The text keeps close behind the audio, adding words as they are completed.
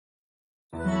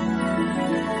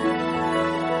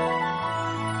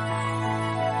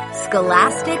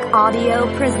Scholastic Audio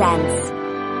presents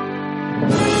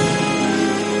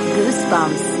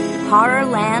Goosebumps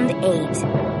Horrorland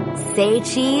 8, Say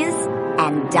Cheese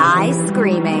and Die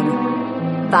Screaming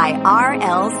by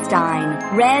R.L.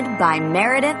 Stine, read by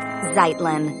Meredith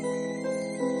Zeitlin.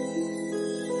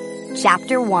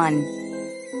 Chapter 1.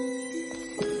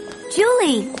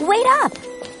 Julie, wait up!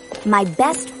 My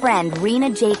best friend, Rena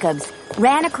Jacobs,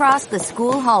 ran across the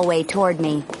school hallway toward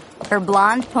me. Her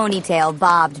blonde ponytail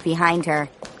bobbed behind her.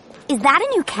 Is that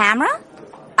a new camera?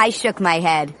 I shook my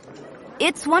head.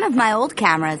 It's one of my old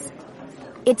cameras.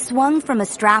 It swung from a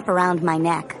strap around my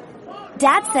neck.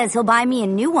 Dad says he'll buy me a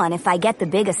new one if I get the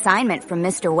big assignment from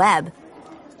Mr. Webb.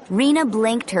 Rena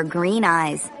blinked her green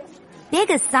eyes.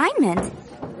 Big assignment?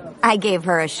 I gave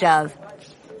her a shove.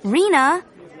 Rena,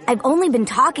 I've only been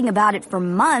talking about it for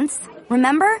months,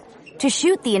 remember? To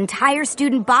shoot the entire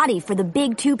student body for the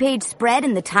big 2-page spread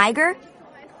in the Tiger?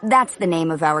 That's the name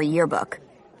of our yearbook.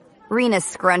 Rena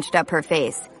scrunched up her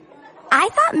face. I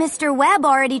thought Mr. Webb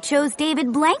already chose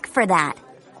David Blank for that.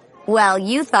 Well,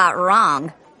 you thought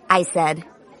wrong, I said.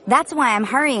 That's why I'm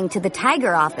hurrying to the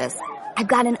Tiger office. I've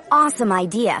got an awesome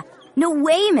idea. No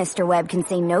way Mr. Webb can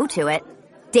say no to it.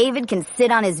 David can sit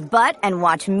on his butt and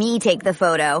watch me take the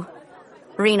photo.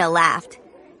 Rena laughed.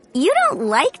 You don't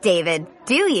like David,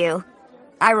 do you?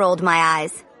 I rolled my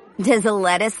eyes. Does a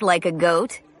lettuce like a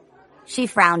goat? She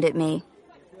frowned at me.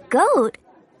 Goat?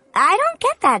 I don't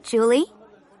get that, Julie.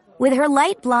 With her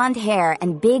light blonde hair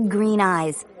and big green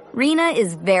eyes, Rena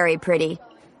is very pretty.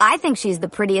 I think she's the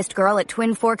prettiest girl at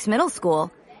Twin Forks Middle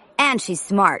School. And she's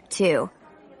smart, too.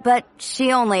 But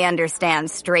she only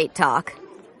understands straight talk.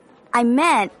 I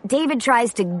meant David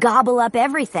tries to gobble up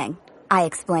everything, I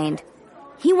explained.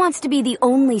 He wants to be the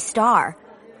only star.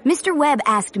 Mr. Webb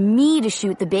asked me to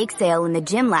shoot the bake sale in the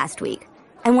gym last week.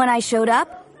 And when I showed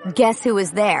up, guess who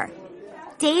was there?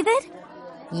 David?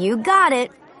 You got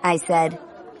it, I said.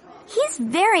 He's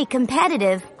very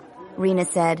competitive, Rena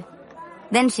said.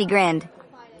 Then she grinned.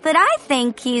 But I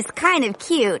think he's kind of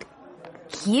cute.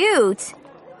 Cute?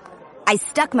 I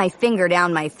stuck my finger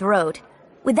down my throat.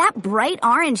 With that bright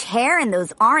orange hair and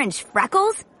those orange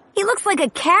freckles, he looks like a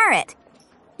carrot.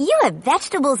 You have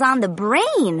vegetables on the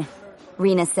brain,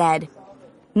 Rena said.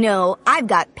 No, I've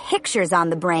got pictures on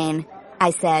the brain,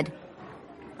 I said.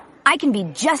 I can be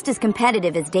just as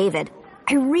competitive as David.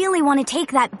 I really want to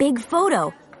take that big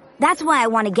photo. That's why I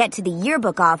want to get to the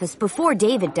yearbook office before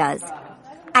David does.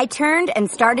 I turned and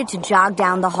started to jog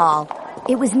down the hall.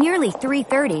 It was nearly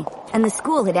 3:30, and the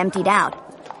school had emptied out.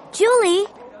 Julie,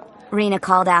 Rena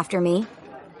called after me.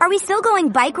 Are we still going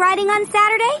bike riding on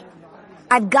Saturday?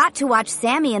 I've got to watch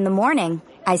Sammy in the morning,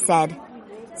 I said.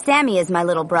 Sammy is my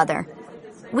little brother.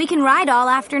 We can ride all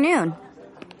afternoon.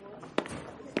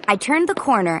 I turned the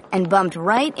corner and bumped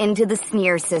right into the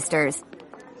Sneer sisters.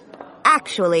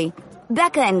 Actually,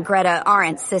 Becca and Greta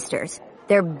aren't sisters.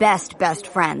 They're best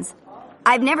friends.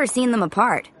 I've never seen them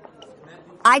apart.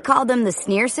 I call them the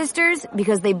Sneer sisters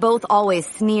because they both always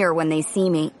sneer when they see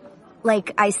me.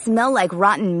 Like I smell like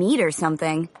rotten meat or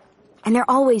something. And they're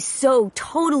always so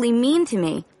totally mean to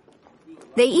me.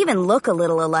 They even look a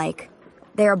little alike.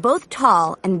 They are both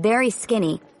tall and very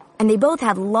skinny, and they both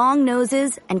have long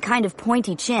noses and kind of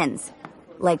pointy chins.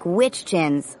 Like witch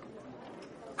chins.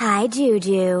 Hi,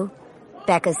 Juju,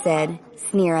 Becca said,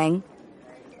 sneering.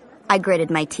 I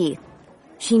gritted my teeth.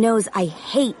 She knows I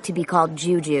hate to be called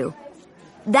Juju.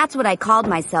 That's what I called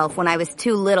myself when I was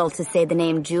too little to say the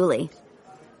name Julie.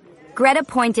 Greta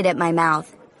pointed at my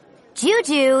mouth.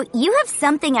 Juju, you have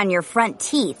something on your front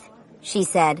teeth, she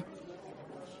said.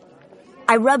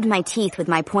 I rubbed my teeth with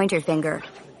my pointer finger.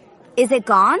 Is it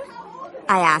gone?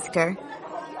 I asked her.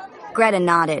 Greta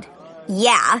nodded.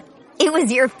 Yeah, it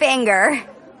was your finger.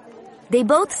 They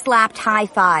both slapped high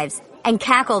fives and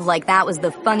cackled like that was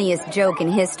the funniest joke in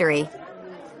history.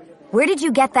 Where did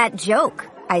you get that joke?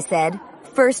 I said.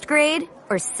 First grade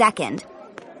or second?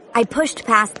 I pushed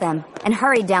past them and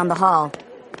hurried down the hall.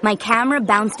 My camera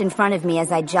bounced in front of me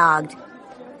as I jogged.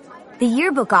 The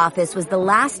yearbook office was the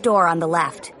last door on the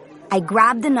left. I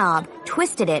grabbed the knob,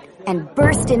 twisted it, and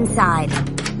burst inside.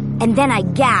 And then I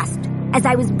gasped as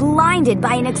I was blinded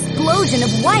by an explosion of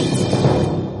white.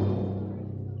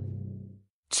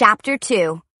 Chapter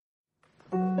 2.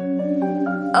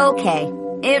 Okay,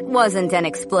 it wasn't an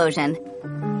explosion.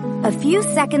 A few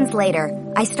seconds later,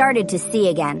 I started to see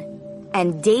again,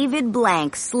 and David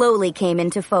Blank slowly came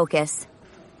into focus.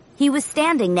 He was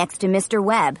standing next to Mr.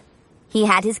 Webb. He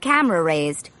had his camera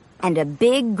raised, and a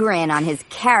big grin on his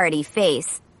carroty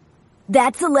face.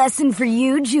 That's a lesson for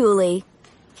you, Julie,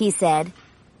 he said.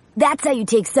 That's how you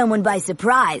take someone by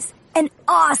surprise. An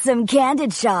awesome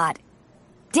candid shot.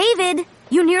 David,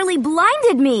 you nearly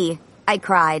blinded me, I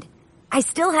cried. I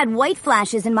still had white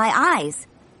flashes in my eyes.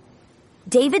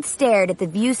 David stared at the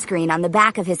view screen on the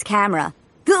back of his camera.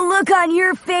 The look on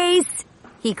your face,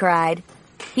 he cried.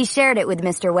 He shared it with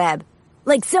Mr. Webb.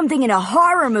 Like something in a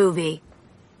horror movie.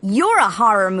 You're a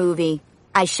horror movie,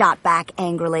 I shot back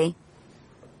angrily.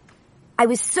 I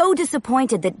was so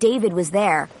disappointed that David was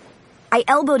there. I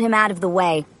elbowed him out of the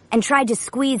way and tried to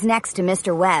squeeze next to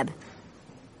Mr. Webb.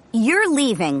 You're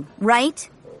leaving, right?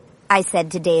 I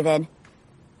said to David.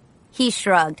 He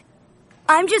shrugged.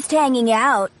 I'm just hanging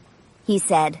out, he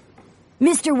said.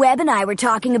 Mr. Webb and I were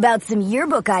talking about some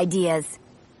yearbook ideas.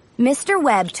 Mr.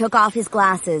 Webb took off his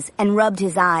glasses and rubbed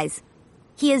his eyes.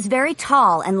 He is very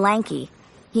tall and lanky.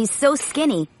 He's so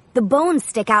skinny, the bones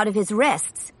stick out of his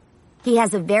wrists. He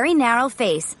has a very narrow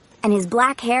face, and his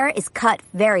black hair is cut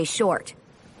very short.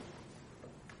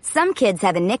 Some kids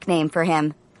have a nickname for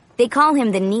him. They call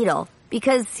him the Needle,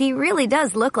 because he really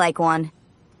does look like one.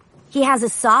 He has a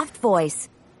soft voice.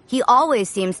 He always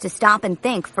seems to stop and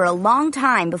think for a long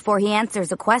time before he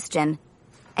answers a question.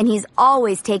 And he's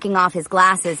always taking off his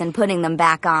glasses and putting them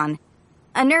back on.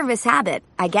 A nervous habit,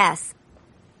 I guess.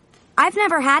 I've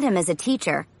never had him as a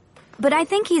teacher, but I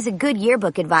think he's a good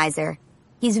yearbook advisor.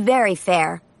 He's very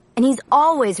fair, and he's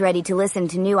always ready to listen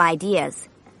to new ideas.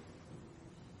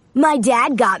 My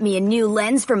dad got me a new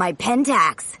lens for my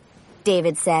Pentax,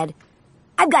 David said.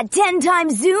 I've got 10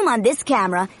 times zoom on this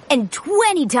camera and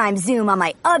 20 times zoom on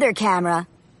my other camera.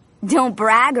 Don't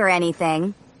brag or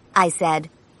anything, I said.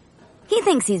 He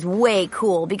thinks he's way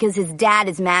cool because his dad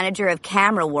is manager of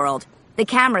Camera World, the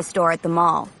camera store at the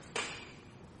mall.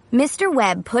 Mr.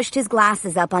 Webb pushed his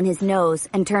glasses up on his nose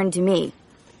and turned to me.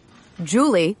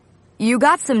 Julie, you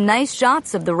got some nice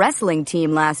shots of the wrestling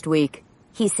team last week,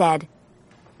 he said.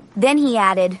 Then he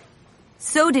added,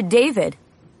 so did David.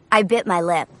 I bit my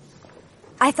lip.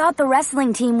 I thought the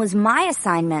wrestling team was my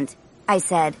assignment, I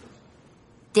said.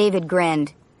 David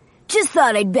grinned. Just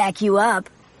thought I'd back you up,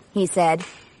 he said.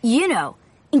 You know,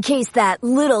 in case that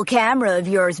little camera of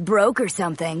yours broke or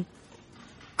something.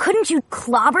 Couldn't you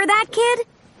clobber that kid?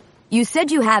 You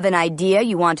said you have an idea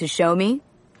you want to show me?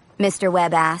 Mr.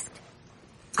 Webb asked.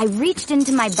 I reached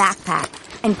into my backpack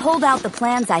and pulled out the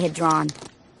plans I had drawn.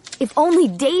 If only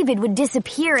David would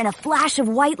disappear in a flash of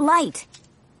white light.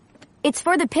 It's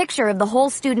for the picture of the whole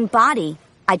student body,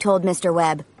 I told Mr.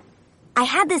 Webb. I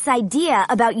had this idea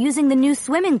about using the new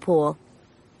swimming pool.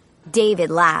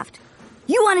 David laughed.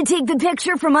 You want to take the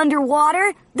picture from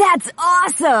underwater? That's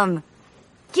awesome!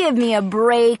 Give me a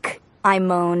break, I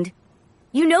moaned.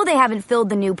 You know they haven't filled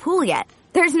the new pool yet.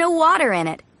 There's no water in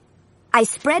it. I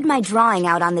spread my drawing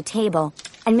out on the table,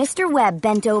 and Mr. Webb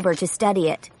bent over to study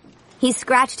it. He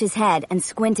scratched his head and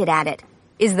squinted at it.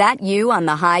 Is that you on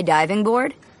the high diving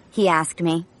board? He asked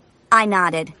me. I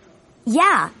nodded.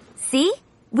 Yeah, see?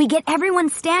 We get everyone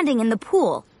standing in the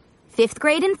pool. 5th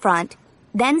grade in front,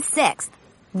 then 6th,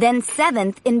 then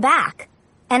 7th in back.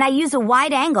 And I use a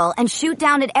wide angle and shoot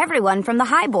down at everyone from the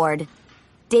high board.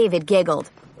 David giggled.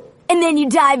 And then you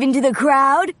dive into the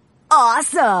crowd?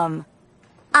 Awesome!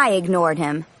 I ignored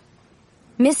him.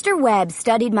 Mr. Webb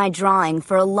studied my drawing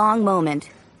for a long moment.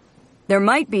 There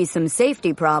might be some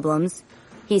safety problems,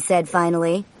 he said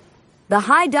finally. The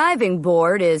high diving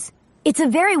board is... It's a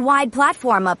very wide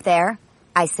platform up there,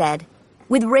 I said,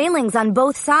 with railings on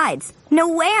both sides. No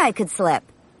way I could slip.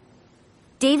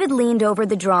 David leaned over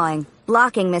the drawing,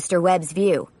 blocking Mr. Webb's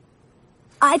view.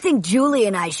 I think Julie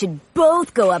and I should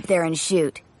both go up there and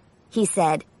shoot, he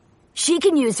said. She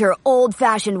can use her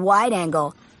old-fashioned wide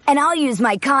angle, and I'll use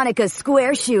my Konica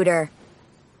square shooter.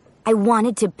 I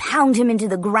wanted to pound him into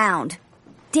the ground.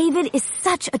 David is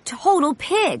such a total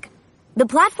pig. The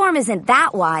platform isn't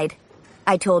that wide,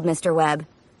 I told Mr. Webb.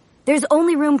 There's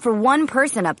only room for one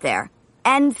person up there.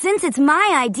 And since it's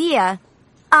my idea...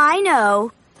 I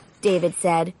know, David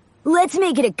said. Let's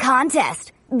make it a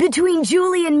contest between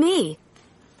Julie and me.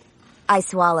 I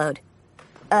swallowed.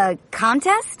 A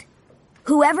contest?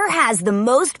 Whoever has the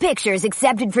most pictures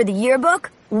accepted for the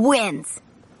yearbook wins,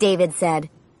 David said.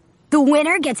 The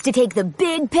winner gets to take the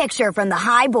big picture from the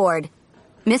high board.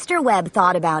 Mr. Webb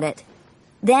thought about it.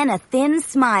 Then a thin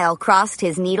smile crossed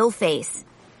his needle face.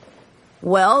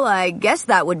 Well, I guess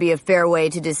that would be a fair way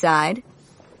to decide,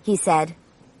 he said.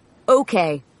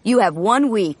 Okay, you have 1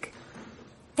 week.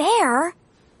 Fair?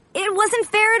 It wasn't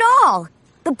fair at all.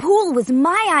 The pool was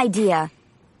my idea.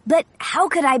 But how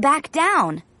could I back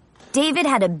down? David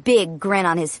had a big grin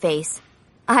on his face.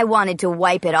 I wanted to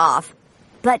wipe it off,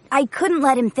 but I couldn't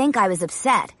let him think I was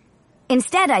upset.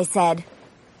 Instead, I said,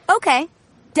 okay,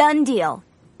 done deal.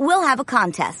 We'll have a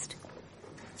contest.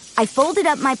 I folded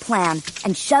up my plan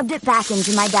and shoved it back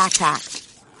into my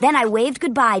backpack. Then I waved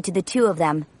goodbye to the two of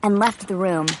them and left the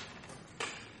room.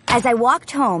 As I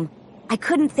walked home, I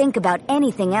couldn't think about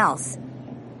anything else.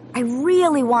 I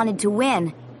really wanted to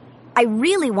win. I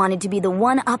really wanted to be the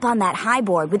one up on that high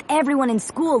board with everyone in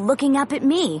school looking up at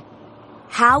me.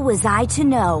 How was I to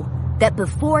know that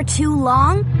before too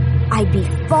long, I'd be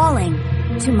falling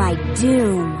to my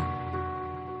doom?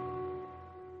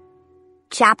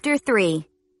 Chapter 3.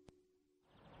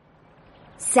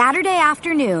 Saturday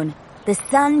afternoon, the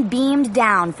sun beamed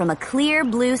down from a clear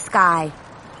blue sky.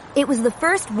 It was the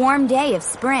first warm day of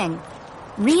spring.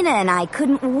 Rena and I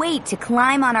couldn't wait to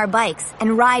climb on our bikes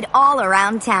and ride all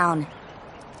around town.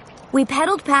 We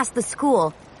pedaled past the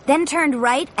school, then turned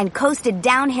right and coasted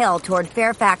downhill toward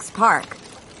Fairfax Park.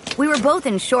 We were both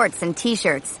in shorts and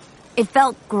t-shirts. It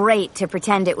felt great to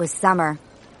pretend it was summer.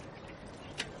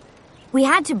 We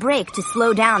had to brake to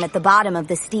slow down at the bottom of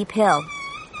the steep hill.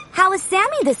 "How was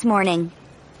Sammy this morning?"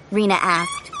 Rena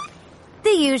asked.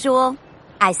 "The usual,"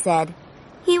 I said.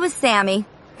 "He was Sammy.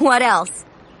 What else?"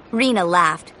 Rena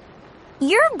laughed.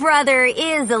 "Your brother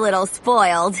is a little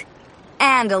spoiled.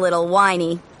 And a little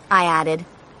whiny," I added.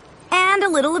 "And a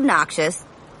little obnoxious.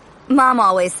 Mom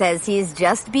always says he's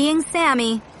just being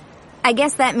Sammy. I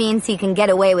guess that means he can get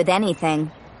away with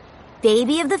anything."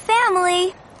 "Baby of the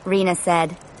family," Rena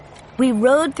said. We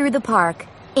rode through the park,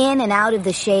 in and out of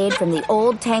the shade from the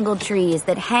old tangled trees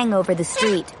that hang over the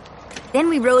street. Then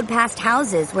we rode past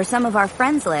houses where some of our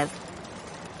friends live.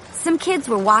 Some kids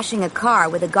were washing a car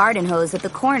with a garden hose at the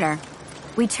corner.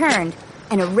 We turned,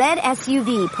 and a red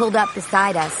SUV pulled up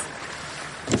beside us.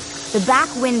 The back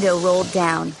window rolled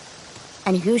down.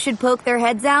 And who should poke their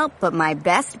heads out but my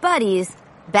best buddies,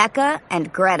 Becca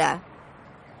and Greta.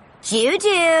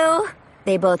 "Juju,"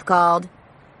 they both called.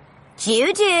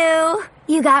 "Juju,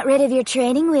 you got rid of your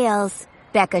training wheels,"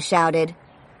 Becca shouted.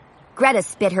 Greta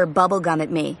spit her bubble gum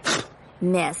at me.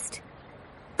 Missed.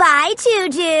 "Bye,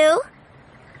 Juju."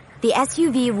 The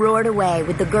SUV roared away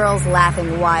with the girls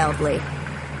laughing wildly.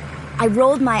 I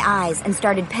rolled my eyes and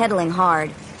started pedaling hard.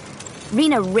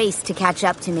 Rena raced to catch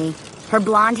up to me, her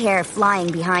blonde hair flying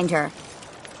behind her.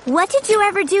 "What did you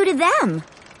ever do to them?"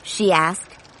 she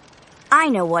asked. "I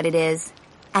know what it is,"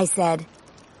 I said.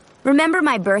 "Remember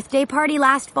my birthday party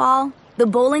last fall? The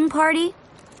bowling party?"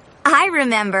 "I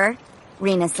remember,"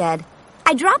 Rena said.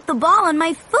 "I dropped the ball on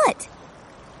my foot."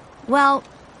 "Well,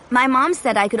 my mom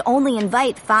said I could only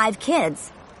invite 5 kids,"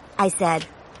 I said.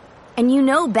 "And you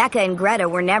know Becca and Greta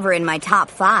were never in my top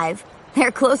 5.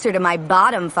 They're closer to my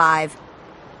bottom 5.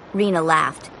 Rena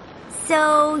laughed.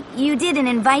 "So, you didn't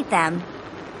invite them?"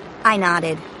 I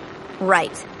nodded.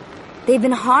 "Right. They've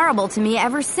been horrible to me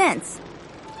ever since."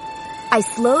 I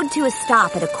slowed to a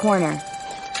stop at a corner.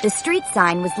 The street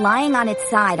sign was lying on its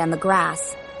side on the grass.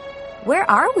 "Where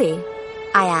are we?"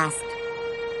 I asked.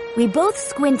 We both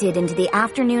squinted into the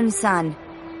afternoon sun.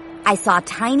 I saw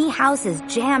tiny houses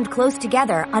jammed close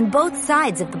together on both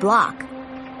sides of the block.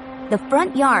 The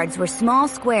front yards were small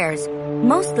squares,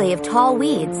 mostly of tall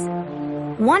weeds.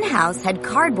 One house had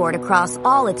cardboard across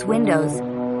all its windows.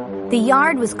 The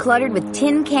yard was cluttered with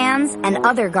tin cans and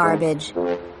other garbage.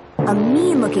 A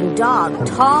mean-looking dog,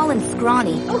 tall and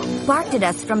scrawny, barked at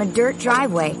us from a dirt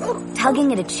driveway,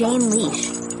 tugging at a chain leash.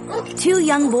 2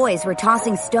 young boys were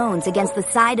tossing stones against the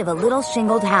side of a little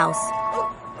shingled house.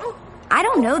 "I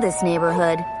don't know this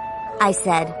neighborhood," I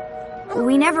said.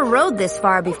 "We never rode this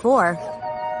far before."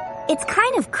 "It's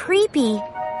kind of creepy,"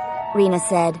 Rena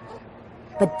said.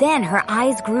 But then her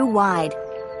eyes grew wide.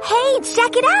 "Hey,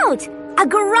 check it out! A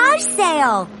garage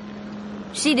sale!"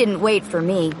 She didn't wait for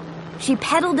me. She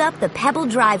pedaled up the pebbled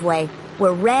driveway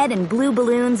where red and blue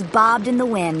balloons bobbed in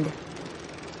the wind.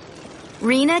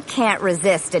 Rena can't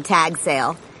resist a tag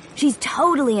sale. She's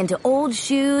totally into old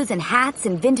shoes and hats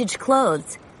and vintage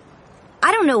clothes.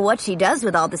 I don't know what she does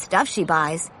with all the stuff she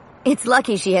buys. It's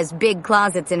lucky she has big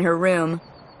closets in her room.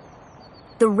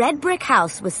 The red brick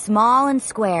house was small and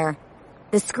square.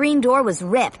 The screen door was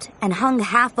ripped and hung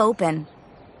half open.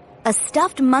 A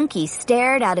stuffed monkey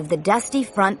stared out of the dusty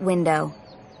front window.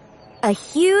 A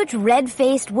huge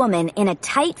red-faced woman in a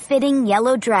tight-fitting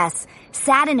yellow dress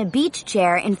sat in a beach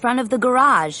chair in front of the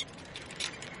garage.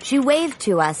 She waved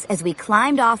to us as we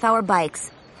climbed off our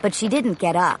bikes, but she didn't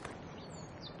get up.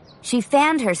 She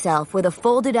fanned herself with a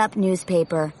folded-up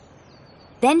newspaper.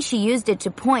 Then she used it to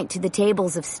point to the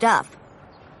tables of stuff.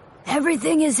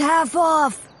 "Everything is half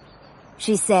off,"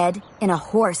 she said in a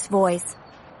hoarse voice.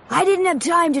 "I didn't have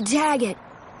time to tag it.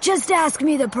 Just ask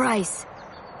me the price."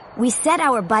 We set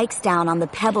our bikes down on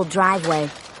the pebbled driveway.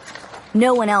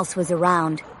 No one else was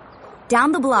around.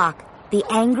 Down the block, The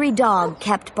angry dog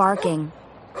kept barking.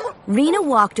 Rena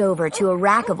walked over to a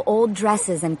rack of old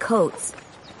dresses and coats.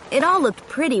 It all looked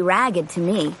pretty ragged to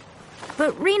me,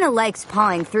 but Rena likes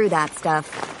pawing through that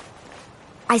stuff.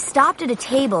 I stopped at a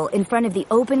table in front of the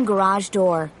open garage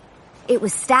door. It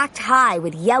was stacked high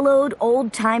with yellowed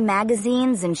old-time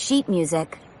magazines and sheet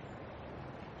music.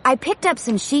 I picked up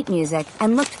some sheet music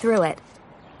and looked through it.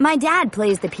 My dad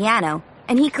plays the piano,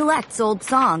 and he collects old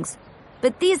songs,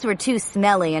 but these were too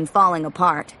smelly and falling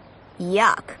apart.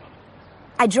 Yuck.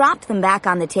 I dropped them back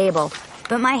on the table,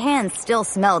 but my hands still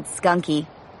smelled skunky.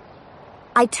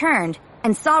 I turned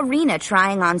and saw Rena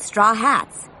trying on straw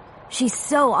hats. She's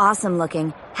so awesome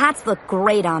looking. Hats look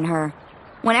great on her.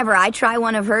 Whenever I try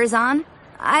one of hers on,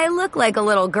 I look like a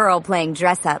little girl playing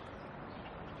dress-up.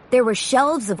 There were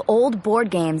shelves of old board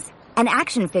games and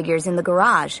action figures in the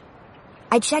garage.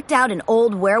 I checked out an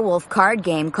old werewolf card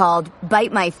game called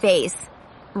Bite My Face.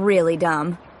 Really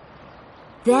dumb.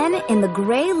 Then, in the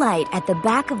gray light at the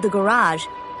back of the garage,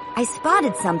 I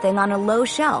spotted something on a low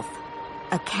shelf.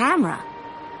 A camera.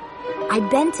 I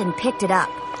bent and picked it up.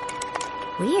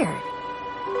 Weird,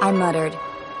 I muttered.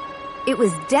 It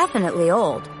was definitely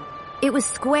old. It was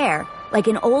square, like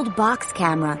an old box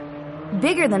camera,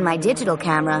 bigger than my digital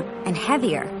camera and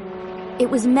heavier. It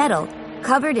was metal,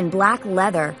 covered in black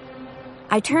leather.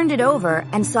 I turned it over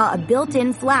and saw a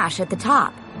built-in flash at the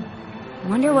top.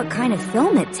 Wonder what kind of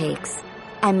film it takes,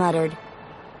 I muttered.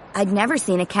 I'd never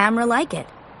seen a camera like it.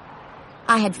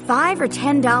 I had $5 or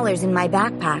 $10 in my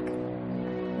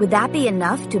backpack. Would that be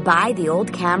enough to buy the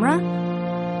old camera?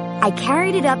 I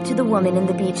carried it up to the woman in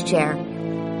the beach chair.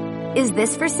 Is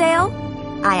this for sale?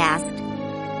 I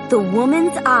asked. The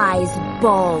woman's eyes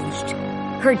bulged.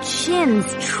 Her chins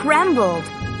trembled.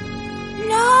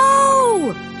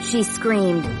 No! She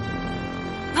screamed.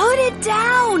 Put it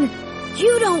down!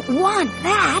 You don't want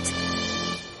that!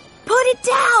 Put it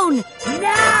down!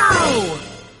 Now!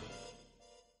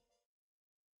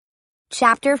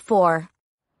 Chapter 4.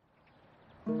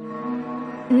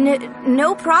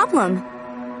 No problem,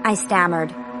 I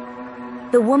stammered.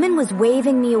 The woman was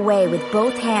waving me away with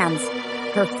both hands.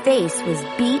 Her face was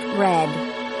beet red.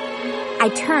 I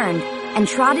turned and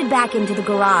trotted back into the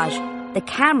garage, the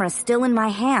camera still in my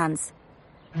hands.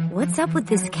 What's up with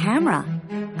this camera?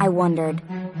 I wondered.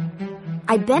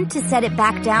 I bent to set it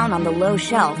back down on the low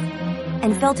shelf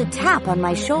and felt a tap on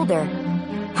my shoulder.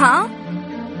 Huh?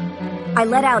 I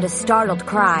let out a startled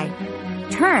cry,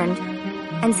 turned,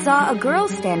 and saw a girl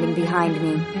standing behind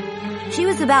me. She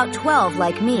was about 12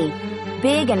 like me,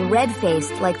 big and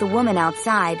red-faced like the woman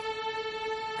outside.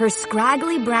 Her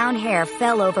scraggly brown hair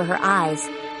fell over her eyes.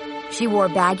 She wore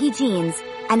baggy jeans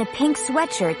and a pink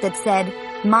sweatshirt that said,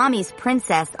 Mommy's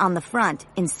Princess on the front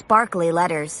in sparkly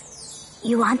letters.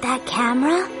 You want that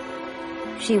camera?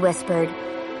 She whispered.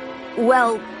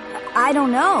 Well, I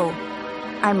don't know,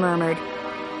 I murmured.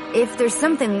 If there's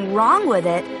something wrong with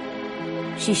it.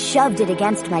 She shoved it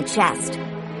against my chest.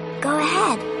 Go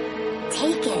ahead.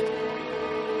 Take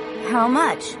it. How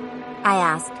much? I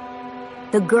asked.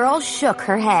 The girl shook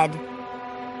her head.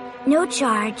 No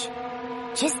charge.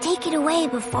 Just take it away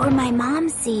before my mom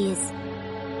sees.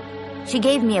 She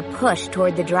gave me a push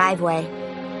toward the driveway.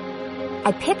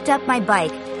 I picked up my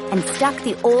bike and stuck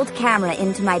the old camera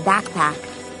into my backpack.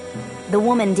 The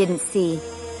woman didn't see.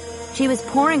 She was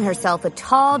pouring herself a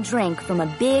tall drink from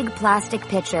a big plastic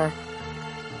pitcher.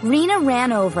 Rena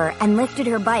ran over and lifted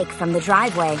her bike from the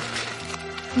driveway.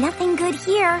 Nothing good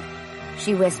here,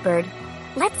 she whispered.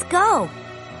 Let's go.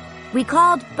 We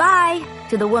called bye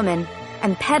to the woman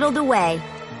and pedaled away.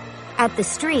 At the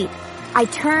street, I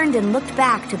turned and looked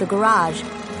back to the garage.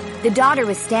 The daughter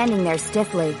was standing there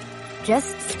stiffly,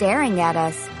 just staring at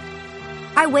us.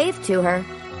 I waved to her,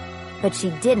 but she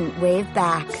didn't wave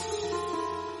back.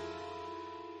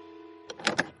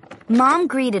 Mom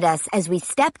greeted us as we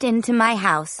stepped into my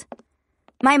house.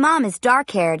 My mom is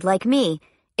dark-haired like me,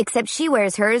 except she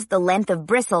wears hers the length of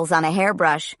bristles on a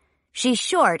hairbrush. She's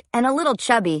short and a little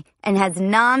chubby and has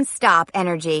non-stop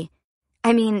energy.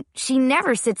 I mean, she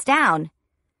never sits down.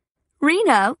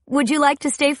 Rena, would you like to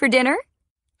stay for dinner?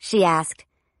 She asked.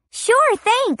 Sure,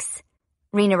 thanks,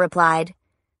 Rena replied.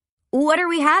 What are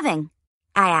we having?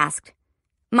 I asked.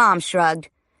 Mom shrugged.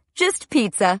 Just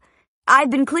pizza.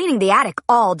 I've been cleaning the attic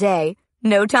all day.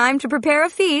 No time to prepare a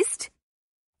feast.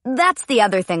 That's the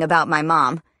other thing about my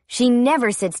mom. She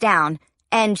never sits down,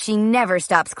 and she never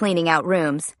stops cleaning out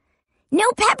rooms.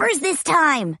 No peppers this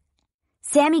time!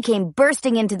 Sammy came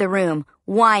bursting into the room,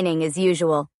 whining as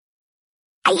usual.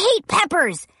 I hate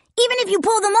peppers! Even if you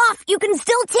pull them off, you can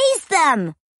still taste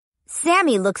them!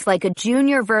 Sammy looks like a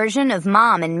junior version of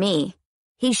Mom and me.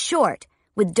 He's short,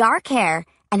 with dark hair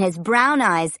and has brown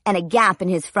eyes and a gap in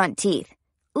his front teeth,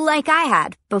 like I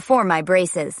had before my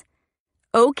braces.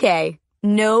 Okay,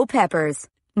 no peppers,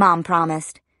 Mom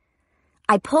promised.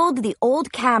 I pulled the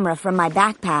old camera from my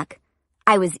backpack.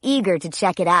 I was eager to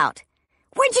check it out.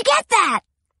 "Where'd you get that?"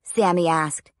 Sammy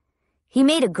asked. He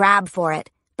made a grab for it,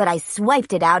 but I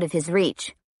swiped it out of his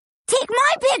reach. "Take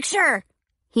my picture!"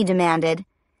 he demanded.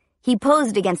 He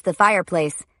posed against the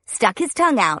fireplace, stuck his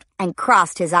tongue out, and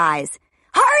crossed his eyes.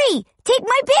 "Hurry! Take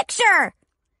my picture!"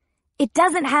 "It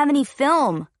doesn't have any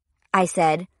film," I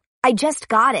said. "I just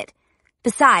got it.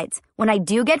 Besides, when I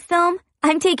do get film,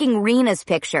 I'm taking Rena's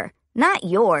picture, not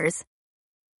yours."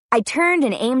 I turned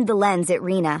and aimed the lens at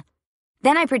Rena.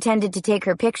 Then I pretended to take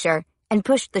her picture and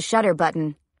pushed the shutter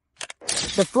button.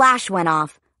 The flash went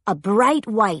off, a bright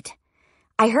white.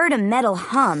 I heard a metal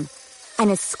hum,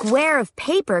 and a square of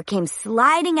paper came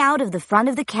sliding out of the front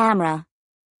of the camera.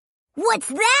 "What's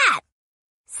that?"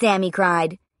 Sammy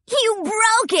cried. "You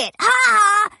broke it! Ha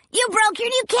ha! You broke your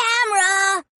new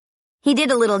camera!" He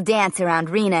did a little dance around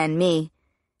Rena and me.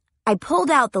 I pulled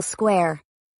out the square.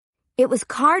 It was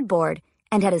cardboard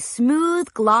and had a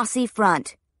smooth, glossy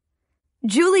front.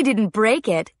 "Julie didn't break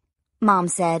it," Mom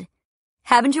said.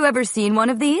 "Haven't you ever seen one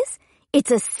of these?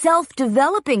 It's a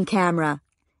self-developing camera."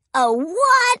 "A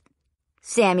what?"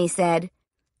 Sammy said.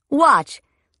 "Watch.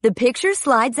 The picture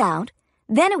slides out,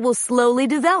 then it will slowly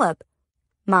develop,"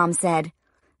 Mom said.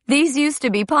 "These used to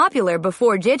be popular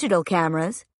before digital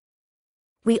cameras."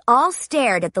 We all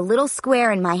stared at the little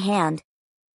square in my hand.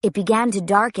 It began to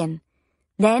darken.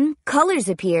 Then colors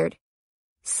appeared.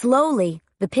 Slowly,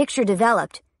 the picture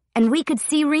developed, and we could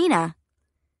see Rena.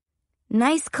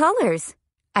 "Nice colors,"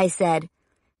 I said.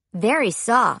 "Very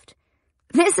soft.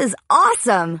 This is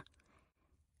awesome."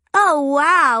 "Oh,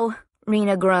 wow,"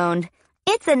 Rena groaned.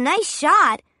 "It's a nice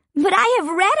shot, but I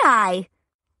have red eye."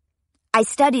 I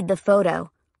studied the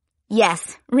photo.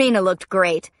 Yes, Rena looked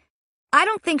great. I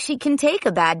don't think she can take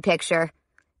a bad picture,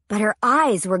 but her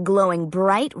eyes were glowing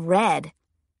bright red.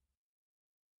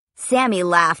 Sammy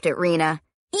laughed at Rena.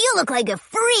 "You look like a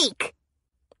freak."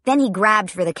 Then he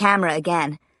grabbed for the camera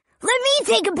again. "Let me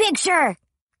take a picture."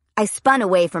 I spun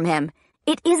away from him.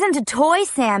 "It isn't a toy,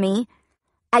 Sammy."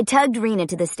 I tugged Rena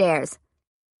to the stairs.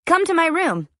 "Come to my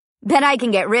room. Bet I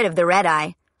can get rid of the red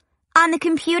eye." "On the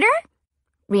computer?"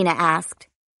 Rena asked.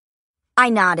 I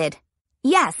nodded.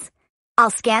 "Yes, I'll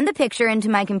scan the picture into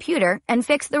my computer and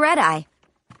fix the red eye."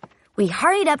 We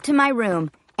hurried up to my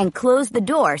room and closed the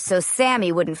door so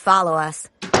Sammy wouldn't follow us.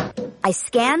 I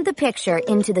scanned the picture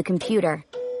into the computer.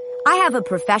 I have a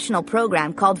professional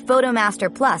program called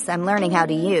PhotoMaster Plus I'm learning how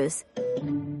to use.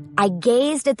 I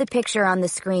gazed at the picture on the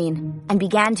screen and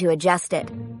began to adjust it.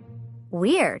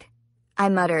 "Weird," I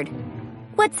muttered.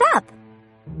 "What's up?"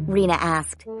 Rena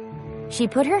asked. She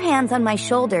put her hands on my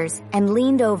shoulders and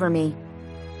leaned over me.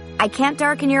 "I can't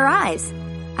darken your eyes,"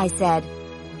 I said.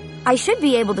 "I should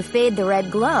be able to fade the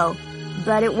red glow,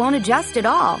 but it won't adjust at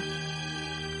all."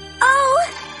 "Oh,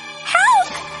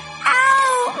 help!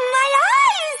 Ow, my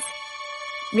eyes!"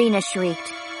 Rena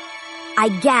shrieked. I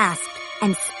gasped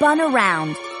and spun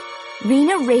around.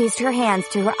 Rena raised her hands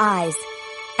to her eyes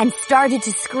and started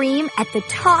to scream at the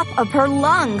top of her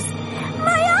lungs.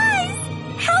 "My eyes!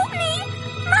 Help me!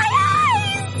 My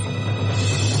eyes!"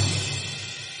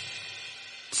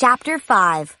 Chapter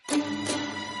 5.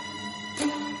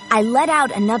 I let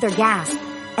out another gasp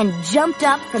and jumped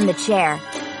up from the chair.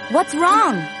 "What's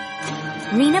wrong?"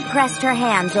 Rena pressed her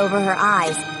hands over her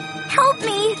eyes. "Help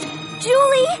me!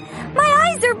 Julie, my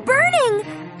eyes are burning!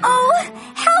 Oh,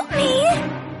 help me!"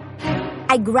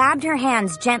 I grabbed her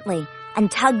hands gently and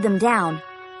tugged them down.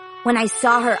 When I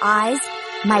saw her eyes,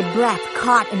 my breath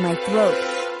caught in my throat.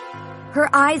 Her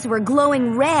eyes were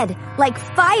glowing red like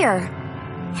fire.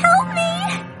 "Help me!"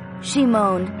 she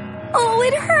moaned. "Oh,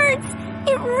 it hurts!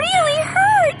 It really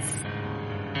hurts!"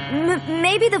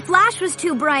 Maybe the flash was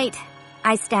too bright,"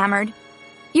 I stammered.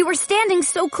 "You were standing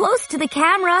so close to the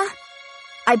camera."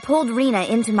 I pulled Rena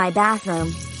into my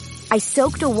bathroom. I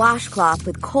soaked a washcloth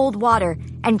with cold water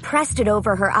and pressed it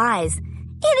over her eyes.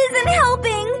 "It isn't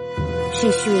helping!"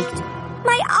 she shrieked.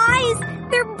 "My eyes,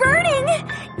 they're burning!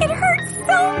 It hurts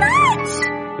so much!"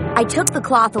 I took the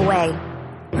cloth away.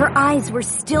 Her eyes were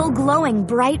still glowing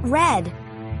bright red.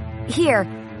 "Here,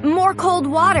 more cold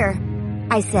water,"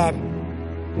 I said.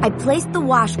 I placed the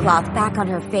washcloth back on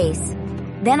her face.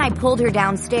 Then I pulled her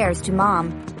downstairs to Mom.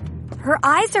 "Her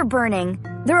eyes are burning.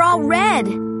 They're all red,"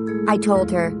 I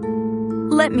told her.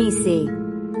 "Let me see."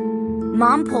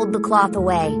 Mom pulled the cloth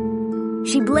away.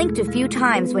 She blinked a few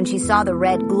times when she saw the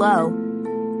red glow.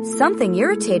 "Something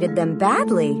irritated them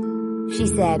badly," she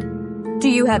said. "Do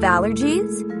you have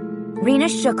allergies?" Rena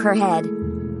shook her head.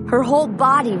 Her whole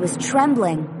body was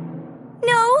trembling.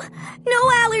 No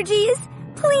allergies.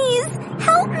 Please,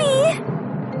 help me.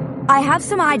 I have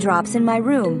some eye drops in my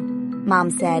room, Mom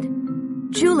said.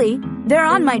 Julie, they're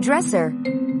on my dresser.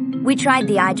 We tried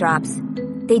the eye drops.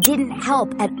 They didn't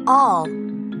help at all.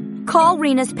 Call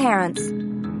Rena's parents,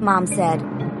 Mom said.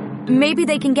 Maybe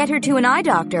they can get her to an eye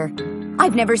doctor.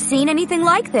 I've never seen anything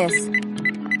like this.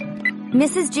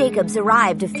 Mrs. Jacobs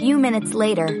arrived a few minutes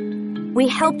later. We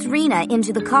helped Rena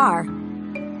into the car.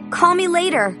 Call me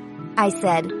later, I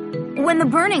said, when the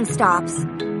burning stops.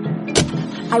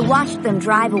 I watched them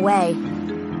drive away.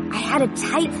 I had a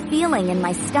tight feeling in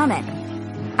my stomach.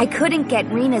 I couldn't get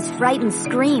Rena's frightened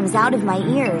screams out of my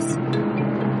ears.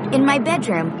 In my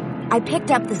bedroom, I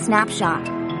picked up the snapshot.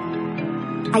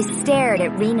 I stared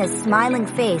at Rena's smiling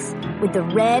face with the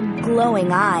red,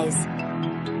 glowing eyes.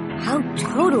 How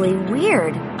totally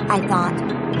weird, I thought.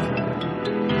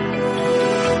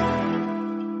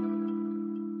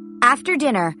 After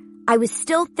dinner, I was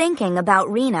still thinking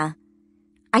about Rena.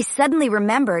 I suddenly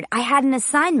remembered I had an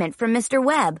assignment from Mr.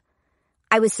 Webb.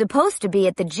 I was supposed to be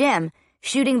at the gym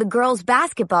shooting the girls'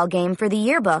 basketball game for the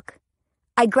yearbook.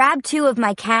 I grabbed 2 of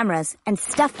my cameras and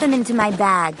stuffed them into my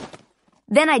bag.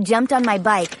 Then I jumped on my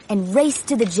bike and raced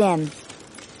to the gym.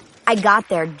 I got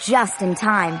there just in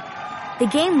time. The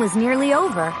game was nearly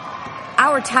over.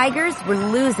 Our Tigers were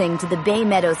losing to the Bay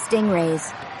Meadow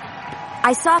Stingrays.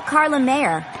 I saw Carla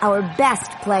Mayer, our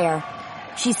best player.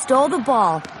 She stole the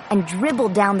ball and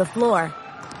dribbled down the floor.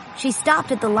 She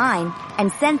stopped at the line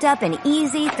and sent up an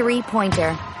easy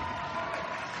 3-pointer.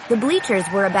 The bleachers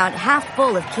were about half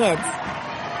full of kids.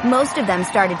 Most of them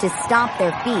started to stomp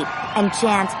their feet and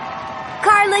chant,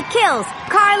 "Carla kills!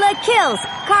 Carla kills!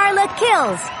 Carla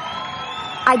kills!"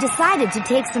 I decided to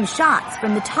take some shots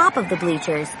from the top of the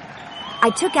bleachers. I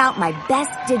took out my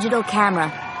best digital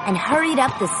camera and hurried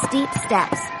up the steep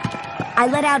steps. I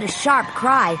let out a sharp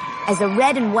cry as a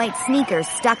red and white sneaker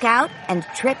stuck out and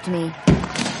tripped me.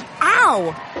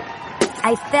 Ow!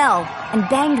 I fell and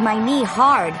banged my knee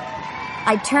hard.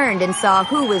 I turned and saw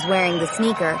who was wearing the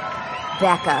sneaker.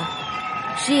 Becca.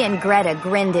 She and Greta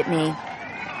grinned at me.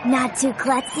 "Not too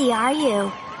klutzy, are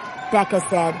you?" Becca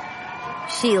said.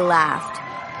 She laughed.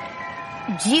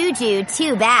 "Juju,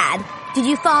 too bad. Did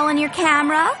you fall on your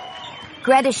camera?"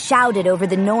 Greta shouted over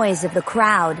the noise of the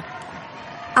crowd.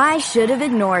 I should have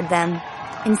ignored them.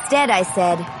 Instead, I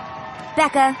said,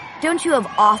 "Becca, don't you have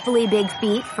awfully big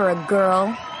feet for a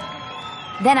girl?"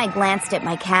 Then I glanced at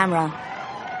my camera.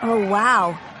 Oh,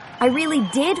 wow. I really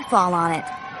did fall on it.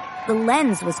 The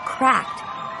lens was cracked.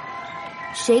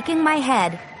 Shaking my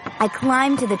head, I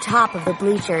climbed to the top of the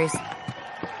bleachers.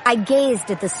 I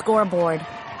gazed at the scoreboard.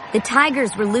 The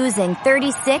Tigers were losing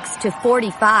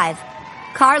 36-45.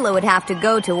 Carla would have to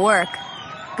go to work.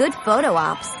 Good photo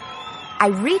ops. I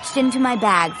reached into my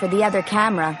bag for the other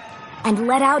camera and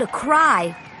let out a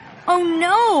cry. Oh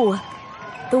no!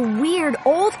 The weird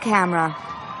old camera.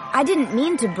 I didn't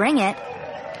mean to bring it.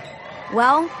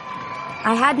 Well,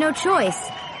 I had no choice.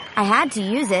 I had to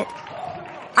use it.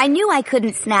 I knew I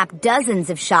couldn't snap dozens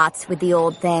of shots with the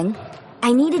old thing.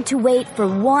 I needed to wait for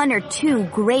 1 or 2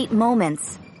 great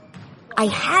moments. I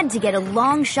had to get a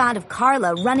long shot of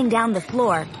Carla running down the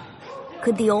floor.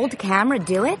 Could the old camera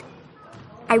do it?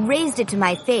 I raised it to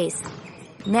my face,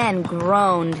 then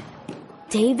groaned.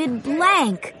 David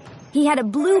Blank! He had a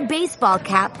blue baseball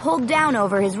cap pulled down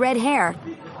over his red hair,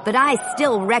 but I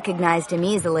still recognized him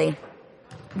easily.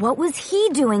 What was he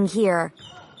doing here?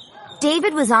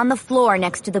 David was on the floor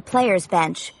next to the players'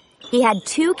 bench. He had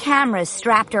 2 cameras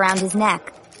strapped around his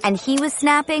neck, and he was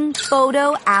snapping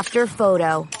photo after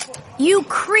photo. "You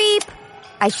creep!"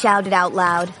 I shouted out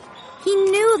loud. He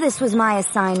knew this was my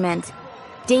assignment.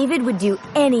 David would do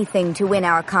anything to win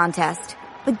our contest,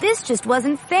 but this just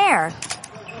wasn't fair.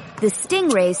 The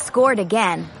Stingrays scored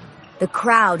again. The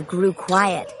crowd grew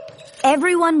quiet.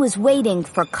 Everyone was waiting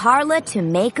for Carla to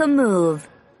make a move.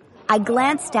 I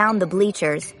glanced down the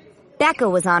bleachers. Becca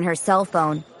was on her cell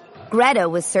phone. Greta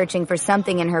was searching for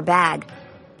something in her bag.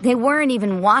 They weren't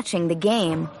even watching the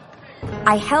game.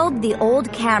 I held the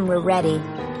old camera ready.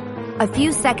 A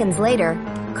few seconds later,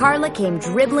 Carla came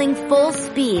dribbling full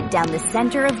speed down the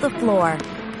center of the floor.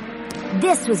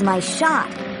 This was my shot.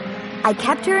 I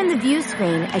kept her in the view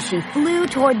screen as she flew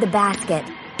toward the basket.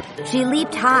 She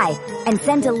leaped high and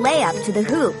sent a layup to the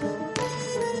hoop.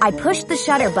 I pushed the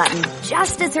shutter button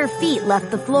just as her feet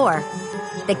left the floor.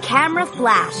 The camera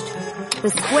flashed. The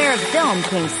square of film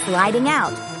came sliding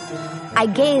out. I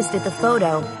gazed at the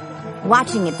photo,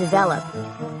 watching it develop.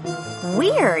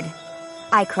 Weird,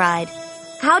 I cried.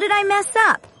 How did I mess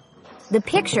up? The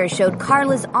picture showed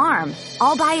Carla's arm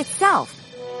all by itself.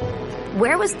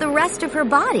 Where was the rest of her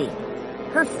body?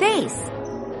 Her face?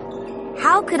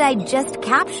 How could I just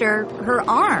capture her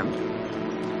arm?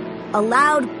 A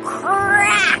loud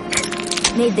crack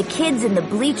made the kids in the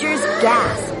bleachers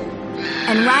gasp.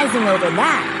 And rising over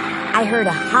that, I heard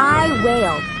a high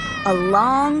wail, a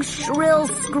long, shrill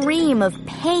scream of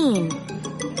pain.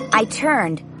 I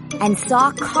turned and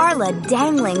saw Carla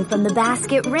dangling from the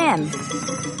basket rim,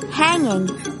 hanging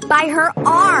by her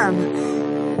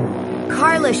arm.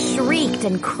 Carla shrieked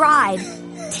and cried.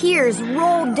 Tears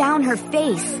rolled down her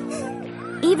face.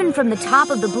 Even from the top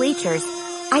of the bleachers,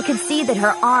 I could see that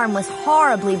her arm was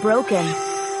horribly broken.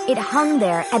 It hung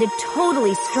there at a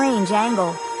totally strange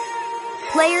angle.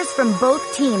 Players from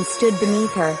both teams stood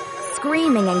beneath her,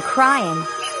 screaming and crying.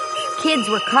 Kids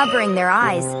were covering their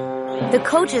eyes. The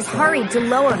coaches hurried to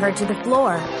lower her to the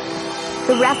floor.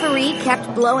 The referee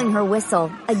kept blowing her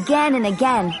whistle again and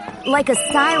again, like a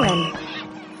siren.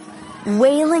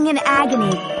 Wailing in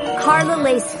agony, Carla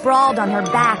lay sprawled on her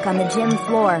back on the gym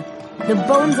floor, the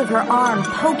bones of her arm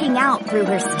poking out through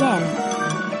her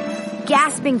skin.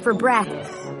 Gasping for breath,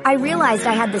 I realized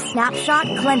I had the snapshot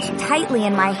clenched tightly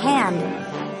in my hand.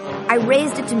 I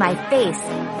raised it to my face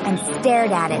and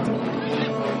stared at it.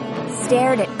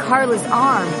 Stared at Carla's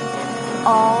arm,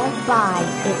 all by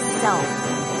itself.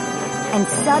 And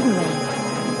suddenly,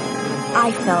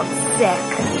 I felt sick.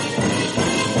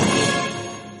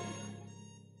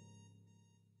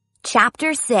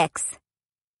 Chapter 6.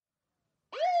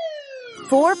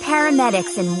 4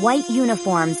 paramedics in white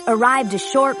uniforms arrived a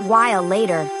short while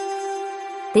later.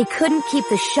 They couldn't keep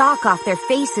the shock off their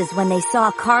faces when they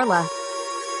saw Carla.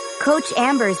 Coach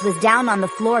Ambers was down on the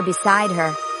floor beside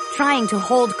her, trying to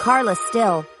hold Carla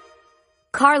still.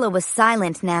 Carla was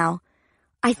silent now.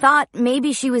 I thought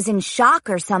maybe she was in shock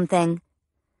or something.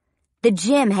 The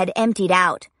gym had emptied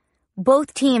out.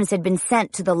 Both teams had been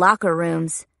sent to the locker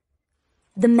rooms.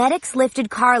 The medics lifted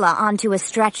Carla onto a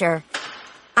stretcher.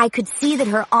 I could see that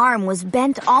her arm was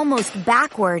bent almost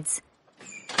backwards.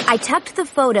 I tucked the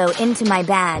photo into my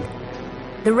bag.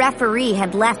 The referee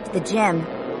had left the gym,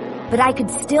 but I could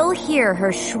still hear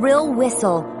her shrill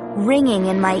whistle ringing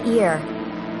in my ear.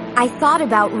 I thought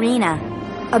about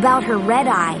Rena, about her red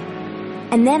eye,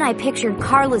 and then I pictured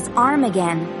Carla's arm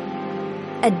again.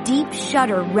 A deep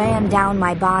shudder ran down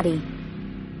my body.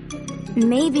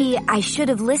 Maybe I should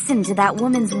have listened to that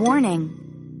woman's warning.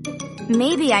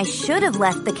 Maybe I should have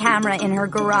left the camera in her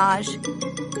garage.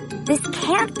 This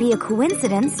can't be a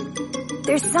coincidence.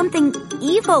 There's something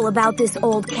evil about this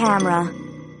old camera.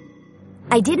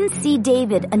 I didn't see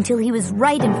David until he was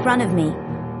right in front of me.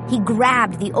 He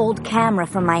grabbed the old camera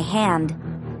from my hand.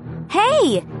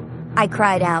 "Hey!" I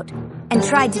cried out and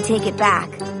tried to take it back.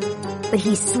 But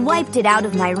he swiped it out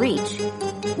of my reach.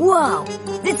 "Whoa,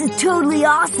 this is totally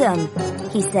awesome,"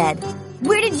 he said.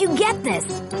 "Where did you get this?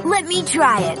 Let me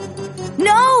try it."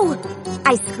 "No!"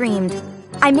 I screamed.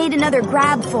 I made another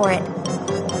grab for it.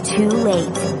 Too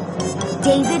late.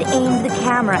 David aimed the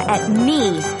camera at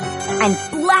me and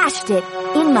flashed it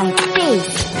in my face.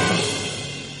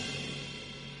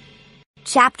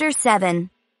 Chapter 7.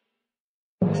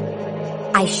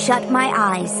 I shut my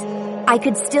eyes. I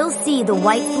could still see the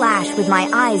white flash with my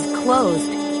eyes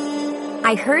closed.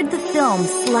 I heard the film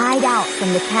slide out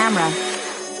from the camera.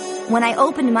 When I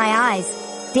opened my eyes,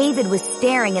 David was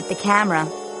staring at the camera.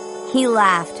 He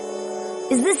laughed.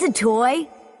 "Is this a toy?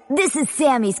 This is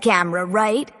Sammy's camera,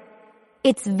 right?"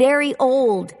 "It's very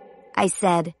old," I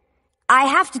said. "I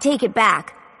have to take it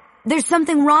back. There's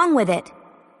something wrong with it."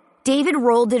 David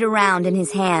rolled it around in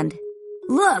his hand.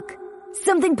 "Look,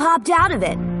 something popped out of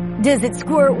it. Does it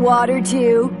squirt water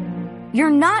too?"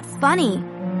 "You're not funny,"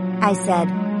 I said.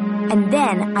 And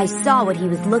then I saw what he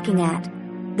was looking at.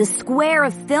 The square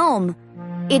of film.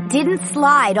 It didn't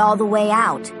slide all the way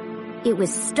out. It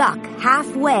was stuck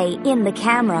halfway in the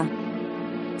camera.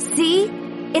 "See?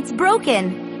 It's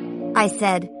broken," I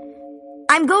said.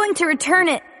 "I'm going to return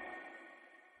it."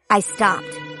 I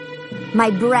stopped. My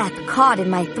breath caught in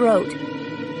my throat.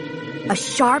 A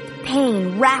sharp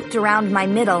pain wrapped around my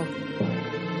middle.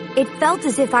 It felt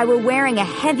as if I were wearing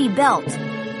a heavy belt,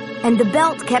 and the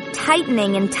belt kept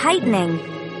tightening and tightening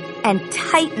and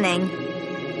tightening.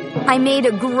 I made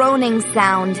a groaning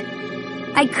sound.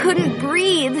 I couldn't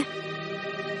breathe.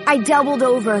 I doubled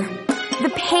over.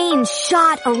 The pain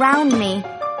shot around me.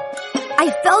 I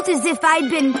felt as if I'd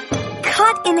been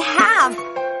cut in half.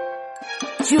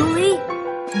 "Julie?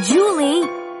 Julie?"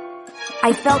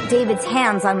 I felt David's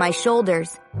hands on my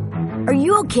shoulders. "Are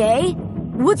you okay?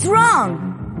 What's wrong?"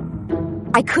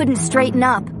 I couldn't straighten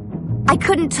up. I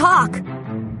couldn't talk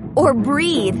or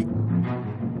breathe.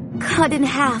 Cut in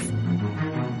half.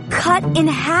 Cut in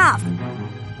half.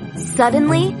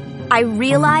 Suddenly, I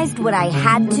realized what I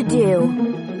had to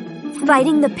do.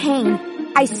 Fighting the pain,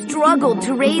 I struggled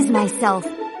to raise myself.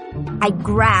 I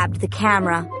grabbed the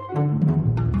camera.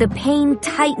 The pain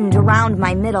tightened around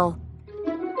my middle.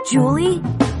 Julie,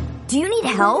 do you need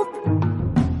help?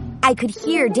 I could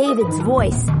hear David's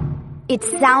voice. It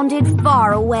sounded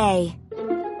far away.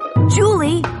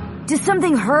 Julie, does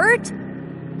something hurt?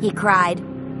 He cried.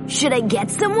 Should I get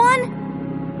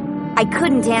someone? I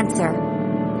couldn't answer.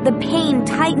 The pain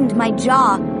tightened my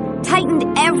jaw,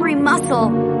 tightened every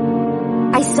muscle.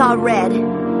 I saw red,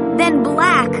 then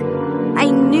black. I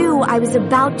knew I was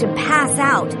about to pass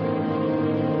out.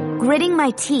 Gritting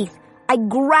my teeth, I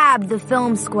grabbed the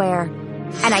film square,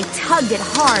 and I tugged it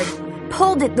hard,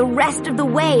 pulled it the rest of the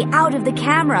way out of the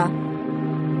camera.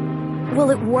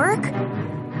 Will it work?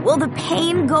 Will the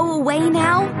pain go away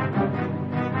now?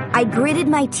 I gritted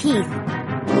my teeth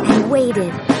and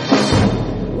waited.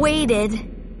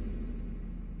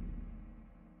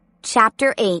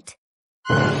 Chapter 8.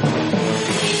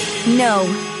 No.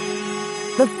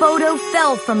 The photo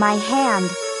fell from my hand.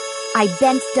 I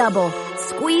bent double,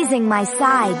 squeezing my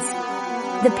sides.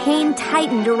 The pain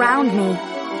tightened around me.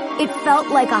 It felt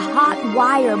like a hot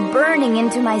wire burning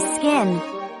into my skin.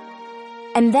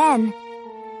 And then,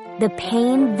 the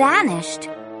pain vanished.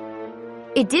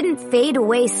 It didn't fade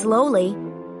away slowly.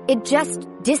 It just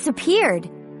disappeared.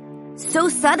 So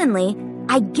suddenly,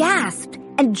 I gasped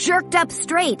and jerked up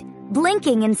straight,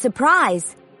 blinking in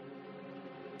surprise.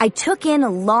 I took in a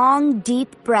long,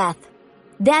 deep breath,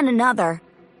 then another.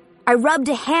 I rubbed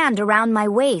a hand around my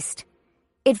waist.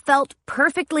 It felt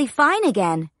perfectly fine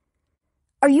again.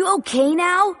 Are you okay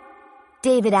now?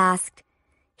 David asked.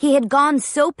 He had gone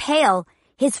so pale,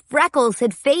 his freckles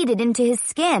had faded into his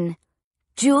skin.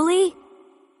 Julie?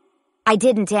 I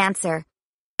didn't answer.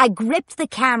 I gripped the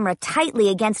camera tightly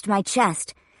against my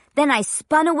chest. Then I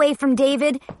spun away from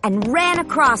David and ran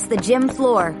across the gym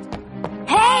floor.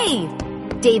 Hey!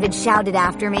 David shouted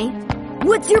after me.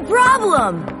 What's your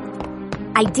problem?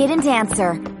 I didn't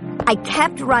answer. I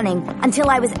kept running until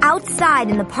I was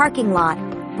outside in the parking lot,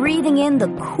 breathing in the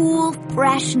cool,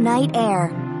 fresh night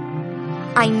air.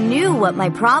 I knew what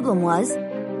my problem was.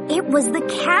 It was the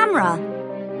camera.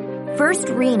 First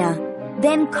Rena,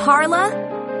 then Carla,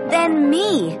 then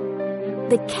me.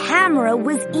 The camera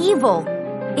was evil.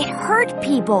 It hurt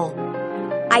people.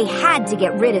 I had to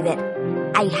get rid of it.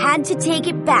 I had to take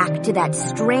it back to that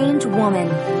strange woman.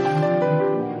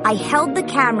 I held the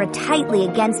camera tightly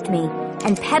against me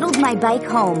and pedaled my bike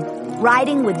home,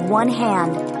 riding with one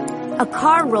hand. A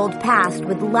car rolled past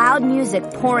with loud music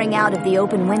pouring out of the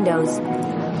open windows.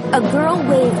 A girl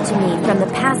waved to me from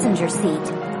the passenger seat,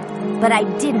 but I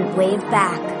didn't wave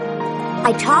back.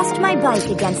 I tossed my bike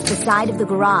against the side of the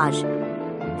garage.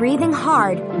 Breathing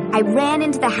hard, I ran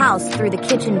into the house through the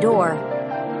kitchen door.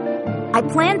 I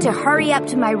planned to hurry up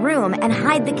to my room and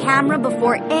hide the camera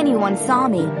before anyone saw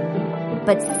me.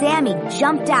 But Sammy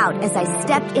jumped out as I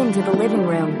stepped into the living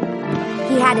room.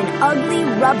 He had an ugly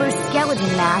rubber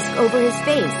skeleton mask over his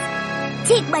face.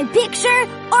 "Take my picture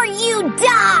or you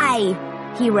die!"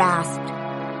 he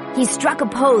rasped. He struck a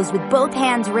pose with both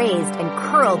hands raised and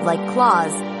curled like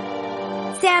claws.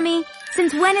 "Sammy,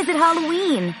 since when is it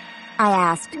Halloween?" I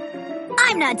asked.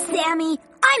 "I'm not Sammy.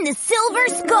 I'm the Silver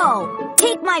Skull.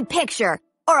 Take my picture,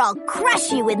 or I'll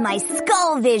crush you with my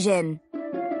skull vision."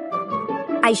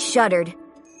 I shuddered.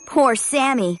 Poor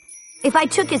Sammy. If I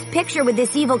took his picture with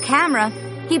this evil camera,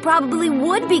 he probably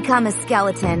would become a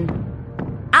skeleton.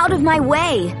 Out of my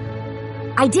way.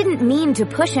 I didn't mean to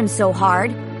push him so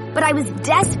hard, but I was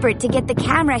desperate to get the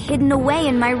camera hidden away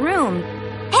in my room.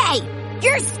 "Hey,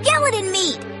 you're skeleton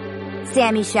meat!"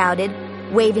 Sammy shouted,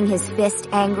 waving his fist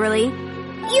angrily.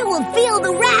 "You will feel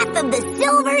the wrath of the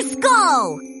Silver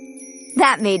Skull!"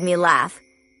 That made me laugh.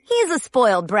 He's a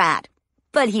spoiled brat,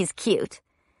 but he's cute.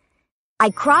 I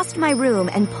crossed my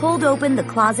room and pulled open the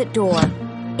closet door.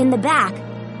 In the back,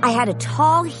 I had a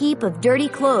tall heap of dirty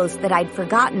clothes that I'd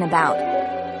forgotten about.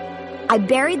 I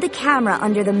buried the camera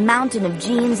under the mountain of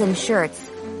jeans and shirts.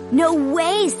 No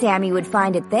way Sammy would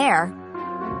find it there.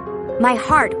 My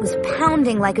heart was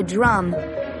pounding like a drum.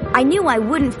 I knew I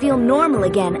wouldn't feel normal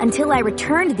again until I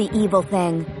returned the evil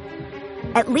thing.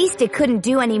 At least it couldn't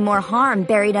do any more harm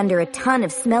buried under a ton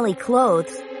of smelly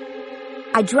clothes.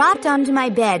 I dropped onto my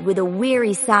bed with a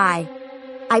weary sigh.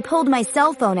 I pulled my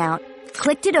cell phone out,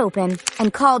 clicked it open,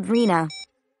 and called Rena.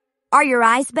 "Are your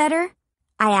eyes better?"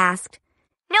 I asked.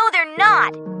 "No, they're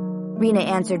not," Rena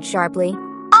answered sharply.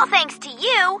 "All thanks to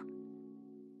you."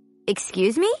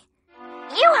 "Excuse me?"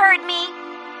 "You heard me,"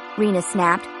 Rena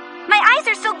snapped. "My eyes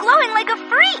are still glowing like a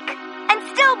freak, and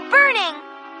still burning."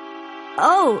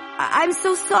 Oh, I'm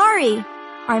so sorry,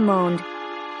 I moaned.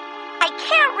 I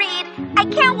can't read, I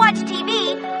can't watch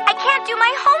TV, I can't do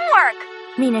my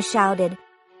homework, Rena shouted.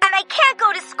 and I can't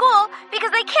go to school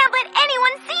because I can't let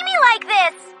anyone see me like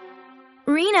this.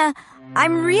 Rena,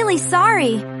 I'm really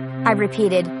sorry, I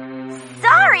repeated.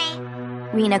 Sorry?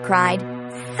 Rena cried.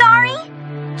 Sorry?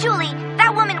 Julie,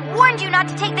 that woman warned you not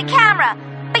to take the camera,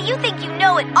 but you think you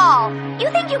know it all. You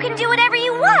think you can do whatever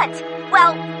you want.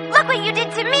 Well, look what you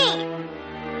did to me.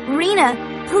 Rena,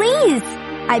 please,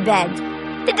 I begged.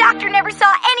 The doctor never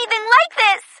saw anything like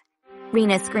this.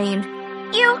 Rena screamed.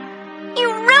 You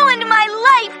ruined my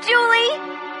life, Julie.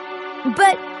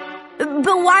 But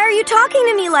why are you talking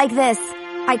to me like this?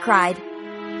 I cried.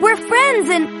 We're friends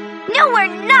and... No, we're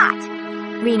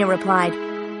not, Rena replied.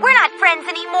 We're not friends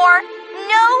anymore.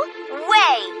 No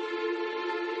way.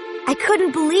 I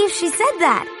couldn't believe she said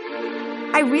that.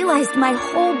 I realized my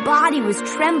whole body was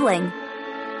trembling.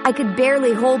 I could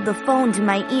barely hold the phone to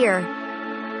my ear.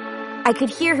 I could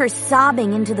hear her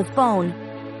sobbing into the phone.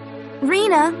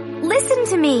 Rena, listen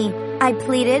to me, I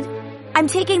pleaded. I'm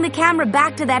taking the camera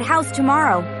back to that house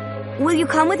tomorrow. Will you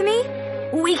come with me?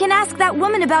 We can ask that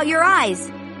woman about your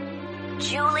eyes.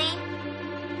 Julie,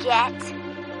 get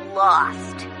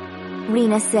lost,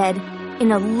 Rena said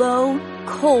in a low,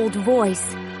 cold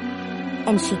voice.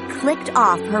 And she clicked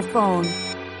off her phone.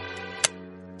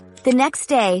 The next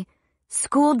day,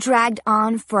 school dragged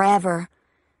on forever.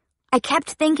 I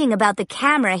kept thinking about the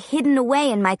camera hidden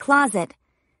away in my closet.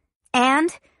 And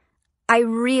I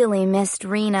really missed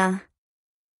Rena.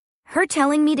 Her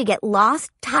telling me to get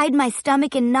lost tied my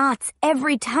stomach in knots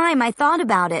every time I thought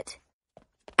about it.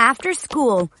 After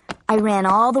school, I ran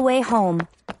all the way home.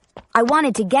 I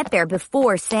wanted to get there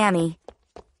before Sammy.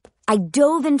 I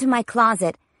dove into my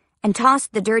closet and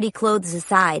tossed the dirty clothes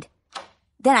aside.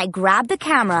 Then I grabbed the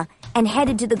camera and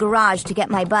headed to the garage to get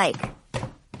my bike.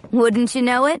 Wouldn't you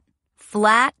know it?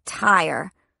 Flat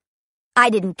tire. I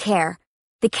didn't care.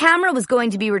 The camera was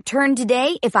going to be returned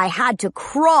today if I had to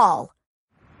crawl.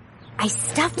 I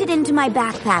stuffed it into my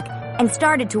backpack and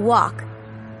started to walk.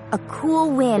 A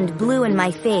cool wind blew in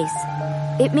my face.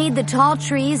 It made the tall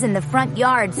trees in the front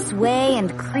yard sway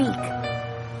and creak.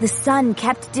 The sun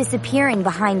kept disappearing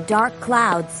behind dark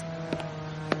clouds.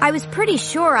 I was pretty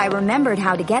sure I remembered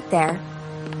how to get there.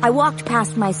 I walked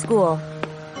past my school.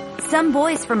 Some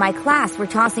boys from my class were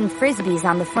tossing frisbees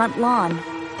on the front lawn.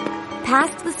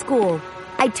 Past the school,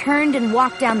 I turned and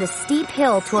walked down the steep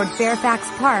hill toward Fairfax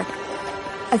Park.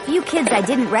 A few kids I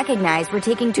didn't recognize were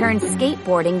taking turns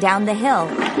skateboarding down the hill.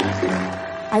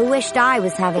 I wished I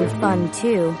was having fun,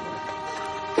 too.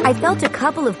 I felt a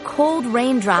couple of cold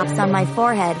raindrops on my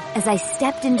forehead as I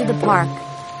stepped into the park.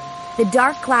 The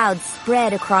dark clouds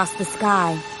spread across the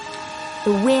sky.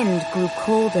 The wind grew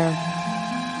colder.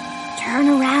 Turn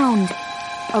around,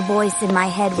 a voice in my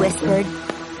head whispered.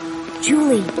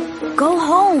 Julie, go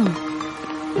home.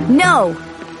 No,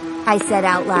 I said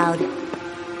out loud.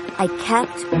 I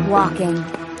kept walking.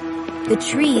 The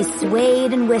trees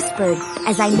swayed and whispered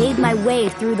as I made my way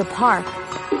through the park.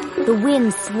 The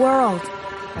wind swirled,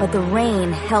 but the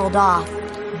rain held off.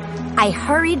 I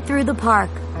hurried through the park,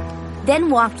 then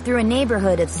walked through a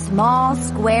neighborhood of small,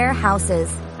 square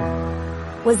houses.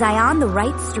 Was I on the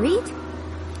right street?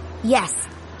 Yes,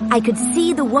 I could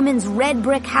see the woman's red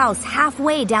brick house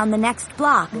halfway down the next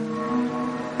block.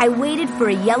 I waited for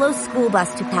a yellow school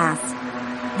bus to pass.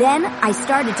 Then I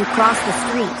started to cross the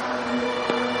street.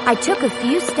 I took a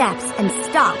few steps and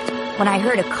stopped when I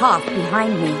heard a cough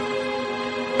behind me.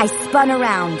 I spun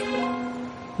around.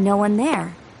 No one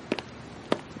there.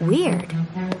 Weird.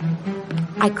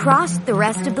 I crossed the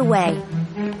rest of the way.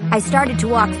 I started to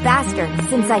walk faster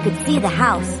since I could see the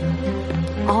house.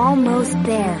 Almost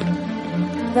there.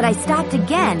 But I stopped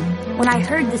again when I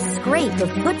heard the scrape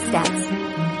of footsteps.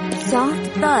 Soft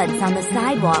thuds on the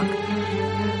sidewalk.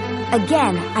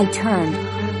 Again, I turned.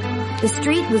 The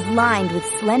street was lined with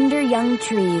slender young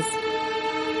trees.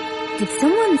 Did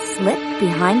someone slip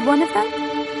behind one of them?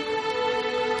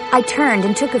 I turned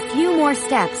and took a few more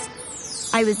steps.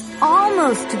 I was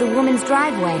almost to the woman's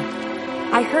driveway.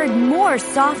 I heard more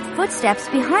soft footsteps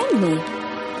behind me.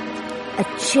 A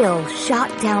chill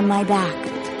shot down my back.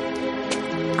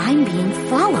 I'm being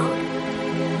followed.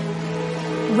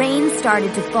 Rain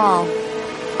started to fall.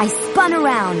 I spun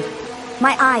around.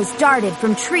 My eyes darted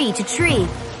from tree to tree.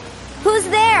 Who's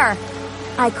there?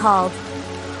 I called.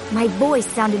 My voice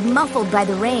sounded muffled by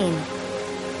the rain.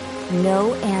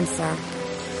 No answer.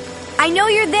 I know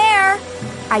you're there,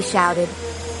 I shouted.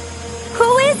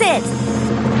 Who is it?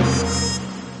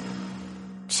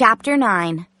 Chapter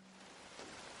 9.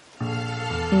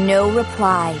 No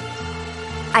reply.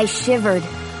 I shivered.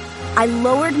 I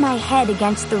lowered my head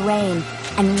against the rain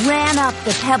and ran up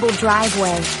the pebbled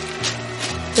driveway.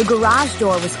 The garage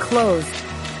door was closed.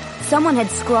 Someone had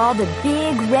scrawled a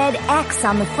big red X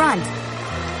on the front.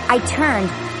 I turned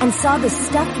and saw the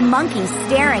stuffed monkey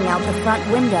staring out the front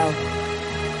window.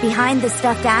 Behind the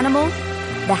stuffed animal,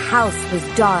 the house was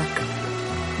dark.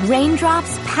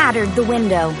 Raindrops pattered the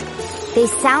window. They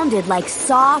sounded like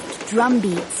soft drum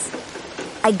beats.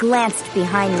 I glanced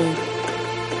behind me.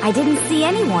 I didn't see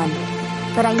anyone,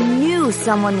 but I knew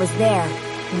someone was there,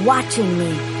 watching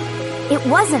me. It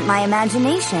wasn't my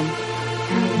imagination.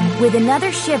 With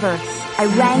another shiver, I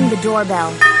rang the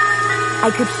doorbell.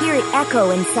 I could hear it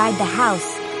echo inside the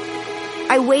house.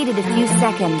 I waited a few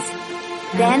seconds,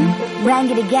 then rang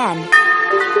it again.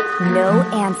 No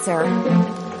answer.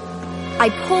 I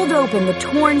pulled open the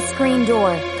torn screen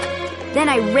door. Then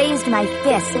I raised my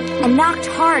fist and knocked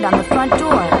hard on the front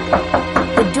door.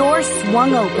 The door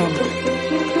swung open.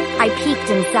 I peeked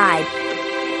inside.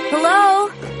 "Hello?"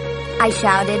 I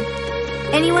shouted.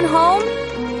 "Anyone home?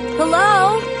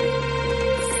 Hello?"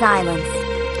 Silence.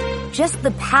 Just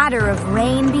the patter of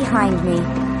rain behind me.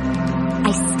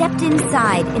 I stepped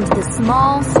inside into the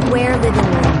small, square living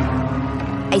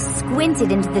room. I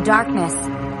squinted into the darkness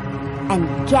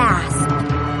and gasped.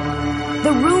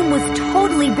 The room was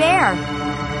totally bare.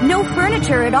 No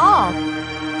furniture at all.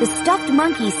 The stuffed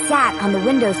monkey sat on the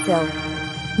windowsill.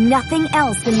 Nothing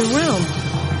else in the room.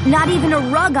 Not even a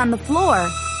rug on the floor.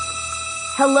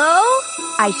 "Hello?"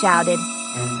 I shouted.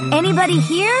 "Anybody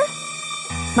here?"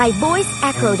 My voice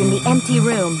echoed in the empty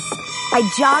room. I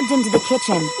jogged into the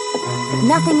kitchen.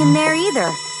 Nothing in there either.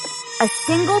 A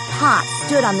single pot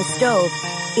stood on the stove.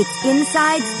 Its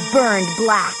insides burned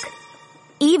black.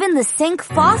 Even the sink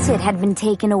faucet had been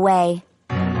taken away.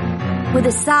 With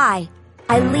a sigh,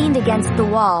 I leaned against the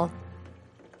wall.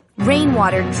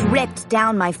 Rainwater dripped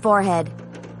down my forehead.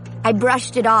 I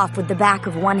brushed it off with the back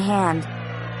of one hand.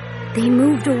 They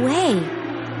moved away,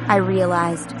 I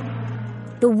realized.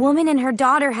 The woman and her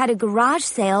daughter had a garage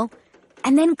sale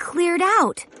and then cleared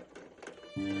out.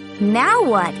 Now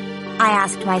what? I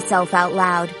asked myself out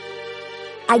loud.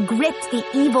 I gripped the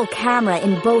evil camera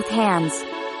in both hands.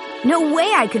 No way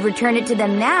I could return it to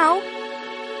them now.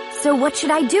 So what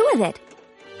should I do with it?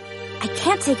 I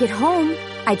can't take it home,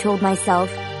 I told myself.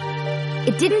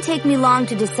 It didn't take me long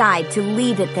to decide to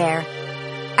leave it there.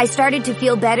 I started to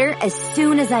feel better as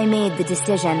soon as I made the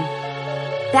decision.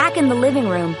 Back in the living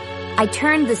room, I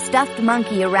turned the stuffed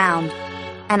monkey around,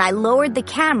 and I lowered the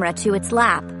camera to its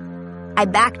lap. I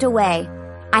backed away.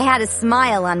 I had a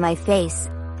smile on my face.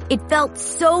 It felt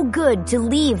so good to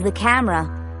leave the camera.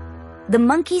 The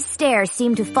monkey's stare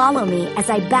seemed to follow me as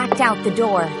I backed out the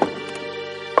door.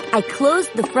 I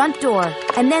closed the front door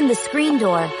and then the screen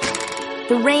door.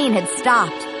 The rain had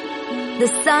stopped.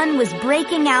 The sun was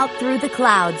breaking out through the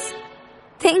clouds.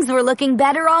 Things were looking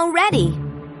better already.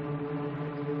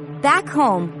 Back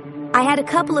home, I had a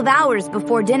couple of hours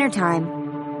before dinner time.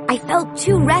 I felt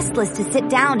too restless to sit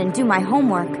down and do my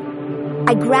homework.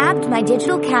 I grabbed my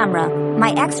digital camera,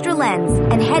 my extra lens,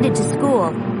 and headed to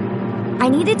school. I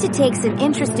needed to take some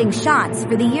interesting shots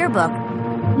for the yearbook.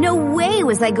 No way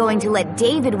was I going to let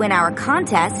David win our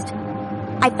contest.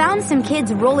 I found some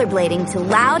kids rollerblading to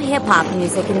loud hip-hop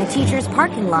music in the teacher's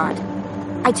parking lot.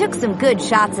 I took some good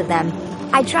shots of them.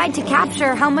 I tried to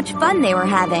capture how much fun they were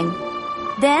having.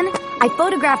 Then, I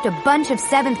photographed a bunch of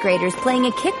 7th graders playing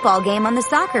a kickball game on the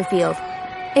soccer field.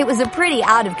 It was a pretty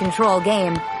out-of-control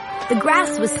game. The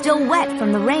grass was still wet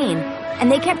from the rain,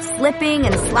 and they kept slipping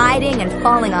and sliding and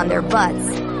falling on their butts.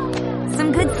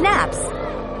 Some good snaps.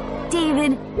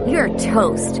 "David, you're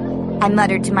toast," I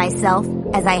muttered to myself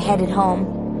as I headed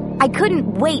home. I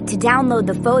couldn't wait to download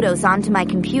the photos onto my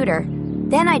computer.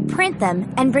 Then I'd print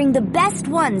them and bring the best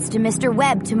ones to Mr.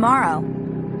 Webb tomorrow.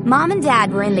 Mom and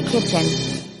Dad were in the kitchen.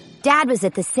 Dad was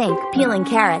at the sink, peeling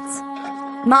carrots.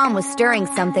 Mom was stirring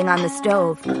something on the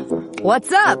stove.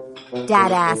 "What's up?"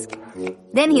 Dad asked.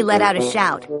 Then he let out a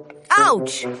shout.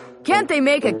 "Ouch! Can't they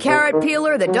make a carrot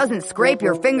peeler that doesn't scrape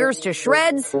your fingers to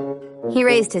shreds?" He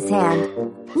raised his hand.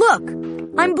 "Look,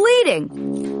 I'm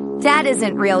bleeding." Dad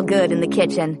isn't real good in the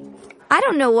kitchen. I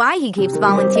don't know why he keeps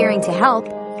volunteering to help.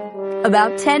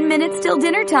 "About 10 minutes till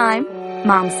dinner time,"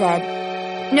 Mom said.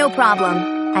 "No problem,"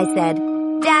 I said.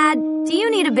 "Dad, do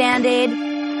you need a Band-Aid?"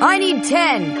 "I need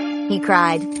 10, he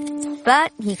cried.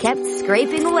 But he kept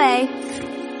scraping away.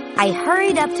 I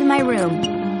hurried up to my room.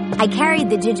 I carried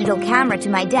the digital camera to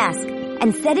my desk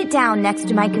and set it down next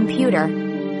to my computer.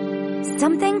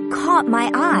 Something caught my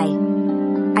eye.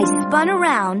 I spun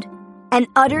around and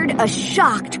uttered a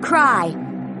shocked cry.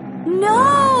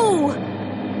 No!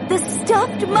 The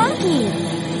stuffed monkey!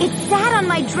 It sat on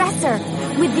my dresser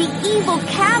with the evil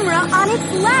camera on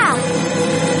its lap.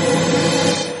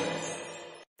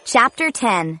 Chapter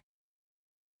 10.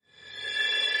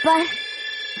 But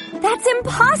that's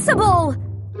impossible!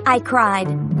 I cried.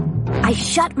 I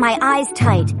shut my eyes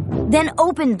tight, then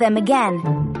opened them again.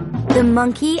 The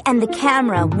monkey and the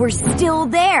camera were still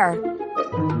there.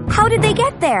 How did they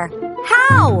get there?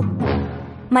 How?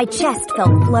 My chest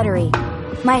felt fluttery.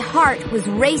 My heart was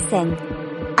racing.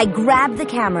 I grabbed the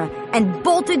camera and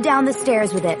bolted down the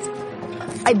stairs with it.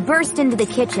 I burst into the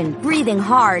kitchen, breathing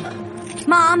hard.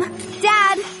 "Mom!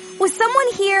 Dad! Was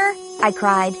someone here?" I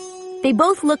cried. They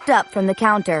both looked up from the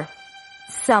counter.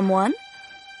 "Someone?"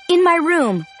 "In my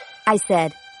room," I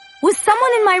said. "Was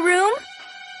someone in my room?"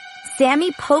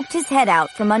 Sammy poked his head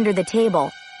out from under the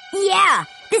table. "Yeah,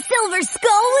 the silver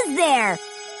skull was there,"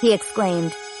 he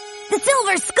exclaimed. "The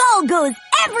silver skull goes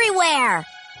everywhere!"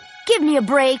 "Give me a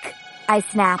break," I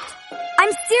snapped.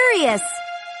 "I'm serious."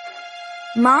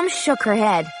 Mom shook her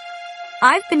head.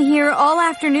 "I've been here all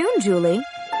afternoon, Julie.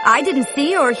 I didn't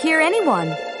see or hear anyone.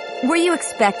 Were you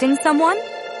expecting someone?"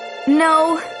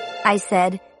 "No," I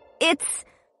said. "It's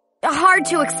hard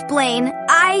to explain.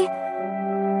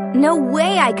 No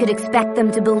way I could expect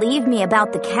them to believe me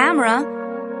about the camera.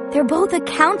 They're both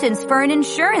accountants for an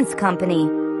insurance company.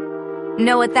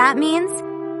 Know what that means?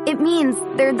 It means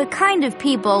they're the kind of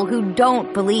people who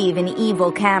don't believe in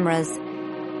evil cameras."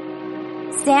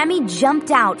 Sammy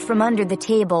jumped out from under the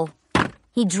table.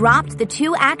 He dropped the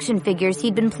 2 action figures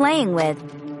he'd been playing with.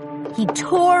 He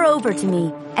tore over to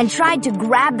me and tried to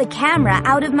grab the camera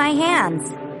out of my hands.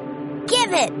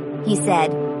 "Give it," he said.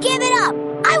 "Give it up!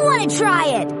 I want to try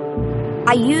it!"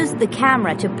 I used the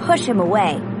camera to push him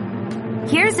away.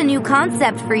 "Here's a new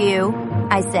concept for you,"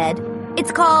 I said.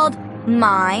 "It's called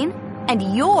mine and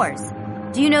yours.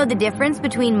 Do you know the difference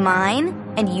between mine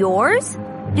and yours?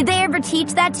 Did they ever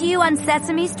teach that to you on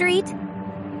Sesame Street?"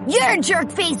 "You're a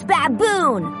jerk-faced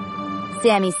baboon,"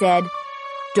 Sammy said.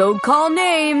 "Don't call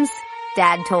names,"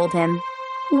 Dad told him.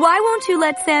 "Why won't you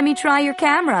let Sammy try your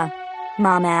camera?"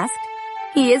 Mom asked.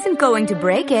 "He isn't going to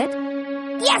break it."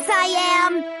 "Yes, I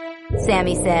am,"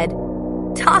 Sammy said.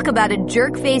 "Talk about a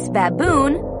jerk-faced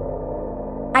baboon."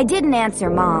 I didn't answer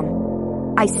Mom.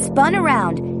 I spun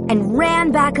around and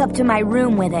ran back up to my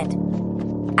room with it.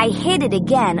 I hid it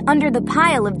again under the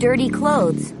pile of dirty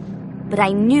clothes. But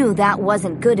I knew that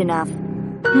wasn't good enough.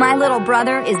 My little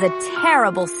brother is a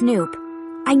terrible snoop.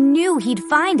 I knew he'd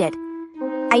find it.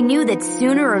 I knew that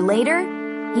sooner or later,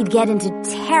 he'd get into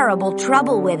terrible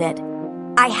trouble with it.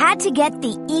 I had to get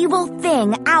the evil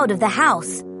thing out of the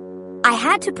house. I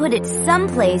had to put it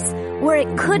someplace where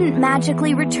it couldn't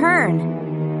magically return.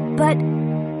 But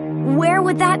where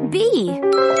would that be?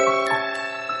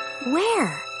 Where?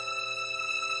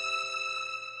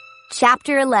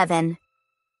 Chapter 11.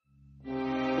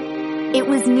 It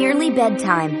was nearly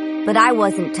bedtime, but I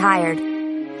wasn't tired.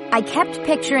 I kept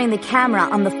picturing the camera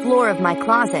on the floor of my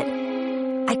closet.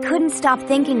 I couldn't stop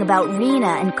thinking about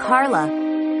Rena and Carla,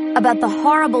 about the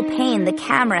horrible pain the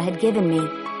camera had given me.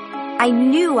 I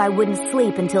knew I wouldn't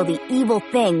sleep until the evil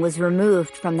thing was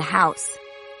removed from the house.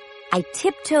 I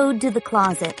tiptoed to the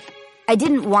closet. I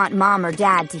didn't want Mom or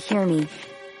Dad to hear me.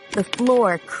 The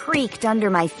floor creaked under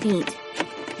my feet.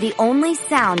 The only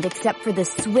sound except for the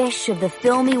swish of the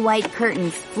filmy white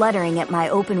curtains fluttering at my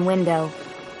open window.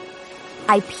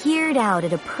 I peered out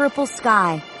at a purple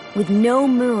sky with no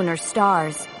moon or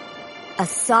stars. A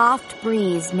soft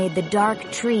breeze made the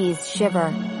dark trees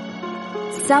shiver.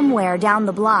 Somewhere down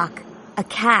the block, a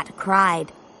cat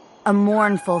cried, a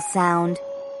mournful sound.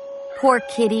 Poor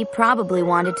kitty probably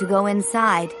wanted to go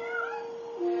inside.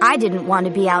 I didn't want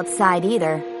to be outside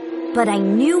either, but I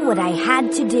knew what I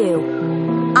had to do.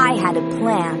 I had a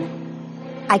plan.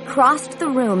 I crossed the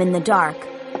room in the dark,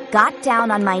 got down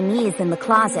on my knees in the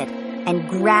closet, and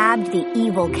grabbed the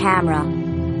evil camera.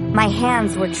 My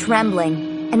hands were trembling,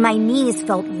 and my knees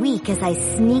felt weak as I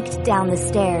sneaked down the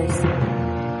stairs.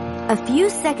 A few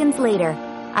seconds later,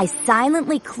 I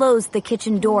silently closed the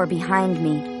kitchen door behind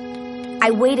me. I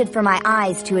waited for my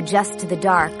eyes to adjust to the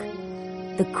dark.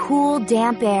 The cool,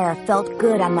 damp air felt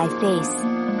good on my face.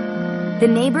 The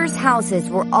neighbors' houses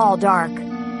were all dark.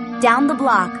 Down the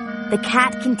block, the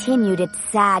cat continued its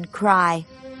sad cry.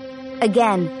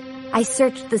 Again, I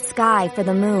searched the sky for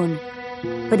the moon,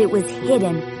 but it was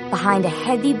hidden behind a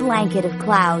heavy blanket of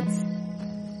clouds.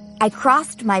 I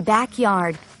crossed my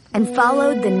backyard and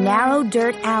followed the narrow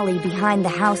dirt alley behind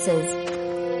the houses.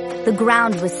 The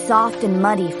ground was soft and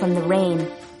muddy from the rain.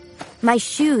 My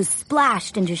shoes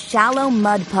splashed into shallow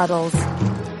mud puddles.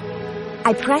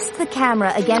 I pressed the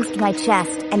camera against my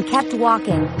chest and kept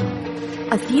walking.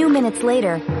 A few minutes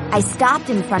later, I stopped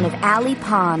in front of Alley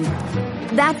Pond.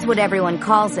 That's what everyone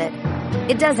calls it.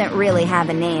 It doesn't really have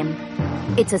a name.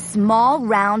 It's a small,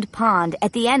 round pond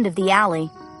at the end of the alley.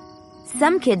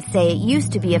 Some kids say it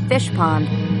used to be a fish pond.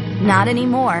 Not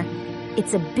anymore.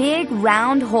 It's a big,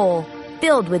 round hole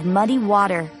filled with muddy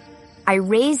water. I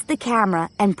raised the camera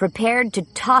and prepared to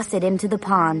toss it into the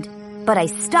pond, but I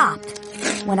stopped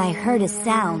when I heard a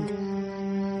sound.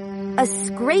 A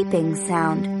scraping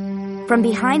sound from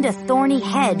behind a thorny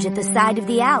hedge at the side of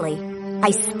the alley.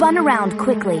 I spun around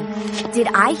quickly. Did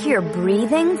I hear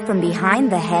breathing from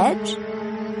behind the hedge?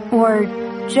 Or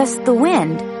just the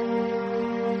wind?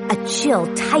 A chill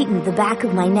tightened the back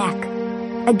of my neck.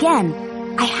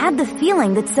 Again, I had the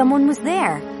feeling that someone was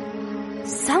there.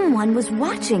 Someone was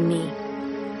watching me.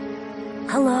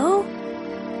 Hello?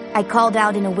 I called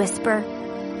out in a whisper.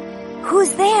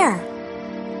 Who's there?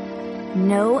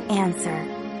 No answer.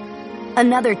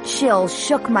 Another chill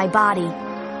shook my body.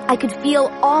 I could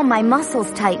feel all my muscles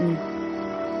tighten.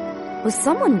 Was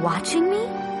someone watching me?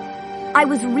 I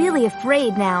was really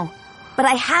afraid now, but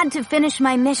I had to finish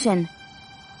my mission.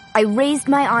 I raised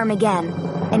my arm again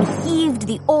and heaved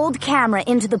the old camera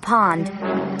into the pond.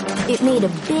 It made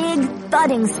a big,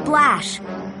 thudding splash.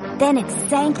 Then it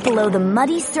sank below the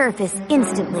muddy surface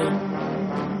instantly.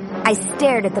 I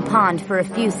stared at the pond for a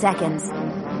few seconds.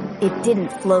 It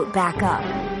didn't float back up.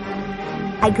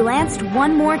 I glanced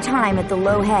one more time at the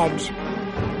low hedge.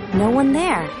 No one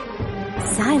there.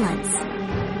 Silence.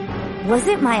 Was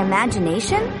it my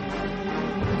imagination?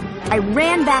 I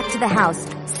ran back to the house,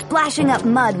 splashing up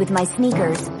mud with my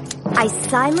sneakers. I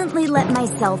silently let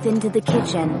myself into the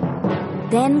kitchen,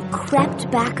 then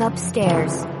crept back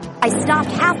upstairs. I stopped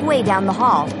halfway down the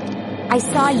hall. I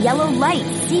saw yellow light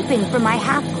seeping from my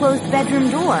half-closed bedroom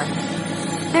door.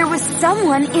 There was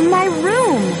someone in my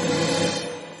room!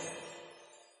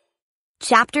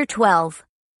 Chapter 12.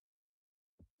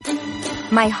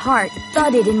 My heart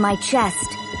thudded in my chest.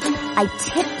 I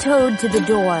tiptoed to the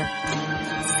door.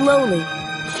 Slowly,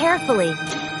 carefully,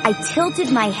 I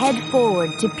tilted my head forward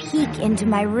to peek into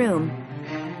my room.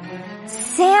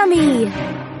 Sammy!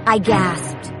 I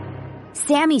gasped.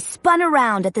 Sammy spun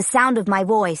around at the sound of my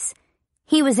voice.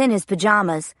 He was in his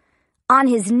pajamas, on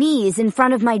his knees in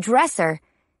front of my dresser.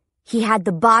 He had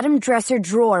the bottom dresser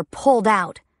drawer pulled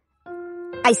out.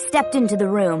 I stepped into the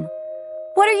room.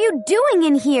 What are you doing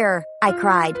in here? I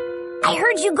cried. I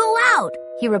heard you go out,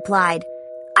 he replied.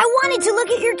 I wanted to look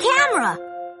at your camera.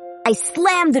 I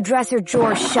slammed the dresser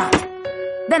drawer shut.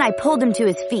 Then I pulled him to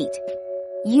his feet.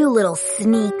 You little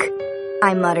sneak,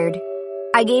 I muttered.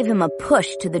 I gave him a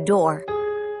push to the door.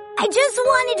 I just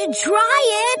wanted to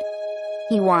try it,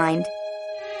 he whined.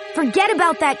 Forget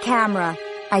about that camera,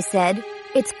 I said.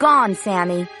 It's gone,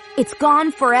 Sammy. It's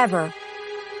gone forever.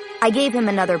 I gave him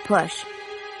another push.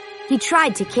 He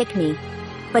tried to kick me,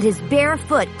 but his bare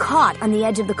foot caught on the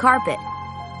edge of the carpet.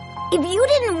 If you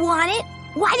didn't want it,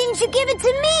 why didn't you give it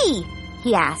to me?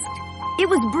 He asked. It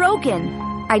was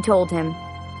broken, I told him.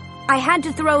 I had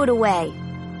to throw it away.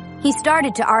 He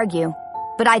started to argue,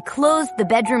 but I closed the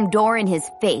bedroom door in his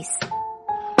face.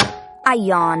 I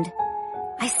yawned.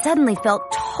 I suddenly felt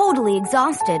totally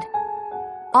exhausted.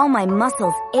 All my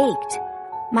muscles ached.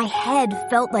 My head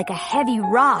felt like a heavy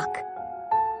rock.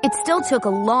 It still took a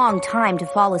long time to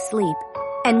fall asleep,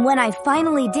 and when I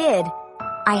finally did,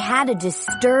 I had a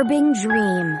disturbing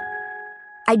dream.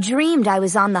 I dreamed I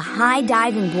was on the high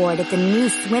diving board at the new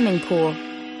swimming pool.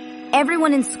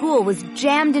 Everyone in school was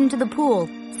jammed into the pool,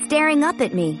 staring up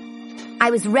at me.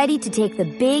 I was ready to take the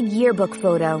big yearbook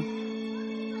photo.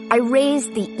 I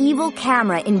raised the evil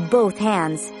camera in both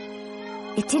hands.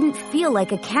 It didn't feel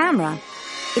like a camera.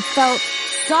 It felt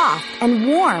soft and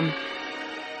warm.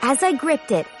 As I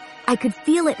gripped it, I could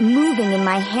feel it moving in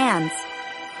my hands,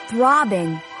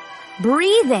 throbbing,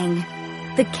 breathing.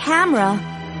 The camera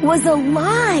was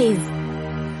alive.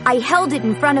 I held it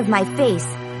in front of my face.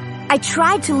 I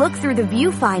tried to look through the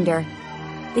viewfinder.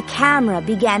 The camera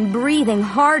began breathing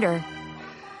harder,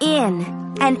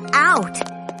 in and out.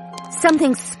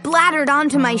 Something splattered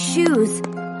onto my shoes.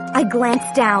 I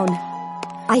glanced down.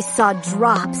 I saw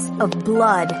drops of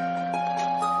blood.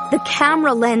 The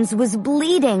camera lens was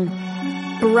bleeding.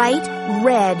 Bright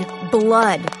red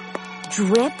blood.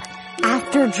 Drip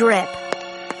after drip.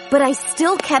 But I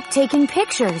still kept taking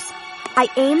pictures. I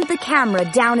aimed the camera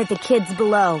down at the kids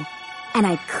below, and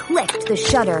I clicked the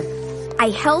shutter. I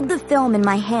held the film in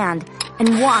my hand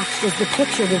and watched as the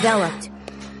picture developed.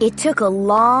 It took a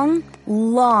long,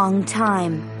 long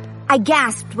time. I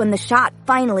gasped when the shot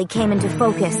finally came into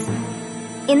focus.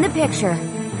 In the picture,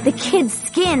 the kids'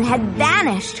 skin had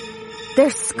vanished.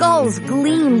 Their skulls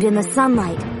gleamed in the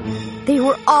sunlight. They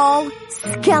were all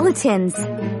skeletons.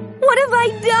 What have I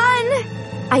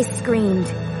done? I screamed.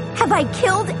 Have I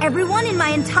killed everyone in my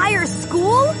entire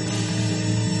school?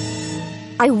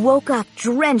 I woke up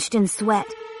drenched in sweat.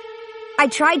 I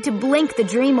tried to blink the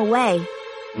dream away,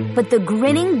 but the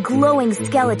grinning, glowing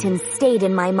skeletons stayed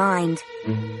in my mind.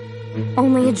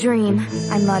 Only a dream,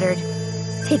 I muttered.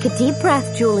 Take a deep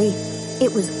breath, Julie.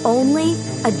 It was only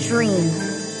a dream.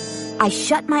 I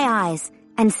shut my eyes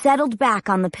and settled back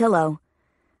on the pillow.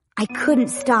 I couldn't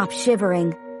stop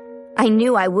shivering. I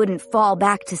knew I wouldn't fall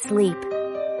back to sleep.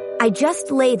 I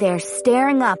just lay there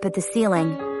staring up at the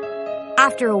ceiling.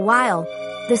 After a while,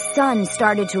 the sun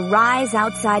started to rise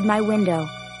outside my window.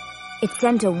 It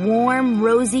sent a warm,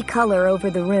 rosy color over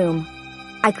the room.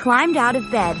 I climbed out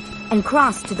of bed and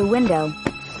crossed to the window.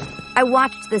 I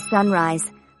watched the sunrise,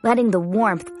 letting the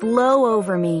warmth flow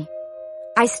over me.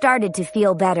 I started to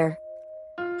feel better.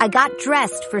 I got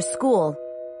dressed for school.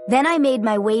 Then I made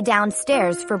my way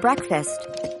downstairs for breakfast.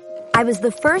 I was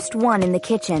the first one in the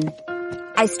kitchen.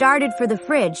 I started for the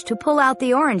fridge to pull out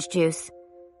the orange juice.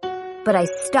 But I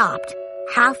stopped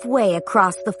halfway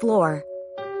across the floor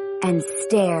and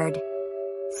stared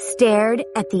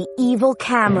at the evil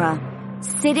camera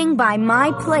sitting by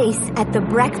my place at the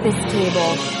breakfast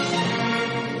table.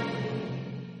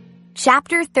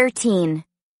 Chapter 13.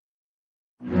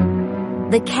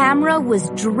 The camera was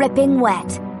dripping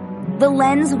wet. The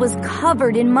lens was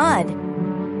covered in mud.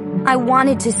 I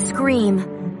wanted to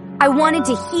scream. I wanted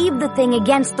to heave the thing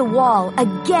against the wall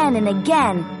again and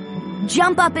again,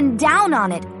 jump up and down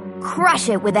on it, crush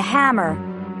it with a hammer.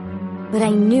 But I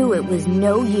knew it was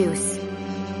no use.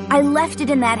 I left it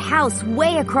in that house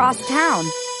way across town.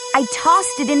 I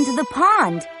tossed it into the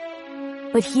pond.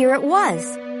 But here it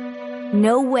was.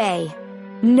 No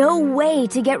way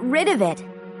to get rid of it.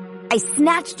 I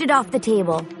snatched it off the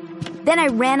table. Then I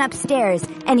ran upstairs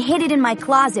and hid it in my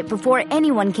closet before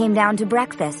anyone came down to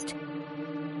breakfast.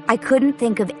 I couldn't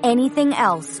think of anything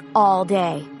else all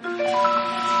day.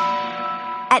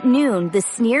 At noon, the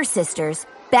Sneer sisters,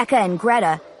 Becca and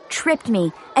Greta, tripped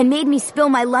me and made me spill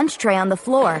my lunch tray on the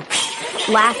floor.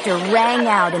 Laughter rang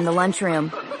out in the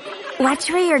lunchroom. "Watch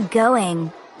where you're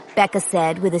going," Becca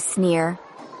said with a sneer.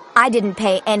 I didn't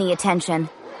pay any attention.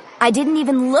 I didn't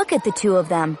even look at the two of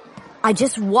them. I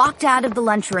just walked out of the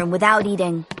lunchroom without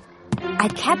eating. I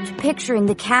kept picturing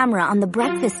the camera on the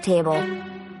breakfast table.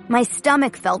 My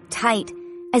stomach felt tight,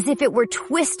 as if it were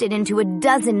twisted into a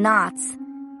dozen knots.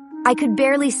 I could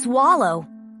barely swallow.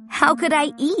 How could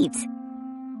I eat?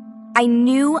 I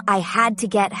knew I had to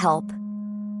get help.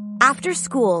 After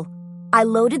school, I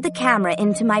loaded the camera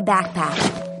into my backpack.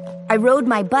 I rode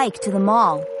my bike to the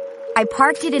mall. I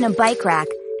parked it in a bike rack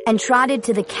and trotted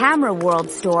to the Camera World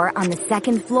store on the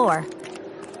second floor.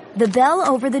 The bell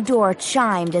over the door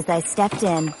chimed as I stepped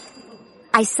in.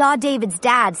 I saw David's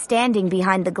dad standing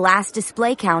behind the glass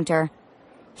display counter.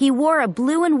 He wore a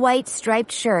blue and white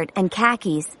striped shirt and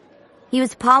khakis. He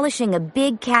was polishing a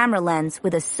big camera lens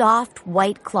with a soft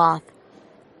white cloth.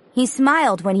 He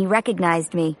smiled when he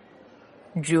recognized me.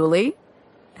 "Julie,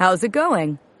 how's it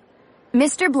going?"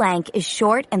 Mr. Blank is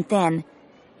short and thin.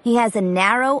 He has a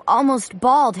narrow, almost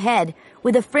bald head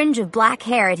with a fringe of black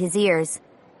hair at his ears.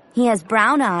 He has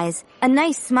brown eyes, a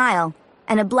nice smile,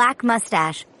 and a black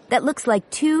mustache that looks like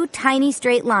two tiny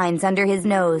straight lines under his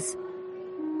nose.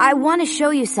 "I want to show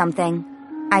you something,"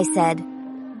 I said.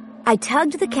 I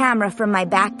tugged the camera from my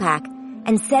backpack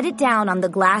and set it down on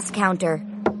the glass counter.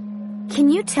 "Can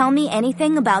you tell me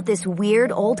anything about this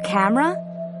weird old camera?"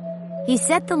 He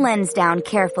set the lens down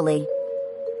carefully.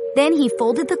 Then he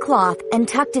folded the cloth and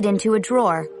tucked it into a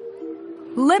drawer.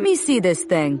 "Let me see this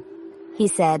thing," he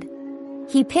said.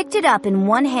 He picked it up in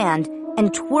one hand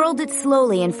and twirled it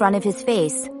slowly in front of his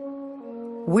face.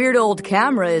 "Weird old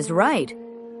camera is right,"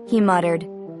 he muttered.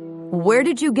 "Where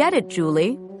did you get it,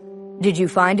 Julie? Did you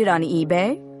find it on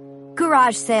eBay?"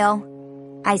 "Garage sale,"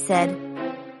 I said.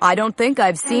 "I don't think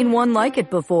I've seen one like it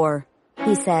before,"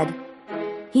 he said.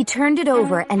 He turned it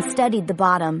over and studied the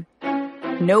bottom.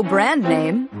 "No brand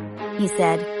name," he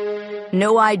said.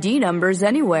 "No ID numbers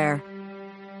anywhere."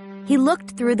 He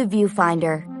looked through the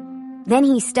viewfinder. Then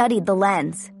he studied the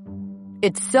lens.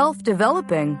 "It's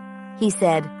self-developing," he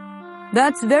said.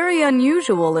 "That's very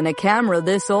unusual in a camera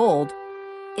this old."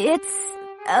 "It's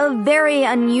a very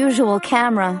unusual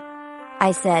camera,"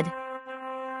 I said.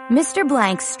 Mr.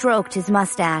 Blank stroked his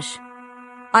mustache.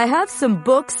 "I have some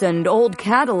books and old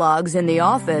catalogs in the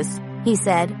office," he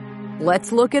said.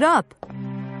 "Let's look it up."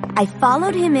 I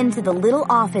followed him into the little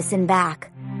office in back.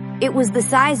 It was the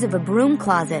size of a broom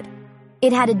closet.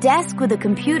 It had a desk with a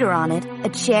computer on it, a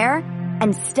chair,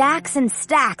 and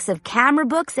stacks of camera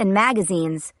books and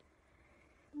magazines.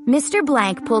 Mr.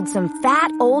 Blank pulled some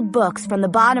fat old books from the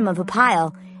bottom of a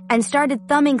pile and started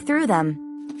thumbing through them.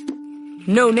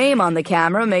 No name on the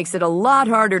camera makes it a lot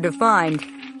harder to find,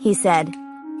 he said.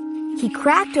 He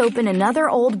cracked open another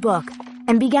old book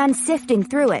and began sifting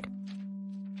through it.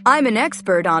 I'm an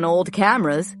expert on old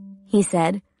cameras, he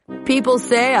said. People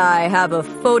say I have a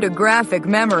photographic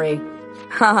memory.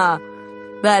 Haha,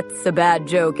 that's a bad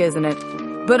joke, isn't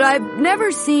it? But I've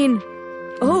never seen...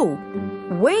 Oh,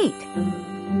 wait.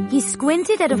 He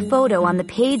squinted at a photo on the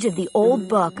page of the old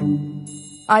book.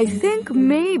 I think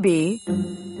maybe...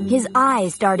 His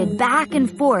eyes darted back and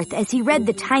forth as he read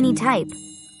the tiny type.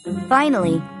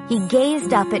 Finally, he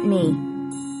gazed up at me.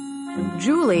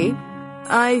 Julie,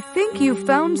 I think you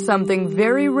found something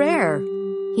very rare,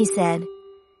 he said.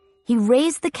 He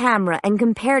raised the camera and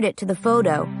compared it to the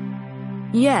photo.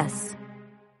 Yes.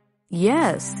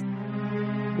 Yes.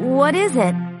 What is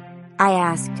it? I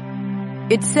asked.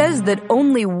 It says that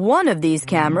only one of these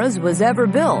cameras was ever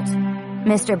built,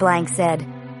 Mr. Blank said.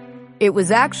 It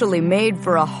was actually made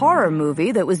for a horror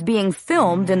movie that was being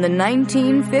filmed in the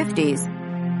 1950s.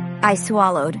 I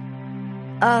swallowed.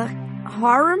 A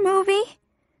horror movie?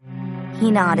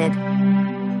 He nodded.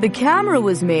 The camera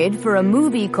was made for a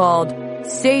movie called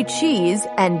Say Cheese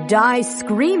and Die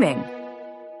Screaming.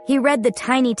 He read the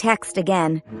tiny text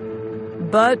again.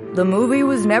 But the movie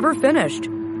was never finished.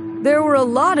 There were a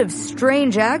lot of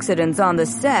strange accidents on the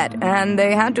set, and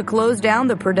they had to close down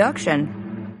the production.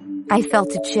 I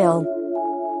felt a chill.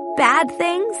 Bad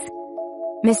things?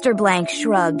 Mr. Blank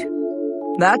shrugged.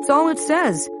 That's all it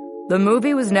says. The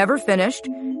movie was never finished,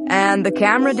 and the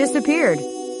camera disappeared.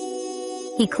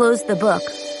 He closed the book.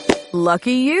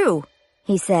 Lucky you,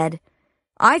 he said.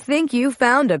 I think you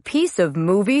found a piece of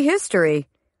movie history.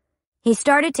 He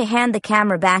started to hand the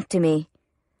camera back to me.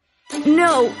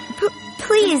 No,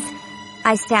 please,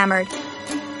 I stammered.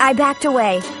 I backed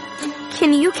away.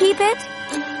 Can you keep it?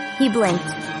 He blinked.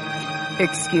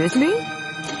 Excuse me?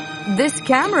 This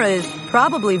camera is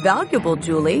probably valuable,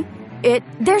 Julie.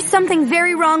 There's something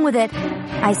very wrong with it,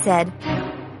 I said.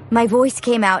 My voice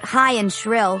came out high and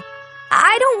shrill.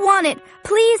 I don't want it,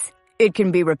 please. It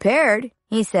can be repaired,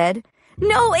 he said.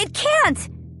 No, it can't,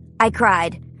 I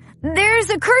cried. There's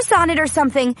a curse on it or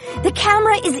something. The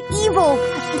camera is evil.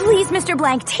 Please, Mr.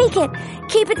 Blank, take it.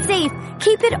 Keep it safe.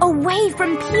 Keep it away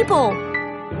from people.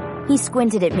 He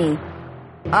squinted at me.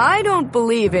 I don't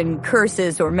believe in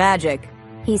curses or magic,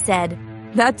 he said.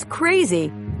 That's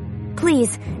crazy.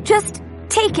 Please, just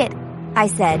take it, I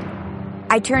said.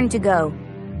 I turned to go.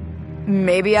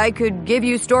 Maybe I could give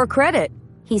you store credit,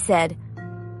 he said.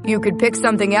 You could pick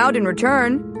something out in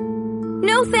return.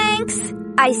 No thanks,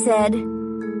 I said.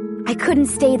 I couldn't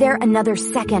stay there another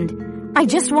second. I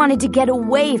just wanted to get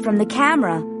away from the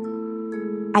camera.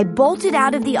 I bolted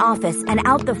out of the office and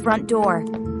out the front door.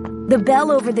 The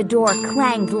bell over the door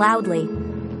clanged loudly.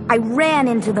 I ran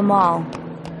into the mall.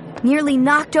 Nearly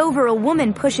knocked over a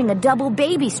woman pushing a double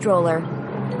baby stroller.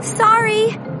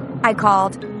 Sorry, I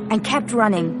called and kept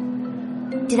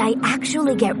running. Did I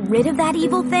actually get rid of that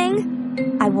evil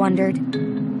thing? I wondered.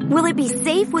 Will it be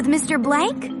safe with Mr.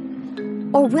 Blank?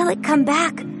 Or will it come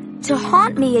back to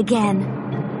haunt me again?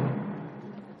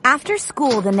 After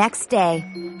school the next day,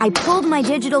 I pulled my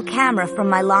digital camera from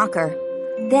my locker.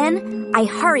 Then I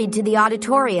hurried to the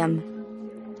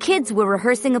auditorium. Kids were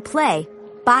rehearsing a play,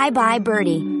 Bye Bye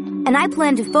Birdie, and I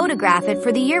planned to photograph it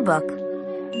for the yearbook.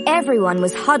 Everyone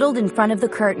was huddled in front of the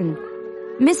curtain.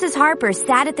 Mrs. Harper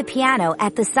sat at the piano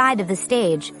at the side of the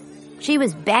stage. She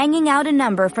was banging out a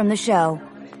number from the show.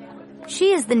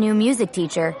 She is the new music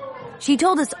teacher. She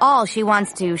told us all she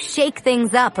wants to shake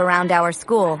things up around our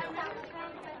school.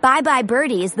 Bye Bye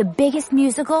Birdie is the biggest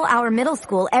musical our middle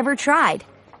school ever tried.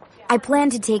 I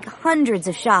planned to take hundreds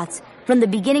of shots from the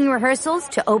beginning rehearsals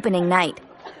to opening night.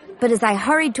 But as I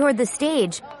hurried toward the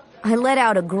stage, I let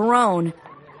out a groan.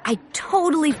 I'd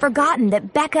totally forgotten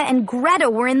that Becca and Greta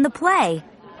were in the play.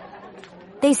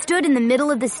 They stood in the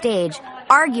middle of the stage,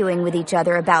 arguing with each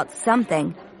other about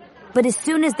something. But as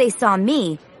soon as they saw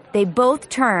me, they both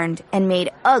turned and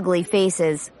made ugly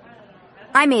faces.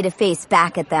 I made a face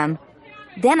back at them.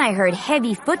 Then I heard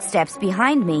heavy footsteps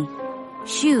behind me,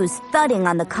 shoes thudding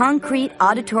on the concrete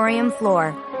auditorium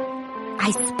floor.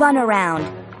 I spun around.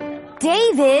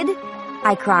 David,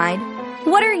 I cried,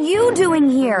 what are you doing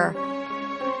here?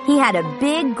 He had a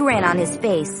big grin on his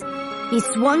face. He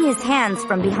swung his hands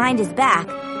from behind his back,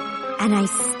 and I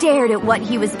stared at what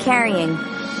he was carrying.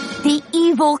 The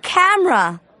evil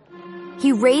camera!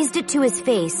 He raised it to his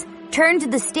face, turned to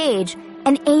the stage,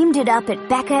 and aimed it up at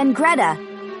Becca and Greta.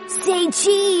 Say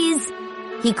cheese!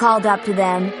 He called up to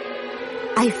them.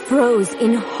 I froze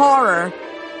in horror.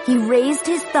 He raised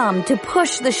his thumb to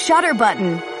push the shutter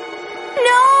button.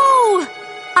 No!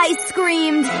 I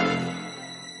screamed.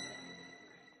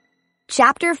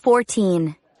 Chapter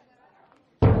 14.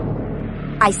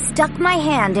 I stuck my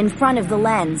hand in front of the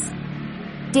lens.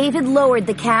 David lowered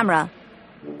the camera.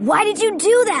 "Why did you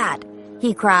do that?"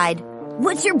 he cried.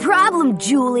 "What's your problem,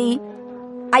 Julie?"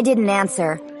 I didn't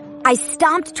answer. I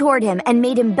stomped toward him and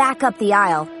made him back up the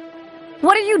aisle.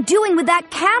 "What are you doing with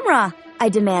that camera?" I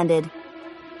demanded.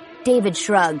 David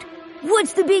shrugged.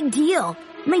 "What's the big deal?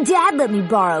 My dad let me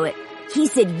borrow it. He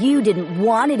said you didn't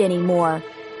want it anymore."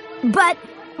 But,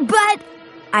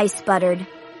 I sputtered.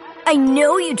 "I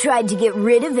know you tried to get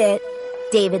rid of it,"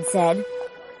 David said.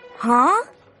 "Huh?"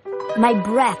 My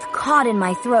breath caught in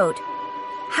my throat.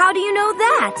 "How do you know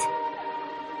that?"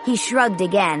 He shrugged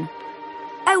again.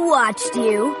 "I watched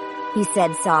you," he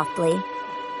said softly.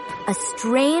 A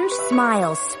strange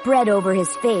smile spread over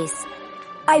his face.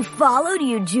 "I followed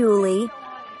you, Julie."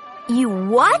 "You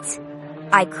what?"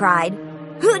 I cried.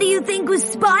 "Who do you think was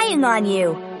spying on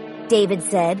you?" David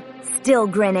said, still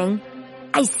grinning.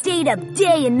 "I stayed up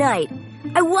day and night.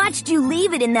 I watched you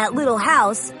leave it in that little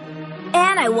house.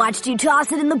 And I watched you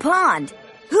toss it in the pond.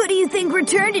 Who do you think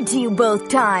returned it to you both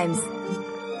times?"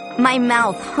 My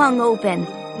mouth hung open.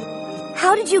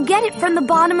 "How did you get it from the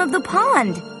bottom of the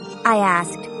pond?" I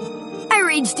asked. "I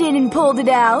reached in and pulled it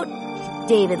out."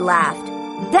 David laughed.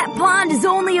 "That pond is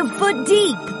only a foot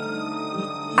deep."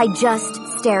 I just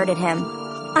stared at him.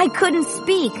 I couldn't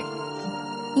speak.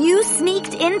 "You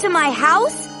sneaked into my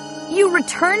house? You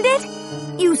returned it?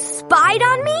 You spied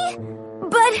on me?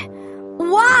 But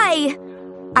why?"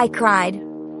 I cried.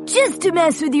 "Just to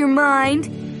mess with your mind,"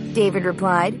 David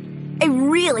replied. "I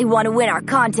really want to win our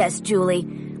contest, Julie.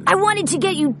 I wanted to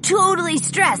get you totally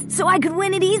stressed so I could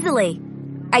win it easily."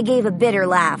 I gave a bitter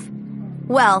laugh.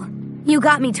 "Well, you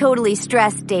got me totally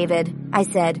stressed, David," I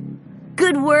said.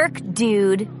 "Good work,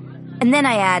 dude." And then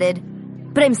I added,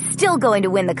 "But I'm still going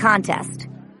to win the contest."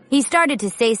 He started to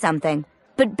say something,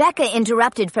 but Becca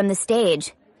interrupted from the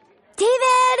stage.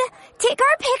 "David, take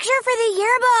our picture for the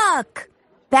yearbook."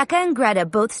 Becca and Greta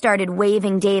both started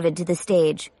waving David to the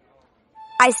stage.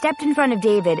 I stepped in front of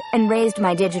David and raised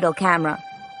my digital camera.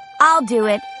 "I'll do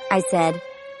it," I said.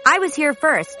 "I was here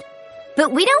first."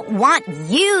 "But we don't want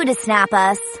you to snap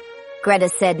us," Greta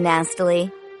said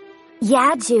nastily.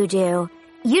 "Yeah, Juju,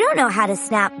 you don't know how to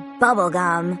snap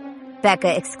bubblegum,"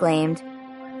 Becca exclaimed.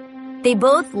 They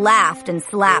both laughed and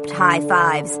slapped high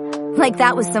fives, like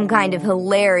that was some kind of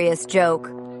hilarious joke.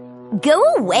 "Go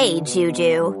away,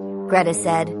 Juju," Greta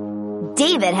said.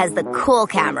 "David has the cool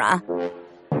camera."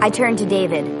 I turned to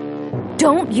David.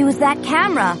 "Don't use that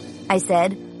camera," I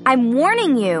said. "I'm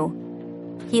warning you."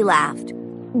 He laughed.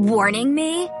 "Warning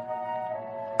me?"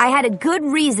 "I had a good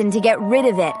reason to get rid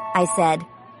of it," I said.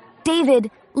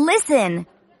 "David, listen."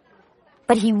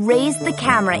 But he raised the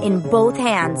camera in both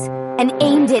hands and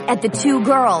aimed it at the two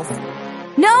girls.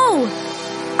 "No!"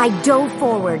 I dove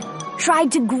forward,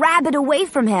 tried to grab it away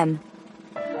from him.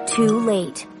 Too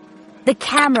late. The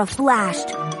camera flashed.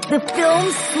 The film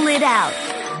slid out.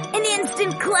 "An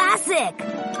instant classic!"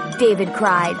 David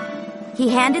cried. He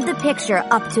handed the picture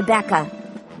up to Becca.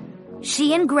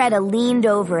 She and Greta leaned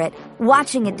over it,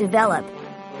 watching it develop.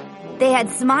 They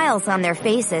had smiles on their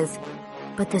faces,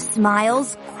 but the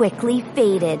smiles quickly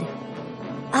faded.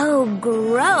 "Oh,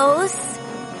 gross,"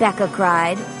 Becca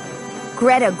cried.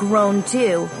 Greta groaned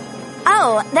too.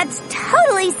 "Oh, that's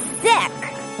totally sick."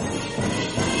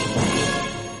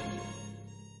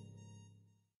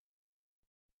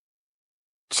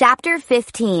 Chapter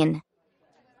 15.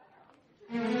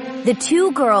 The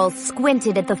two girls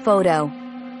squinted at the photo.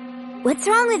 "What's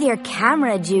wrong with your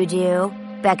camera, Juju?"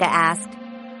 Becca asked.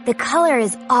 "The color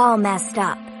is all messed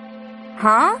up."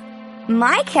 "Huh?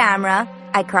 My camera?"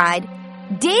 I cried.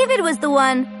 "David was the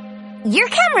one—" "Your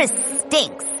camera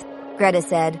stinks," Greta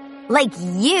said. "Like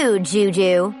you,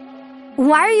 Juju."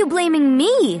 "Why are you blaming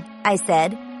me?" I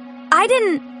said. "I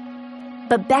didn't—"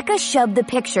 But Becca shoved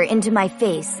the picture into my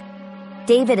face.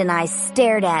 David and I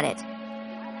stared at it.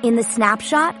 In the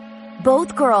snapshot,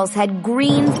 both girls had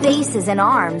green faces and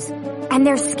arms, and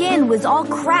their skin was all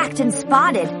cracked and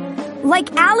spotted,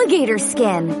 like alligator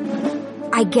skin.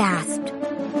 I gasped.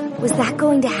 Was that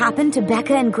going to happen to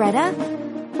Becca and Greta?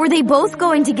 Were they both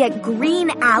going to get green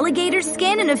alligator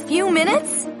skin in a few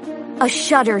minutes? A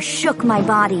shudder shook my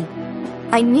body.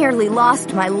 I nearly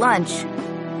lost my lunch.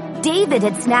 David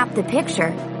had snapped the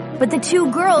picture, but the two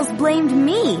girls blamed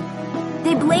me.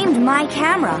 They blamed my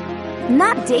camera,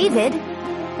 not David.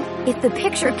 If the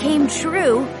picture came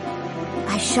true,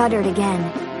 I shuddered again.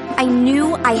 I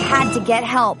knew I had to get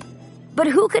help. But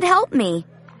who could help me?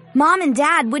 Mom and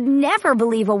Dad would never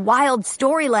believe a wild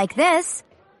story like this.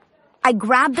 I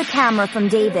grabbed the camera from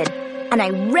David, and I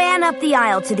ran up the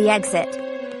aisle to the exit.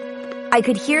 I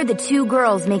could hear the two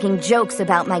girls making jokes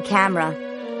about my camera.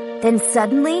 Then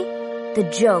suddenly, the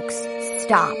jokes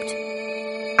stopped.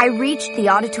 I reached the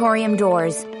auditorium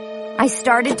doors. I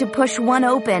started to push one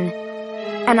open,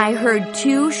 and I heard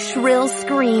two shrill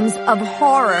screams of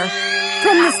horror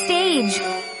from the stage.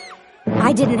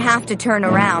 I didn't have to turn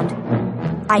around.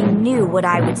 I knew what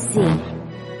I would see.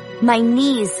 My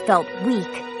knees felt weak.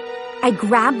 I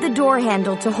grabbed the door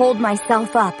handle to hold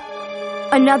myself up.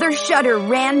 Another shudder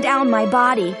ran down my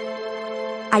body.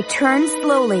 I turned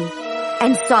slowly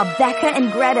and saw Becca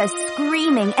and Greta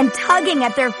screaming and tugging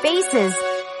at their faces.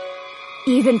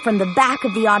 Even from the back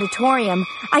of the auditorium,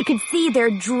 I could see their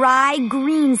dry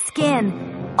green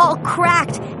skin, all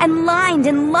cracked and lined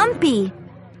and lumpy.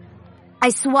 I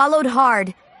swallowed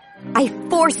hard. I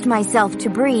forced myself to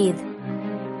breathe.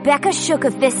 Becca shook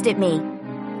a fist at me.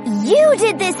 You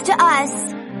did this to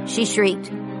us, she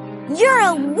shrieked. You're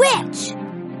a witch.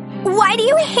 Why do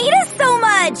you hate us so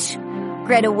much?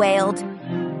 Greta wailed.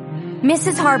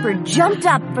 Mrs. Harper jumped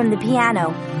up from the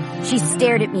piano. She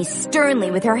stared at me sternly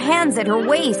with her hands at her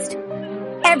waist.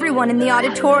 Everyone in the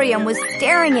auditorium was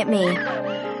staring at me.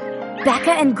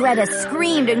 Becca and Greta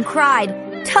screamed and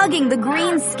cried, tugging the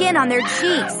green skin on their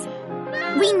cheeks.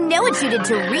 We know what you did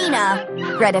to Rena,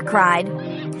 Greta cried.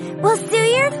 We'll sue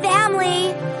your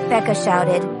family, Becca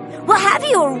shouted. We'll have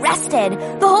you arrested.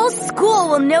 The whole school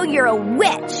will know you're a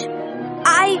witch.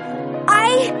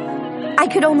 I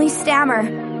could only stammer.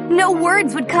 No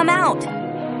words would come out.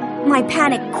 My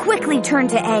panic quickly turned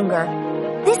to anger.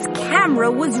 This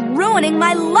camera was ruining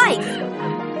my life.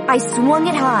 I swung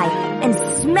it high and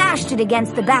smashed it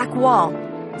against the back wall.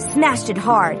 Smashed it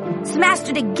hard. Smashed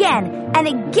it again and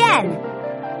again.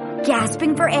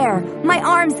 Gasping for air, my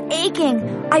arms aching,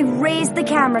 I raised the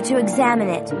camera to examine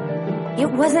it.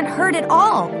 It wasn't hurt at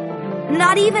all.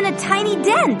 Not even a tiny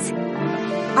dent.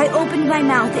 I opened my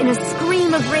mouth in a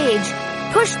scream of rage,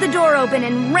 pushed the door open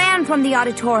and ran from the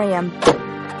auditorium.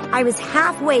 I was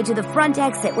halfway to the front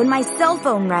exit when my cell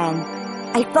phone rang.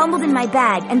 I fumbled in my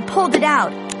bag and pulled it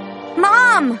out.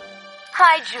 Mom!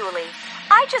 Hi, Julie.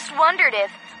 I just wondered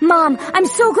if... Mom, I'm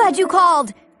so glad you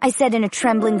called, I said in a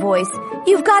trembling voice.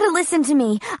 You've got to listen to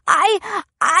me. I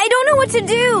don't know what to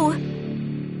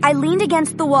do. I leaned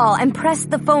against the wall and pressed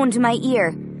the phone to my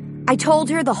ear. I told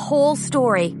her the whole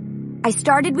story. I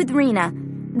started with Rena.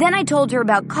 Then I told her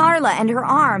about Carla and her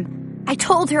arm. I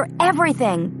told her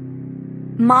everything.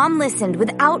 Mom listened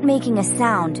without making a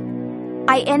sound.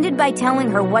 I ended by telling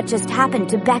her what just happened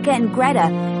to Becca and Greta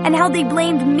and how they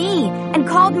blamed me and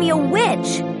called me a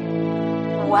witch.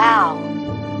 Wow,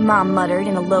 Mom muttered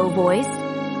in a low voice.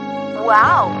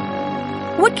 Wow.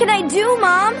 What can I do,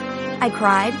 Mom? I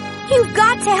cried. You've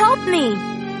got to help me.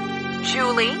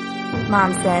 Julie,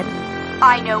 Mom said,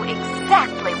 I know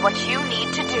exactly what you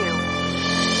need to do.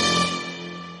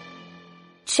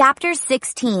 Chapter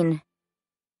 16.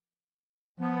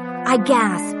 I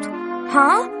gasped.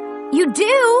 Huh? You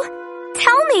do?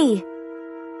 Tell me.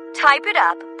 Type it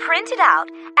up, print it out,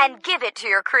 and give it to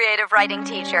your creative writing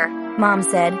teacher, Mom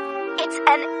said. It's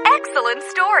an excellent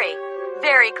story.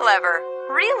 Very clever.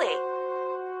 Really.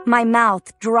 My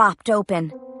mouth dropped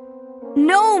open.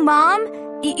 No,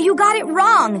 Mom. You got it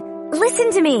wrong.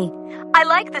 Listen to me. I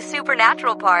like the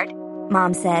supernatural part,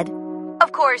 Mom said.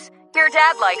 Of course, your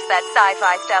dad likes that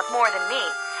sci-fi stuff more than me.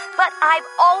 But I've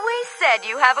always said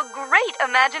you have a great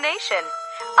imagination.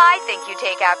 I think you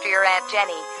take after your Aunt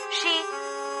Jenny.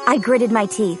 I gritted my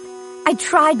teeth. I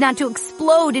tried not to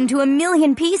explode into a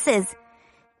million pieces.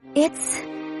 It's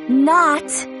not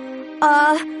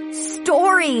a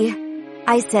story,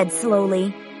 I said slowly.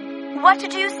 What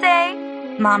did you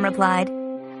say? Mom replied.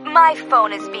 My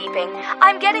phone is beeping.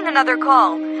 I'm getting another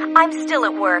call. I'm still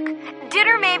at work.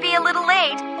 Dinner may be a little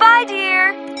late. Bye,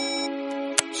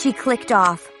 dear. She clicked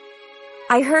off.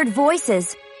 I heard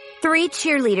voices. 3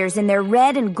 cheerleaders in their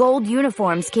red and gold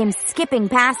uniforms came skipping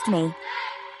past me.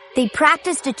 They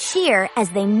practiced a cheer as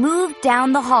they moved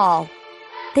down the hall.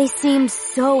 They seemed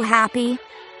so happy.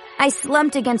 I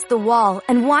slumped against the wall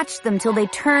and watched them till they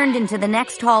turned into the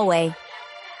next hallway.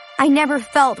 I never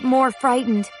felt more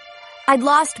frightened. I'd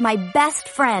lost my best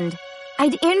friend.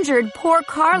 I'd injured poor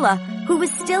Carla, who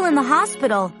was still in the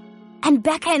hospital. And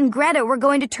Becca and Greta were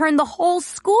going to turn the whole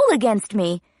school against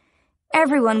me.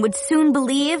 Everyone would soon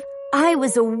believe I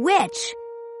was a witch.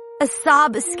 A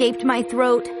sob escaped my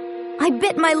throat. I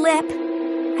bit my lip.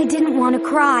 I didn't want to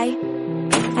cry.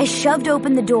 I shoved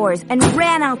open the doors and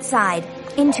ran outside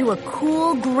into a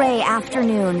cool gray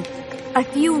afternoon. A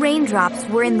few raindrops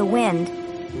were in the wind.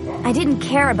 I didn't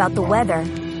care about the weather.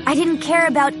 I didn't care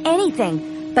about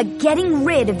anything but getting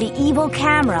rid of the evil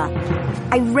camera.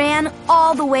 I ran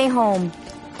all the way home.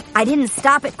 I didn't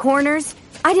stop at corners.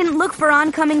 I didn't look for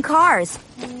oncoming cars.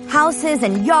 Houses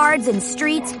and yards and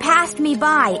streets passed me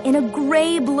by in a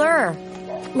gray blur,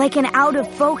 like an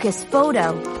out-of-focus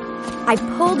photo. I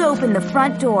pulled open the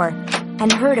front door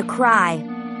and heard a cry.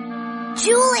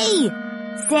 Julie!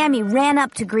 Sammy ran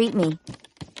up to greet me.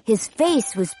 His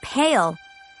face was pale.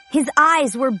 His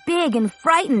eyes were big and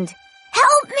frightened.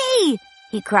 Help me!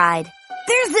 He cried.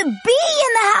 There's a bee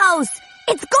in the house!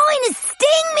 It's going to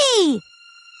sting me!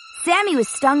 Sammy was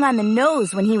stung on the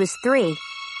nose when he was 3.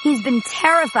 He's been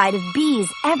terrified of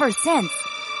bees ever since.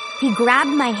 He grabbed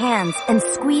my hands and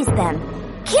squeezed them.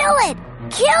 Kill it!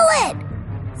 Kill it!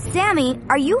 Sammy,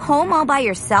 are you home all by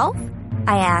yourself?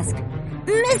 I asked.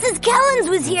 Mrs. Kellens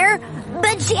was here,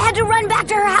 but she had to run back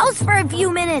to her house for a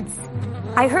few minutes.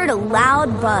 I heard a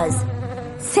loud buzz.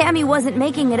 Sammy wasn't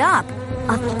making it up.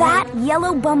 A fat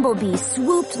yellow bumblebee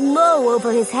swooped low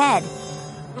over his head.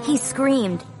 He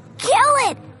screamed, Kill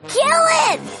it! Kill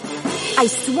it! I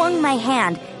swung my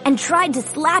hand and tried to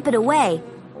slap it away.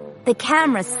 The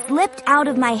camera slipped out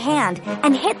of my hand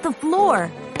and hit the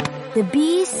floor. The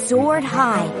bee soared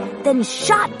high, then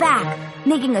shot back,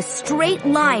 making a straight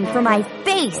line for my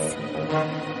face.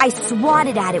 I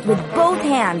swatted at it with both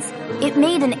hands. It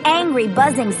made an angry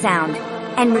buzzing sound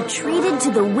and retreated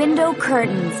to the window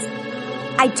curtains.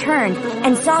 I turned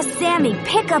and saw Sammy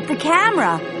pick up the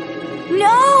camera.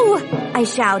 No! I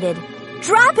shouted.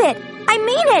 Drop it! I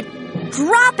mean it!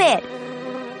 Drop it!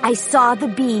 I saw the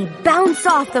bee bounce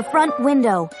off the front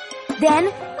window.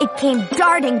 Then it came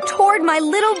darting toward my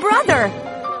little brother.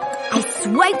 I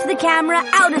swiped the camera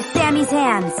out of Sammy's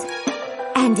hands.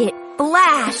 And it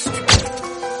flashed.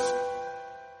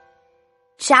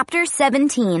 Chapter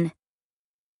 17.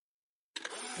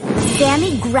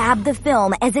 Sammy grabbed the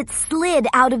film as it slid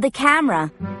out of the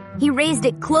camera. He raised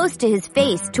it close to his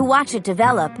face to watch it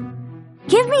develop.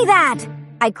 Give me that!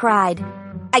 I cried.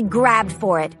 I grabbed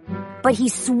for it, but he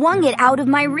swung it out of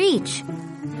my reach.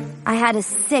 I had a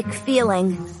sick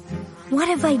feeling. What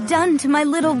have I done to my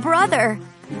little brother?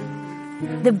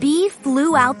 The bee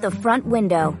flew out the front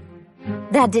window.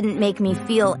 That didn't make me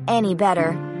feel any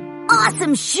better.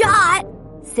 Awesome shot!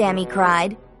 Sammy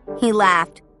cried. He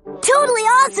laughed. Totally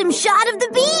awesome shot of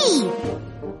the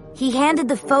bee! He handed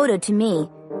the photo to me.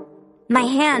 My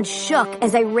hand shook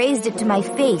as I raised it to my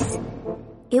face.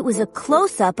 It was a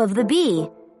close-up of the bee.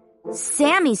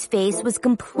 Sammy's face was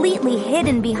completely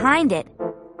hidden behind it.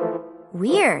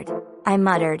 Weird, I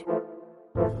muttered.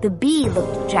 The bee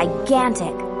looked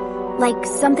gigantic, like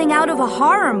something out of a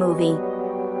horror movie,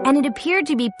 and it appeared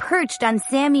to be perched on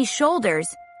Sammy's shoulders,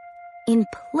 in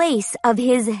place of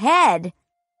his head.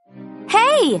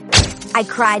 Hey! I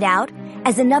cried out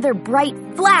as another bright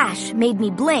flash made me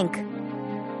blink.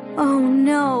 Oh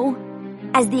no.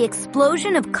 As the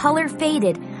explosion of color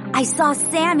faded, I saw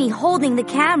Sammy holding the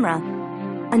camera.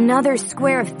 Another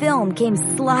square of film came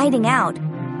sliding out.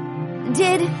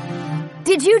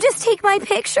 Did you just take my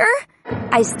picture?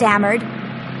 I stammered.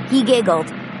 He giggled.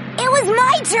 It was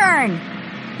my turn!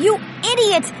 You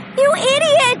idiot! You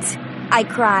idiot! I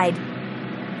cried.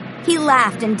 He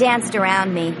laughed and danced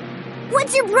around me.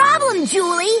 What's your problem,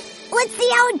 Julie? Let's see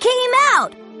how it came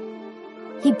out.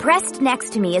 He pressed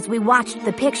next to me as we watched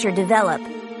the picture develop.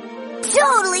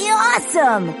 Totally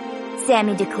awesome!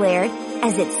 Sammy declared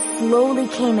as it slowly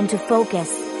came into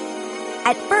focus.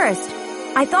 At first,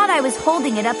 I thought I was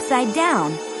holding it upside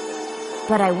down.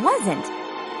 But I wasn't.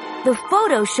 The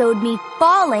photo showed me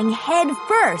falling head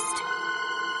first.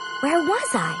 Where was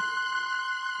I?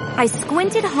 I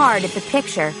squinted hard at the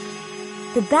picture.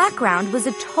 The background was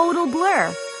a total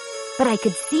blur, but I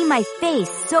could see my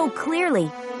face so clearly,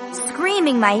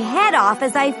 screaming my head off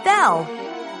as I fell.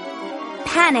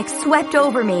 Panic swept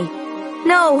over me.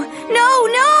 No, no,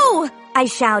 no! I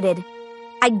shouted.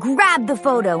 I grabbed the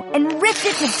photo and ripped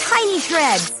it to tiny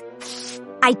shreds.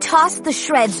 I tossed the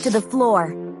shreds to the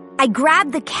floor. I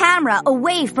grabbed the camera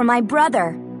away from my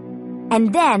brother.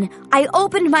 And then I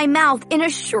opened my mouth in a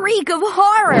shriek of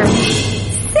horror.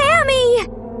 Sammy!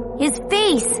 His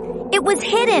face, it was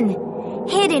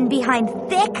hidden behind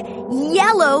thick,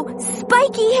 yellow,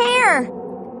 spiky hair.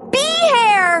 Bee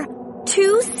hair!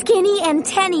 2 skinny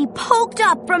antennae poked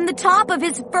up from the top of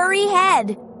his furry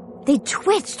head. They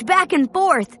twitched back and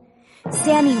forth.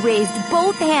 Sammy raised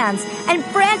both hands and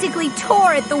frantically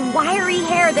tore at the wiry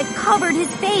hair that covered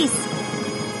his face.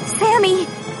 Sammy,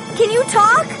 can you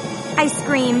talk? I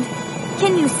screamed.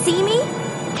 Can you see me?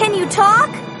 Can you talk?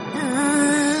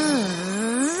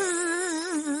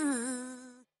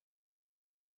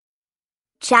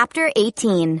 Chapter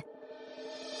 18.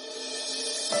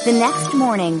 The next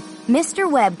morning,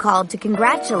 Mr. Webb called to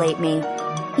congratulate me.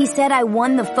 He said I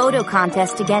won the photo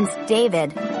contest against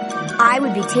David. I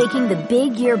would be taking the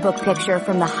big yearbook picture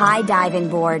from the high diving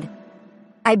board.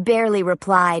 I barely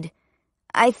replied.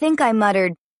 I think I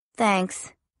muttered,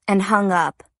 "Thanks," and hung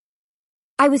up.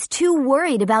 I was too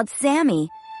worried about Sammy.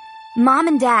 Mom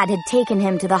and Dad had taken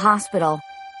him to the hospital.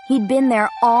 He'd been there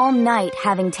all night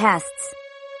having tests.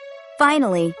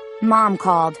 Finally, Mom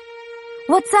called.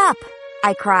 "What's up?"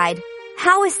 I cried.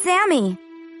 "How is Sammy?"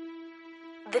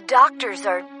 "The doctors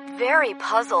are very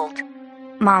puzzled,"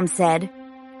 Mom said.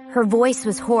 Her voice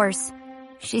was hoarse.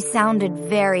 She sounded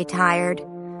very tired.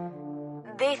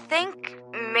 "They think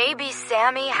maybe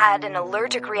Sammy had an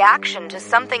allergic reaction to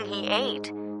something he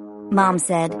ate," Mom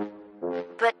said.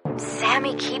 "But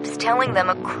Sammy keeps telling them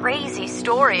a crazy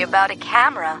story about a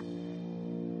camera."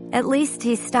 At least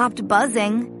he stopped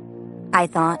buzzing, I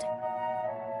thought.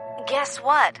 "Guess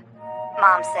what?"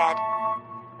 Mom said.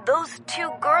 "Those two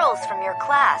girls from your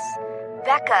class,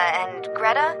 Becca and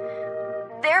Greta,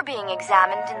 they're being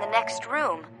examined in the next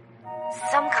room.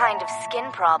 Some kind of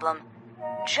skin problem.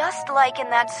 Just like in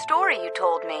that story you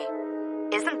told me.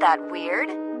 Isn't that weird?"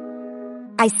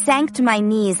 I sank to my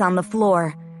knees on the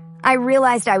floor. I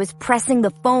realized I was pressing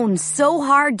the phone so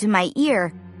hard to my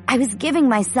ear, I was giving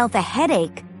myself a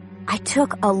headache. I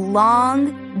took a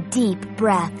long, deep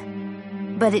breath.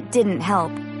 But it didn't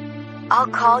help.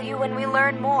 "I'll call you when we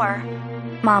learn more,"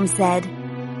 Mom said.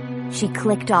 She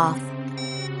clicked off.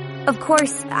 Of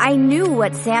course, I knew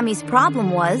what Sammy's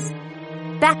problem was.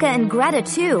 Becca and Greta,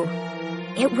 too.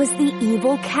 It was the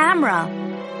evil camera.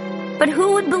 But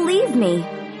who would believe me?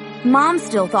 Mom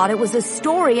still thought it was a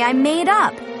story I made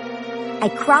up. I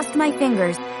crossed my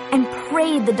fingers and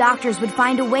prayed the doctors would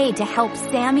find a way to help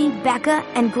Sammy, Becca,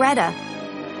 and Greta.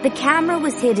 The camera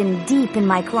was hidden deep in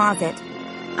my closet.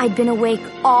 I'd been awake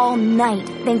all night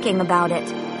thinking about it.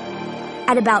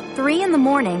 At about 3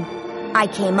 a.m, I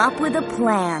came up with a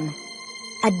plan.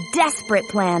 A desperate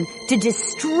plan to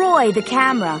destroy the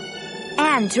camera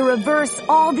and to reverse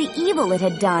all the evil it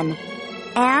had done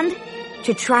and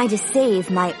to try to save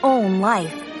my own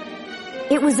life.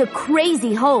 It was a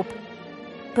crazy hope,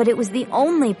 but it was the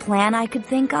only plan I could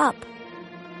think up.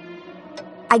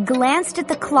 I glanced at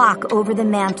the clock over the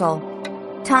mantel.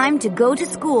 Time to go to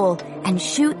school and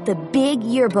shoot the big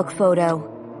yearbook photo.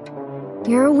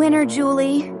 "You're a winner,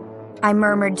 Julie," I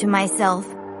murmured to myself.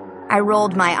 I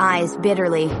rolled my eyes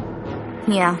bitterly.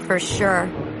 Yeah, for sure.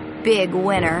 Big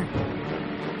winner.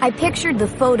 I pictured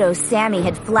the photo Sammy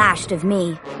had flashed of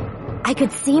me. I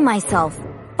could see myself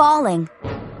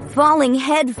falling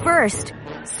head first,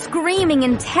 screaming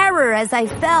in terror as I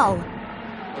fell.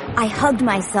 I hugged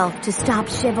myself to stop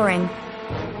shivering.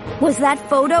 Was that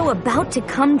photo about to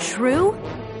come true?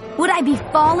 Would I be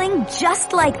falling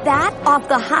just like that off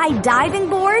the high diving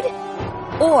board?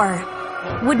 Or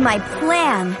would my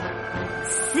plan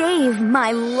save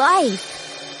my life?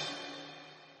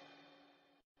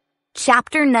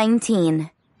 Chapter 19.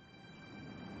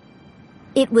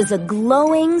 It was a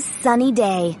glowing, sunny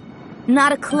day.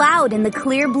 Not a cloud in the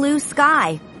clear blue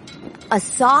sky. A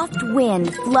soft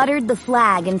wind fluttered the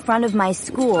flag in front of my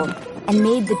school and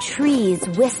made the trees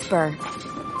whisper.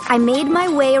 I made my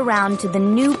way around to the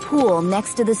new pool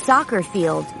next to the soccer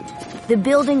field. The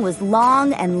building was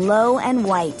long and low and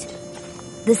white.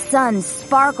 The sun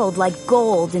sparkled like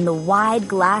gold in the wide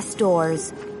glass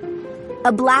doors.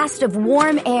 A blast of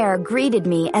warm air greeted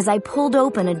me as I pulled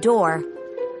open a door.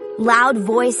 Loud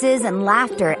voices and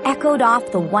laughter echoed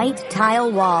off the white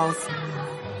tile walls.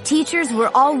 Teachers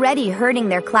were already herding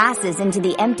their classes into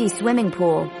the empty swimming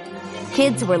pool.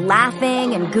 Kids were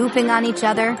laughing and goofing on each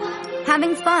other,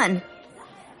 having fun.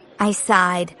 I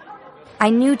sighed. I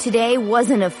knew today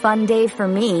wasn't a fun day for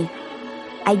me.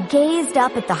 I gazed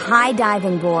up at the high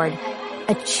diving board.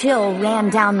 A chill ran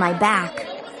down my back.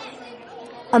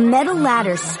 A metal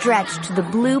ladder stretched to the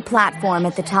blue platform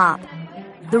at the top.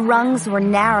 The rungs were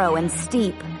narrow and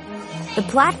steep. The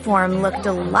platform looked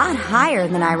a lot higher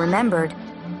than I remembered.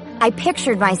 I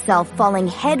pictured myself falling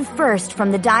head first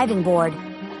from the diving board.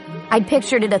 I'd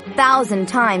pictured it 1,000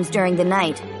 times during the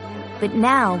night, but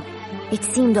now it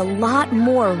seemed a lot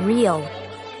more real.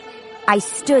 I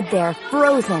stood there,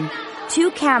 frozen,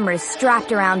 2 cameras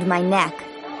strapped around my neck.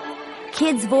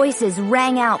 Kids' voices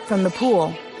rang out from the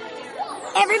pool.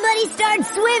 Everybody start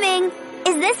swimming!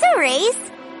 Is this a race?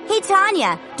 Hey,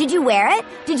 Tanya, did you wear it?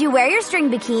 Did you wear your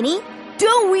string bikini?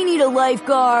 Don't we need a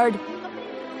lifeguard?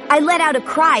 I let out a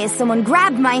cry as someone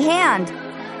grabbed my hand.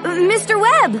 Mr.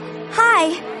 Webb! Hi!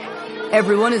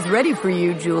 Everyone is ready for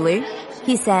you, Julie,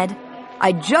 he said.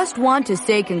 I just want to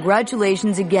say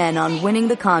congratulations again on winning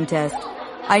the contest.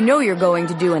 I know you're going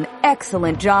to do an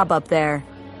excellent job up there.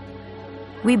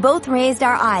 We both raised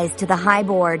our eyes to the high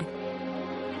board.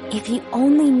 If he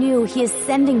only knew he is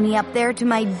sending me up there to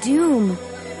my doom.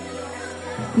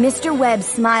 Mr. Webb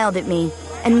smiled at me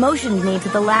and motioned me to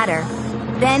the ladder.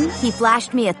 Then he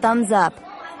flashed me a thumbs up.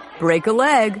 Break a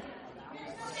leg.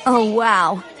 Oh,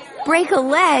 wow. Break a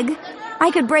leg?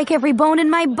 I could break every bone in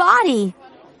my body.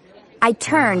 I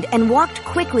turned and walked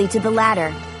quickly to the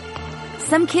ladder.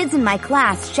 Some kids in my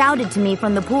class shouted to me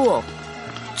from the pool.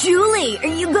 Julie, are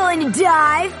you going to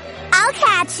dive? I'll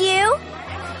catch you.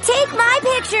 Take my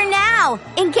picture now,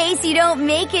 in case you don't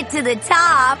make it to the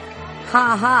top.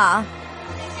 Ha ha.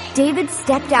 David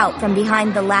stepped out from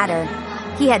behind the ladder.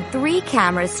 He had 3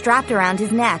 cameras strapped around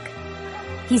his neck.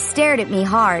 He stared at me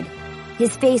hard.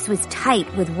 His face was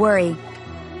tight with worry.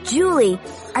 Julie,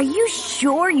 are you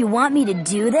sure you want me to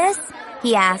do this?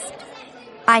 He asked.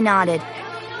 I nodded.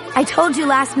 I told you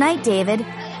last night, David.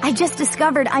 I just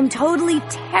discovered I'm totally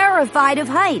terrified of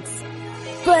heights.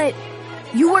 But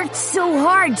you worked so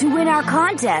hard to win our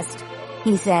contest,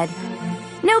 he said.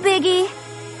 No biggie,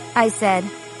 I said.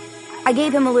 I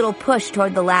gave him a little push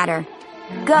toward the ladder.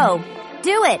 Go,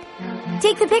 do it.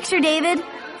 Take the picture, David.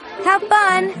 Have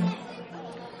fun.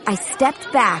 I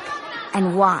stepped back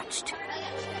and watched.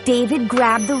 David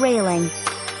grabbed the railing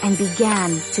and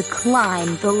began to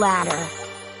climb the ladder.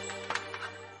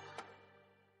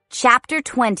 Chapter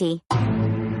 20.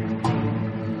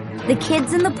 The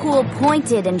kids in the pool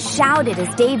pointed and shouted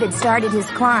as David started his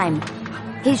climb.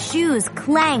 His shoes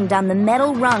clanged on the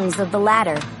metal rungs of the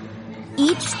ladder.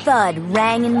 Each thud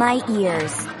rang in my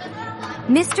ears.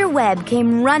 Mr. Webb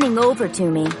came running over to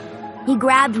me. He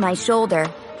grabbed my shoulder.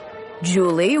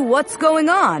 Julie, what's going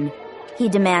on? He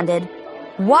demanded.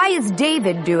 Why is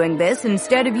David doing this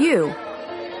instead of you?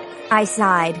 I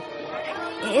sighed.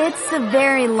 It's a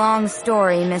very long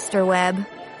story, Mr. Webb.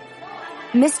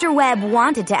 Mr. Webb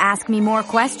wanted to ask me more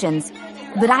questions,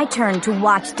 but I turned to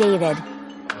watch David.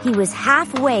 He was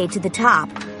halfway to the top,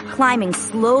 climbing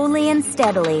slowly and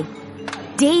steadily.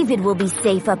 David will be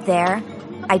safe up there,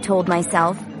 I told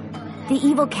myself. The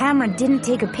evil camera didn't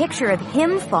take a picture of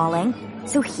him falling,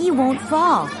 so he won't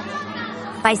fall.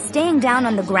 By staying down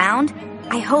on the ground,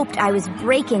 I hoped I was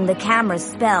breaking the camera's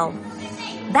spell.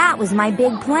 That was my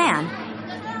big plan.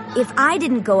 If I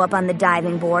didn't go up on the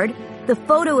diving board, the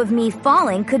photo of me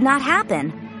falling could not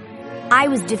happen. I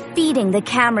was defeating the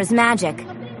camera's magic,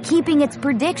 keeping its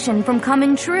prediction from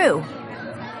coming true.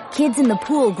 Kids in the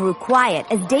pool grew quiet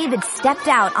as David stepped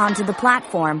out onto the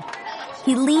platform.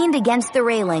 He leaned against the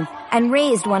railing and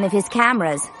raised one of his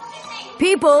cameras.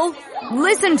 People,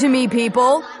 listen to me,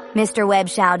 people, Mr. Webb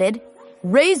shouted.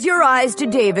 Raise your eyes to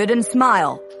David and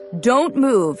smile. Don't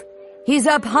move. He's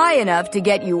up high enough to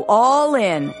get you all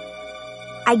in.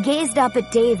 I gazed up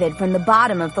at David from the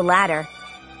bottom of the ladder.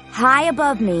 High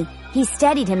above me, he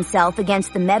steadied himself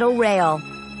against the metal rail.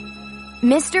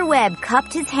 Mr. Webb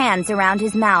cupped his hands around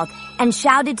his mouth and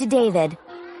shouted to David,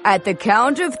 At the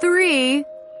count of 3.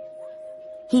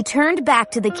 He turned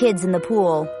back to the kids in the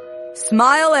pool.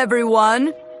 Smile,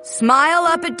 everyone. Smile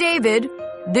up at David.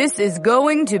 This is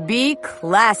going to be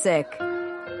classic.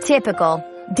 Typical.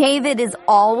 David is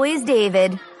always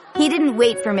David. He didn't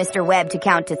wait for Mr. Webb to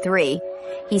count to 3.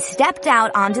 He stepped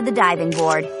out onto the diving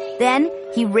board. Then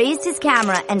he raised his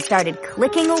camera and started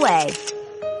clicking away.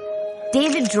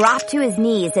 David dropped to his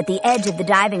knees at the edge of the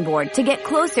diving board to get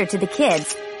closer to the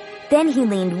kids. Then he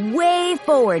leaned way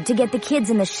forward to get the kids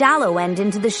in the shallow end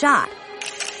into the shot.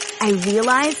 I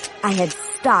realized I had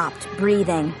stopped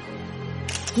breathing.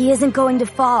 He isn't going to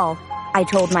fall, I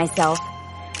told myself.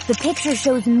 The picture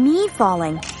shows me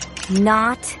falling,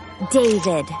 not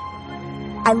David.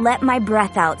 I let my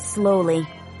breath out slowly.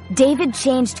 David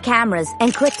changed cameras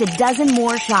and clicked a dozen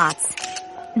more shots.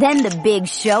 Then the big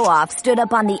show-off stood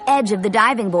up on the edge of the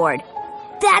diving board.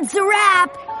 That's a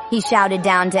wrap, he shouted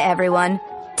down to everyone.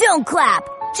 Don't clap,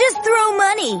 just throw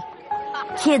money.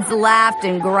 Kids laughed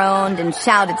and groaned and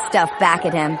shouted stuff back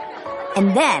at him.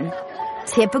 And then,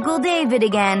 typical David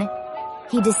again,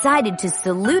 he decided to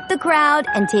salute the crowd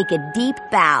and take a deep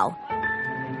bow.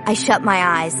 I shut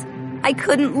my eyes. I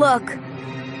couldn't look.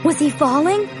 Was he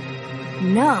falling?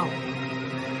 No.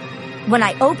 When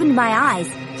I opened my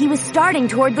eyes, he was starting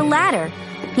toward the ladder.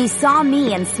 He saw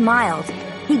me and smiled.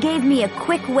 He gave me a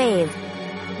quick wave.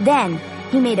 Then,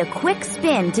 he made a quick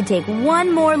spin to take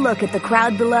one more look at the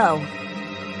crowd below.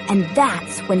 And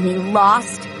that's when he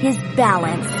lost his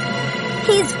balance.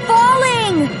 He's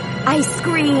falling! I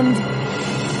screamed.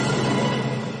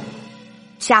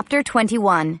 Chapter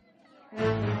 21.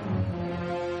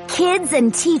 Kids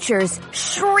and teachers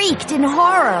shrieked in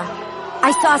horror.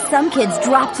 I saw some kids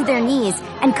drop to their knees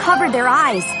and cover their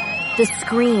eyes. The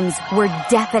screams were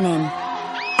deafening.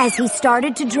 As he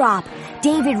started to drop,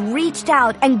 David reached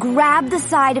out and grabbed the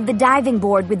side of the diving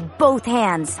board with both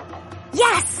hands.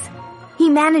 Yes! He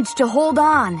managed to hold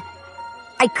on.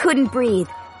 I couldn't breathe,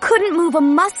 couldn't move a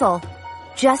muscle.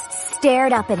 Just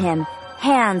stared up at him,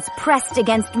 hands pressed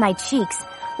against my cheeks,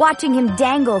 watching him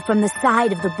dangle from the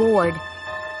side of the board.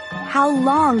 How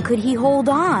long could he hold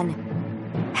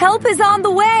on? "Help is on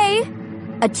the way!"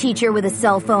 a teacher with a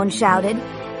cell phone shouted.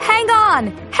 "Hang on!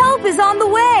 Help is on the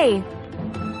way!"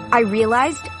 I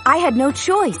realized I had no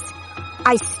choice.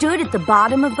 I stood at the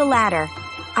bottom of the ladder.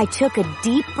 I took a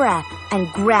deep breath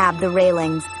and grabbed the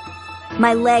railings.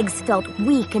 My legs felt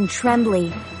weak and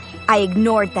trembly. I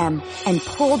ignored them and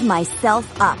pulled myself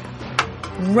up,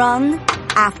 rung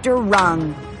after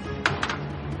rung.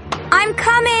 "I'm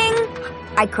coming!"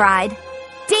 I cried.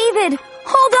 "David,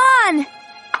 hold on!"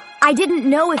 I didn't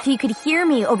know if he could hear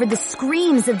me over the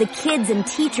screams of the kids and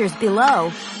teachers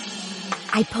below.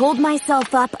 I pulled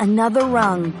myself up another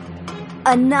rung.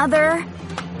 Another.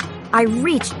 I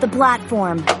reached the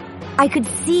platform. I could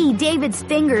see David's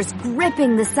fingers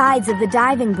gripping the sides of the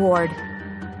diving board.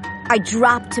 I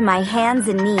dropped to my hands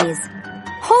and knees.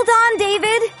 "Hold on,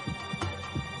 David!"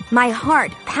 My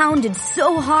heart pounded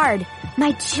so hard,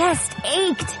 my chest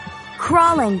ached.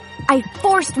 Crawling, I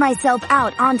forced myself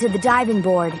out onto the diving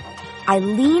board. I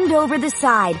leaned over the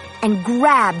side and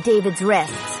grabbed David's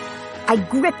wrists. I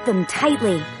gripped them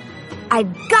tightly.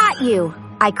 "I've got you!"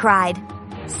 I cried.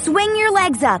 "Swing your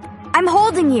legs up! I'm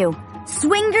holding you!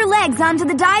 Swing your legs onto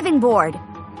the diving board!"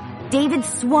 David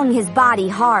swung his body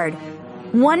hard.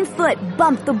 One foot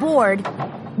bumped the board,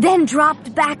 then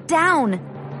dropped back down.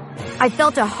 I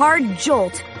felt a hard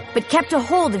jolt, but kept a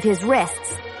hold of his wrists.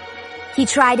 He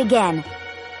tried again.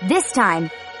 This time,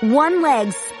 one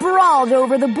leg sprawled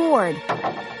over the board.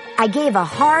 I gave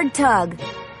a hard tug.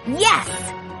 Yes!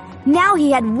 Now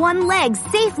he had one leg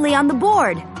safely on the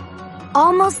board.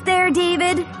 "Almost there,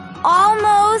 David.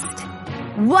 Almost!"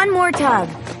 One more tug.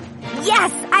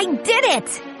 Yes, I did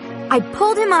it! I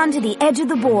pulled him onto the edge of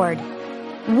the board.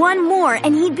 One more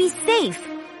and he'd be safe.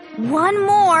 One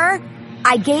more.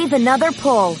 I gave another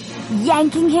pull,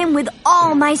 yanking him with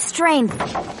all my strength.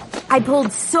 I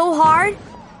pulled so hard,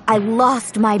 I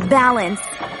lost my balance.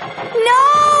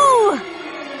 No!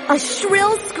 A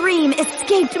shrill scream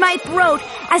escaped my throat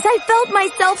as I felt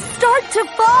myself start to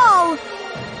fall.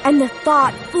 And the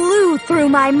thought flew through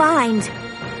my mind.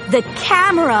 The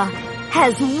camera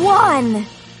has won!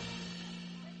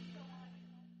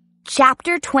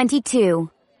 Chapter 22.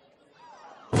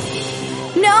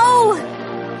 No!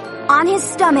 On his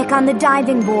stomach on the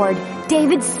diving board,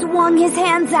 David swung his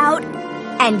hands out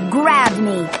and grabbed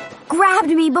me. Grabbed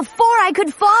me before I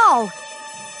could fall.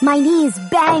 My knees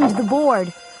banged the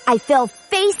board. I fell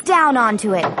face down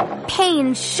onto it.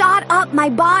 Pain shot up my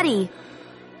body.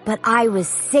 But I was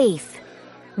safe.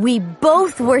 We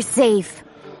both were safe.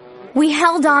 We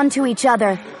held on to each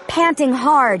other, panting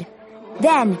hard.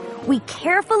 Then we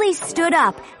carefully stood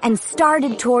up and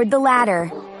started toward the ladder.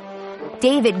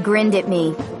 David grinned at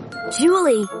me.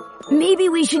 "Julie, maybe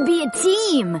we should be a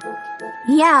team."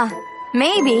 "Yeah,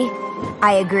 maybe,"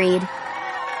 I agreed.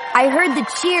 I heard the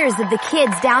cheers of the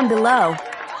kids down below.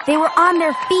 They were on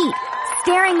their feet,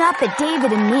 staring up at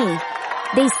David and me.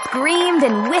 They screamed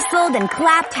and whistled and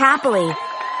clapped happily.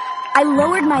 I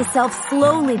lowered myself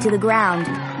slowly to the ground.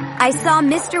 I saw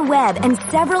Mr. Webb and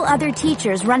several other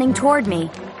teachers running toward me.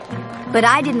 But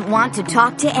I didn't want to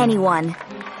talk to anyone.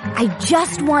 I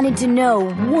just wanted to know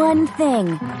one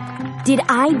thing. Did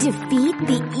I defeat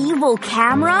the evil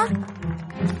camera?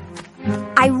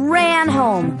 I ran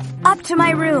home, up to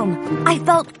my room. I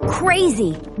felt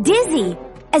crazy, dizzy,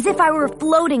 as if I were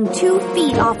floating 2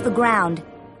 feet off the ground.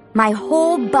 My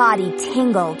whole body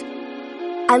tingled.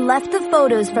 I left the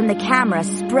photos from the camera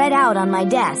spread out on my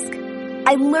desk.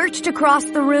 I lurched across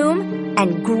the room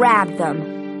and grabbed them.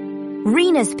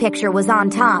 Rena's picture was on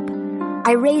top.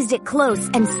 I raised it close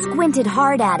and squinted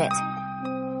hard at it.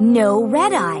 No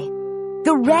red eye.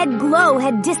 The red glow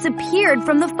had disappeared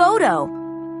from the photo.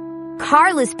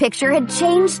 Carla's picture had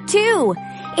changed too.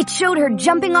 It showed her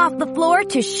jumping off the floor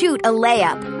to shoot a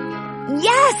layup.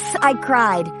 "Yes!" I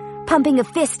cried, pumping a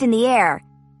fist in the air.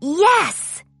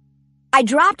 "Yes!" I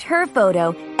dropped her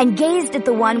photo and gazed at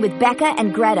the one with Becca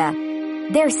and Greta.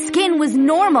 Their skin was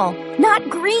normal, not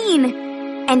green.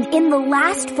 And in the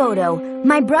last photo,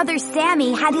 my brother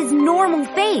Sammy had his normal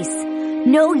face.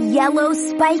 No yellow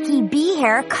spiky bee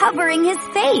hair covering his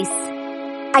face.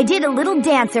 I did a little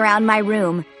dance around my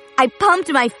room. I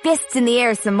pumped my fists in the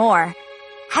air some more.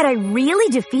 Had I really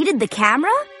defeated the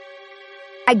camera?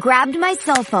 I grabbed my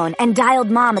cell phone and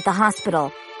dialed Mom at the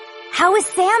hospital. "How is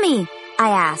Sammy?" I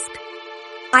asked.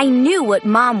 I knew what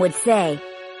Mom would say.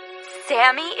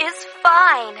 Sammy is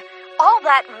fine. All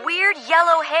that weird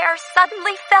yellow hair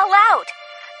suddenly fell out.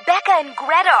 Becca and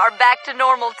Greta are back to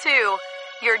normal too.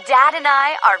 Your dad and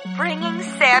I are bringing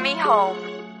Sammy home.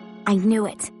 I knew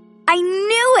it. I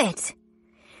knew it!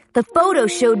 The photo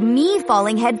showed me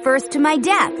falling headfirst to my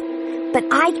death, but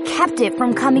I kept it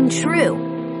from coming true,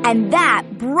 and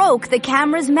that broke the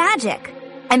camera's magic.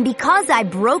 And because I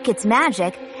broke its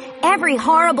magic, every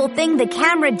horrible thing the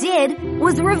camera did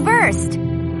was reversed.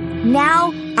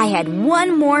 Now I had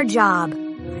one more job.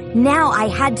 Now I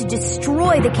had to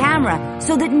destroy the camera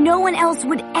so that no one else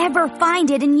would ever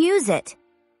find it and use it.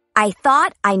 I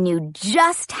thought I knew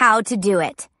just how to do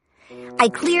it. I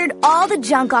cleared all the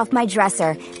junk off my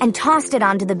dresser and tossed it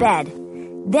onto the bed.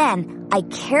 Then I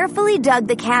carefully dug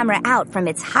the camera out from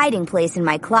its hiding place in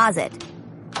my closet.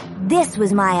 This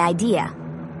was my idea.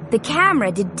 The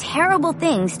camera did terrible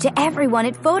things to everyone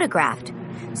it photographed.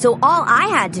 So all I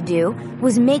had to do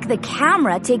was make the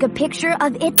camera take a picture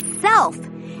of itself,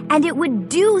 and it would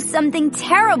do something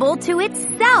terrible to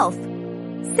itself.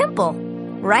 Simple,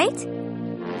 right?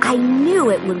 I knew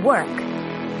it would work.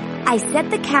 I set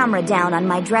the camera down on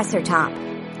my dresser top,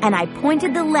 and I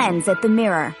pointed the lens at the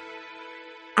mirror.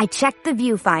 I checked the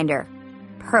viewfinder.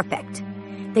 Perfect.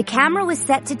 The camera was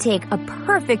set to take a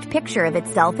perfect picture of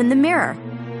itself in the mirror.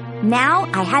 Now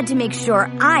I had to make sure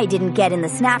I didn't get in the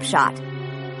snapshot.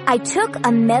 I took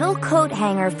a metal coat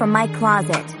hanger from my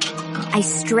closet. I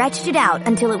stretched it out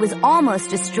until it was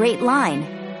almost a straight line.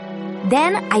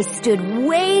 Then I stood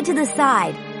way to the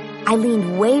side. I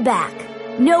leaned way back.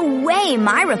 No way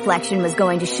my reflection was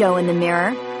going to show in the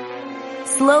mirror.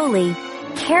 Slowly,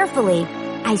 carefully,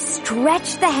 I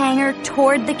stretched the hanger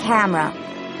toward the camera.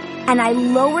 And I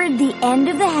lowered the end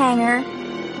of the hanger,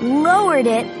 lowered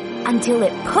it until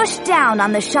it pushed down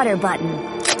on the shutter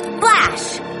button.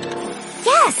 Flash!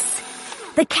 Yes!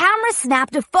 The camera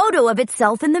snapped a photo of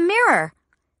itself in the mirror.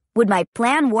 Would my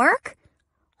plan work?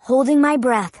 Holding my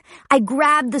breath, I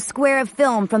grabbed the square of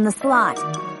film from the slot.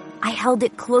 I held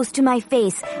it close to my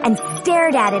face and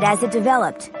stared at it as it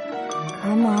developed.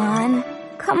 Come on,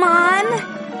 come on.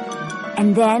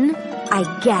 And then I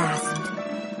gasped.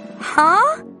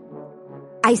 Huh?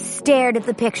 I stared at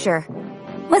the picture.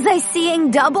 Was I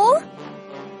seeing double?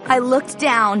 I looked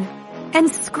down and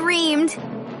screamed,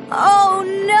 "Oh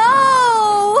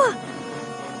no!"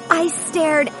 I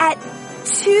stared at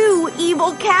 2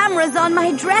 evil cameras on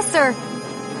my dresser,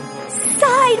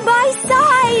 side by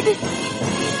side.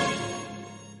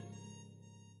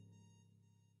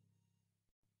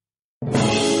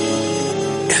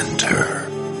 Enter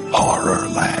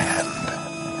Horrorland.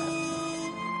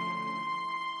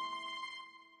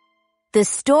 The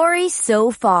story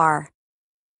so far.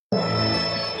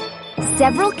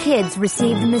 Several kids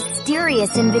received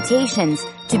mysterious invitations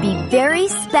to be very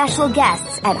special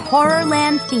guests at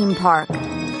Horrorland theme park.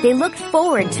 They looked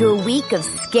forward to a week of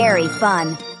scary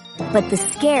fun. But the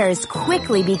scares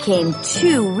quickly became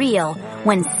too real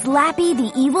when Slappy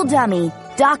the Evil Dummy,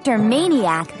 Dr.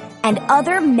 Maniac, and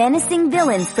other menacing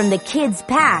villains from the kids'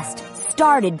 past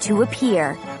started to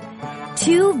appear.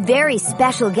 2 very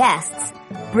special guests,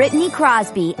 Brittany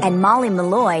Crosby and Molly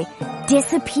Malloy,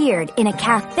 disappeared in a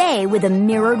cafe with a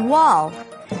mirrored wall.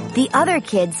 The other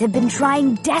kids have been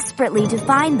trying desperately to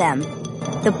find them.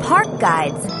 The park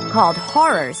guides, called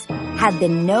Horrors, have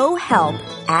been no help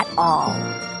at all.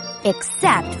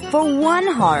 Except for one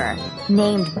horror,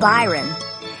 named Byron.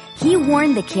 He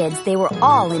warned the kids they were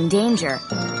all in danger.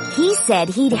 He said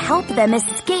he'd help them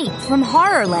escape from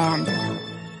Horrorland.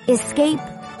 Escape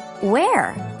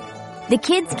where? The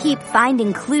kids keep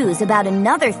finding clues about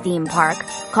another theme park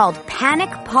called Panic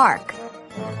Park.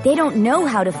 They don't know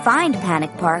how to find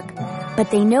Panic Park, but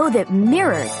they know that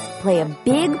mirrors play a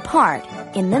big part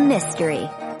in the mystery.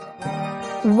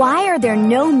 Why are there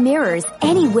no mirrors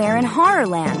anywhere in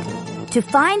Horrorland? To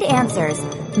find answers,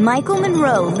 Michael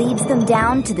Monroe leads them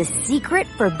down to the secret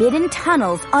forbidden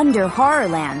tunnels under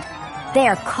Horrorland. They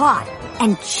are caught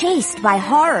and chased by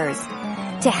horrors.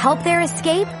 To help their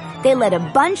escape, they let a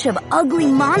bunch of ugly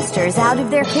monsters out of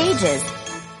their cages.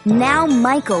 Now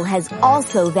Michael has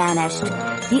also vanished.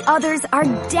 The others are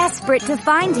desperate to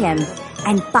find him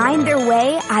and find their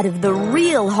way out of the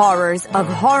real horrors of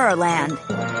Horrorland.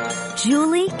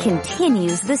 Julie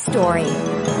continues the story.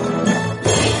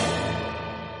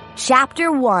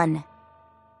 Chapter 1.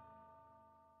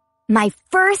 My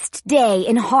first day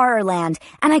in Horrorland,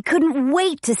 and I couldn't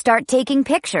wait to start taking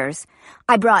pictures.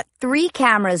 I brought 3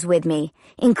 cameras with me,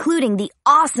 including the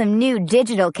awesome new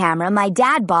digital camera my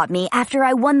dad bought me after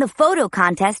I won the photo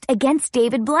contest against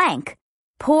David Blank.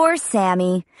 Poor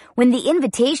Sammy. When the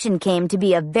invitation came to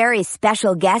be a very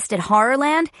special guest at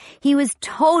Horrorland, he was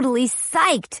totally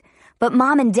psyched. But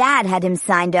Mom and Dad had him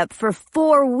signed up for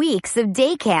 4 weeks of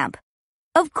day camp.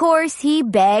 Of course, he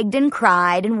begged and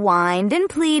cried and whined and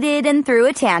pleaded and threw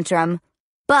a tantrum.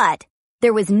 But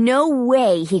there was no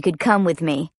way he could come with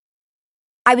me.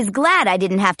 I was glad I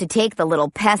didn't have to take the little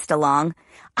pest along.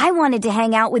 I wanted to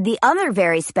hang out with the other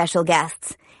very special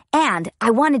guests. And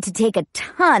I wanted to take a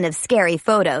ton of scary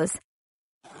photos.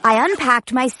 I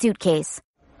unpacked my suitcase.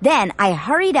 Then I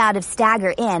hurried out of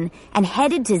Stagger Inn and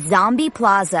headed to Zombie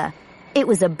Plaza. It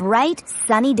was a bright,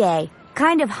 sunny day,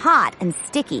 kind of hot and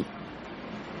sticky.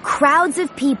 Crowds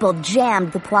of people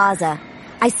jammed the plaza.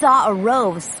 I saw a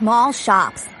row of small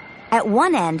shops. At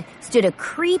one end stood a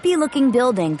creepy-looking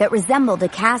building that resembled a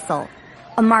castle.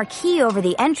 A marquee over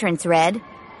the entrance read,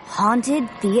 Haunted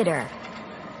Theater.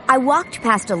 I walked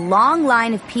past a long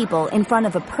line of people in front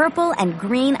of a purple and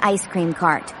green ice cream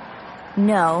cart.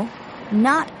 No,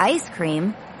 not ice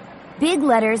cream. Big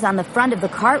letters on the front of the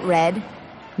cart read,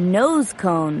 Nose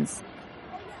Cones.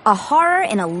 A horror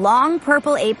in a long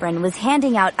purple apron was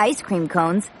handing out ice cream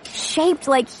cones shaped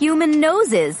like human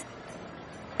noses.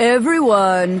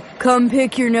 Everyone, come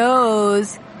pick your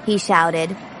nose, he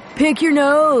shouted. Pick your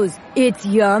nose, it's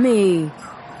yummy.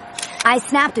 I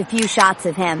snapped a few shots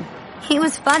of him. He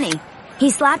was funny. He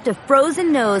slapped a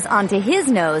frozen nose onto his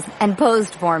nose and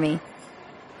posed for me.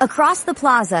 Across the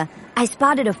plaza, I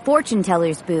spotted a fortune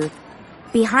teller's booth.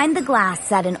 Behind the glass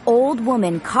sat an old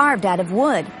woman carved out of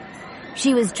wood.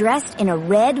 She was dressed in a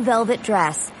red velvet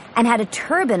dress and had a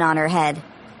turban on her head.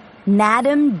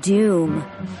 Madame Doom.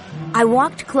 I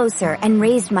walked closer and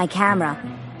raised my camera.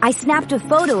 I snapped a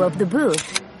photo of the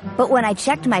booth. But when I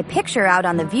checked my picture out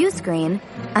on the view screen,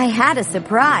 I had a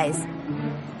surprise.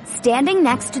 Standing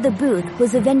next to the booth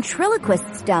was a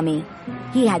ventriloquist's dummy.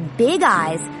 He had big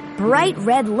eyes, bright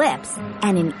red lips,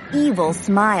 and an evil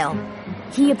smile.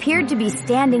 He appeared to be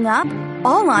standing up,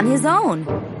 all on his own.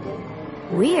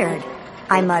 Weird,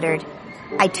 I muttered.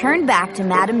 I turned back to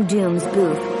Madame Doom's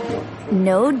booth.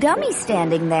 No dummy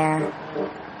standing there.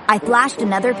 I flashed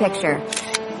another picture.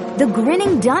 The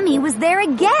grinning dummy was there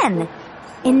again.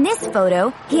 In this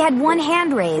photo, he had one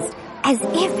hand raised, as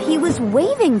if he was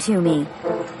waving to me.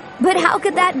 But how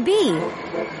could that be?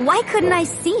 Why couldn't I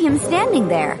see him standing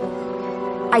there?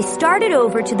 I started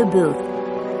over to the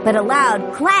booth, but a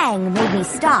loud clang made me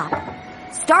stop.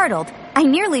 Startled, I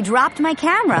nearly dropped my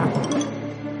camera.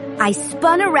 I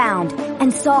spun around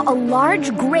and saw a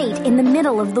large grate in the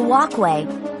middle of the walkway.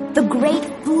 The grate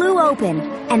flew open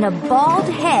and a bald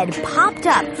head popped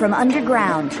up from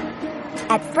underground.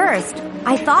 At first,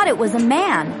 I thought it was a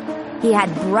man. He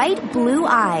had bright blue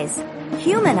eyes,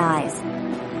 human eyes.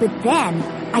 But then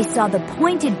I saw the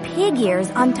pointed pig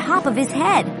ears on top of his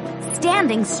head,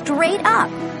 standing straight up.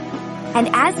 And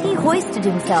as he hoisted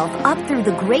himself up through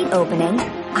the grate opening,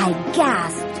 I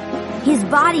gasped. His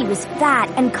body was fat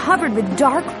and covered with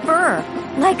dark fur,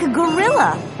 like a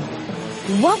gorilla.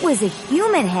 What was a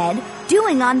human head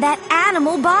doing on that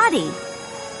animal body?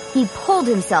 He pulled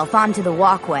himself onto the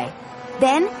walkway.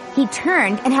 Then he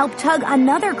turned and helped tug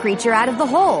another creature out of the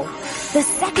hole. The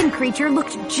second creature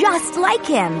looked just like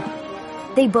him.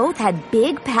 They both had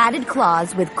big padded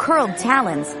claws with curled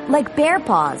talons, like bear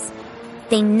paws.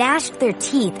 They gnashed their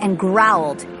teeth and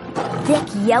growled. Thick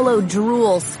yellow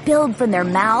drool spilled from their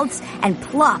mouths and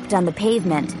plopped on the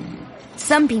pavement.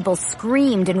 Some people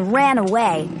screamed and ran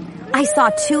away. I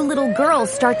saw 2 little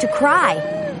girls start to cry.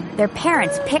 Their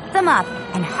parents picked them up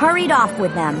and hurried off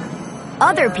with them.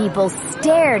 Other people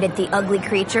stared at the ugly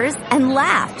creatures and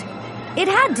laughed. It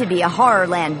had to be a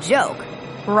Horrorland joke,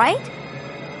 right?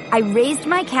 I raised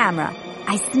my camera.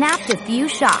 I snapped a few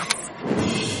shots.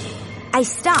 I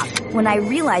stopped when I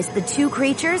realized the 2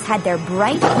 creatures had their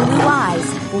bright blue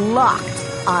eyes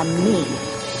locked on me.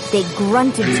 They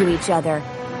grunted to each other,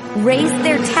 raised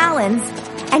their talons,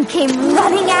 and came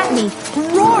running at me,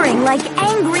 roaring like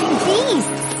angry beasts.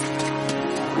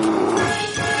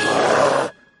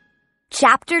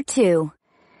 Chapter 2.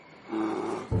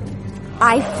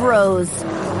 I froze.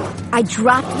 I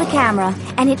dropped the camera,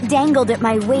 and it dangled at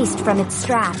my waist from its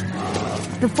strap.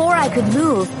 Before I could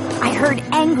move, I heard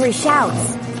angry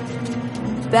shouts.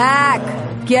 Back!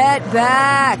 Get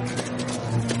back!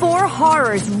 4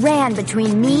 horrors ran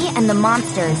between me and the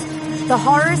monsters. The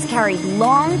horrors carried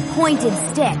long, pointed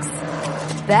sticks.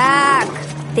 Back!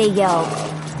 They yelled.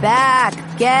 Back!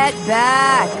 Get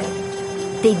back!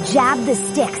 They jabbed the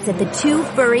sticks at the two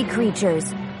furry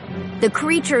creatures. The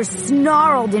creatures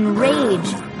snarled in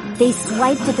rage. They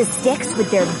swiped at the sticks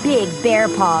with their big bear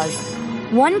paws.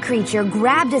 One creature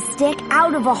grabbed a stick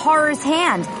out of a horror's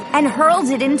hand and hurled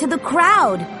it into the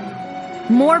crowd.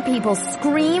 More people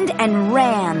screamed and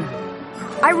ran.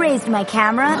 I raised my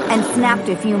camera and snapped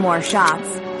a few more shots.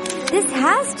 This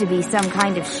has to be some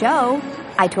kind of show,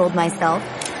 I told myself.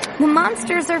 The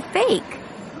monsters are fake.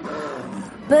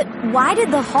 But why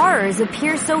did the horrors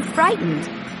appear so frightened?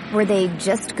 Were they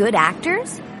just good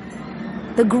actors?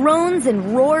 The groans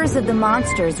and roars of the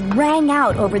monsters rang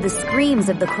out over the screams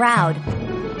of the crowd.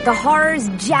 The horrors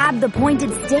jabbed the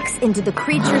pointed sticks into the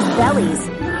creatures' bellies.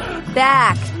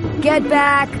 Back! Get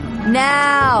back!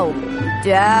 Now!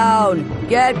 Down!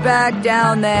 Get back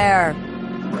down there!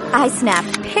 I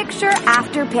snapped picture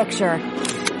after picture.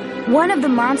 One of the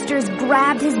monsters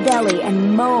grabbed his belly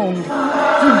and moaned. He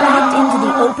backed into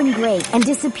the open grate and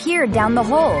disappeared down the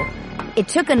hole. It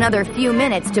took another few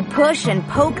minutes to push and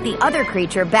poke the other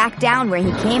creature back down where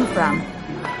he came from.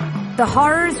 The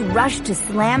horrors rushed to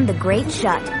slam the grate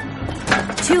shut.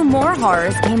 Two more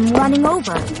horrors came running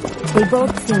over. They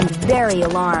both seemed very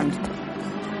alarmed.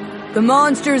 The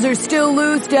monsters are still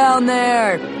loose down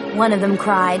there, one of them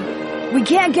cried. We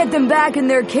can't get them back in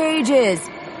their cages.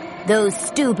 Those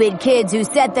stupid kids who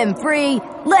set them free,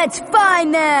 let's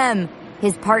find them,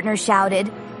 his partner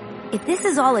shouted. If this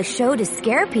is all a show to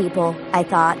scare people, I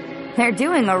thought, they're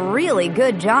doing a really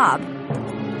good job.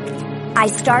 I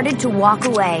started to walk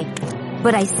away,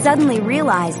 but I suddenly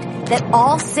realized that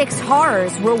all 6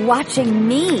 horrors were watching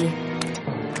me.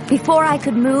 Before I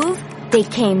could move, they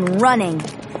came running.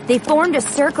 They formed a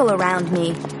circle around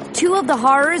me. 2 of the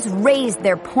horrors raised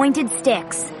their pointed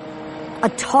sticks. A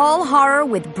tall horror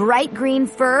with bright green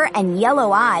fur and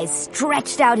yellow eyes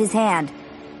stretched out his hand.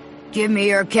 Give me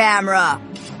your camera,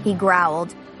 he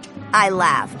growled. I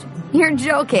laughed. You're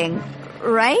joking,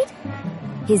 right?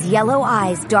 His yellow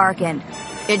eyes darkened.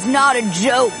 It's not a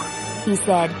joke, he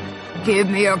said. Give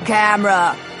me your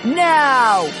camera,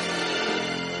 now!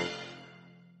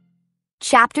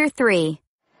 Chapter 3.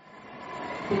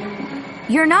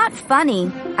 You're not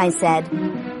funny, I said.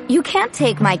 You can't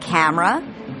take my camera.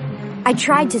 I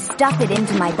tried to stuff it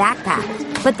into my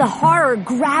backpack, but the horror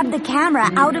grabbed the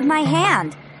camera out of my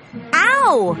hand.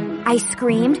 Ow! I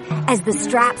screamed as the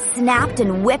strap snapped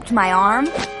and whipped my arm.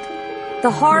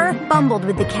 The horror fumbled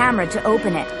with the camera to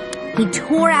open it. He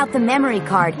tore out the memory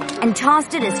card and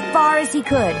tossed it as far as he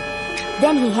could.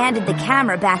 Then he handed the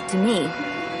camera back to me.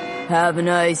 Have a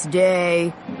nice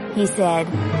day, he said.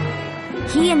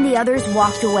 He and the others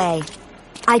walked away.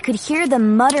 I could hear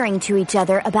them muttering to each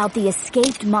other about the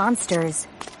escaped monsters.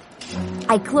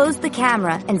 I closed the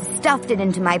camera and stuffed it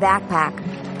into my backpack.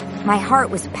 My heart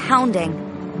was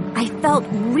pounding. I felt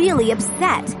really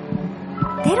upset.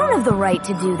 They don't have the right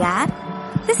to do that.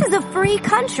 This is a free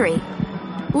country.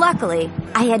 Luckily,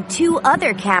 I had 2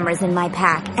 other cameras in my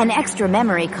pack and extra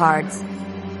memory cards.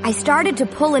 I started to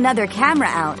pull another camera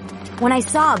out when I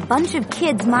saw a bunch of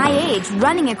kids my age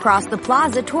running across the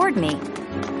plaza toward me.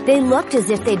 They looked as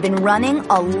if they'd been running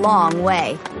a long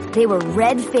way. They were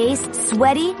red-faced,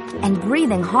 sweaty, and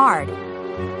breathing hard.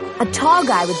 A tall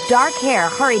guy with dark hair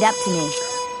hurried up to me.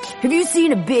 Have you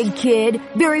seen a big kid?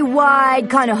 Very wide,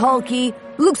 kind of hulky.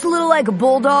 Looks a little like a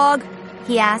bulldog?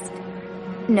 He asked.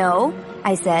 No,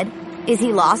 I said. Is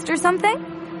he lost or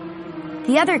something?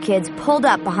 The other kids pulled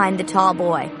up behind the tall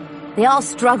boy. They all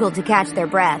struggled to catch their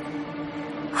breath.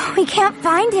 We can't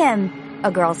find him, a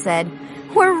girl said.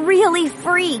 We're really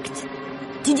freaked.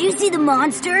 Did you see the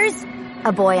monsters?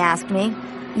 A boy asked me.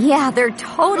 Yeah, they're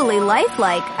totally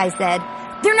lifelike, I said.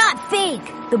 They're not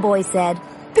fake, the boy said.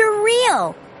 They're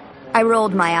real. I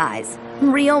rolled my eyes.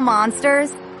 Real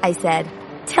monsters? I said.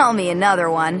 Tell me another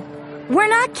one. We're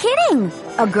not kidding,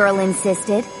 a girl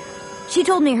insisted. She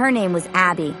told me her name was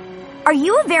Abby. Are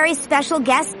you a very special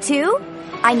guest too?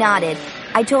 I nodded.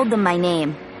 I told them my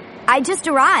name. I just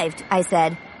arrived, I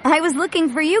said. I was looking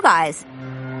for you guys.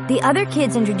 The other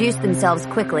kids introduced themselves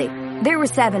quickly. There were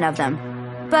 7 of them.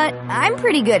 But I'm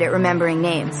pretty good at remembering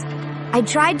names. I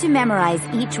tried to memorize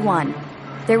each one.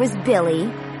 There was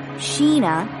Billy,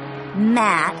 Sheena,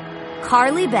 Matt,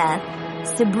 Carly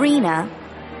Beth, Sabrina,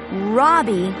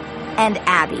 Robbie, and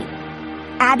Abby.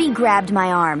 Abby grabbed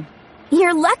my arm.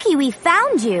 You're lucky we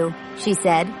found you, she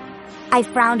said. I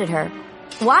frowned at her.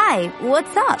 Why?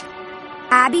 What's up?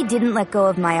 Abby didn't let go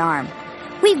of my arm.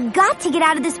 We've got to get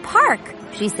out of this park,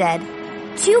 she said.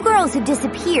 2 girls had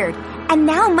disappeared, and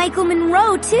now Michael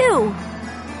Monroe, too.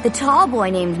 The tall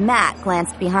boy named Matt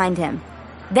glanced behind him.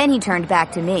 Then he turned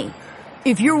back to me.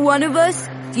 If you're one of us,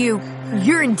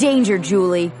 you're in danger,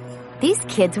 Julie. These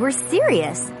kids were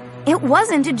serious. It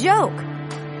wasn't a joke.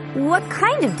 What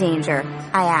kind of danger?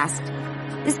 I asked.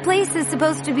 This place is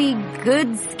supposed to be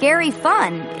good, scary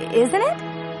fun, isn't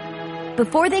it?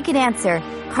 Before they could answer,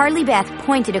 Carly Beth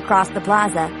pointed across the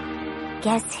plaza.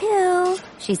 Guess who?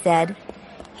 She said.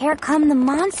 Here come the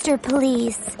monster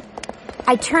police.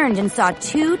 I turned and saw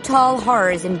two tall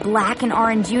horrors in black and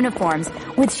orange uniforms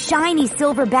with shiny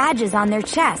silver badges on their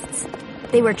chests.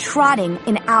 They were trotting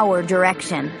in our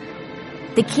direction.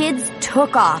 The kids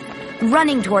took off,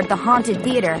 running toward the haunted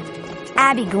theater.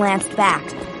 Abby glanced back,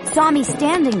 saw me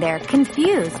standing there,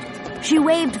 confused. She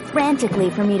waved frantically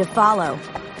for me to follow.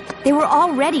 They were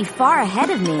already far ahead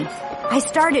of me. I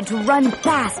started to run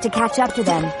fast to catch up to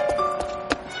them.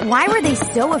 Why were they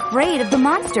so afraid of the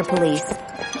monster police?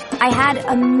 I had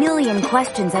a million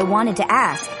questions I wanted to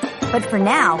ask, but for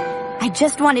now, I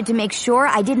just wanted to make sure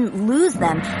I didn't lose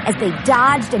them as they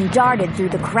dodged and darted through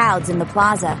the crowds in the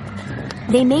plaza.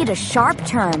 They made a sharp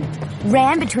turn,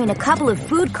 ran between a couple of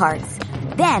food carts,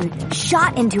 then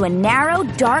shot into a narrow,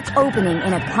 dark opening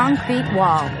in a concrete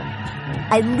wall.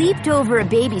 I leaped over a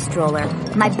baby stroller,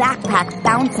 my backpack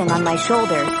bouncing on my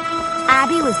shoulders.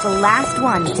 Abby was the last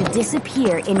one to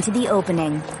disappear into the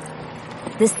opening.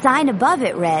 The sign above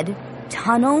it read,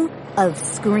 Tunnel of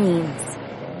Screams.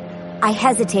 I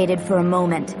hesitated for a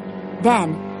moment.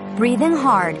 Then, breathing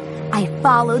hard, I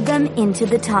followed them into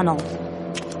the tunnel.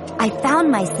 I found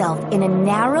myself in a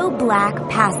narrow black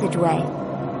passageway.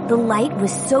 The light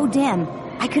was so dim,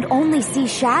 I could only see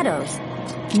shadows.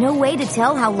 No way to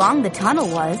tell how long the tunnel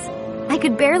was. I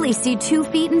could barely see 2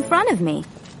 feet in front of me.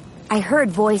 I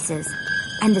heard voices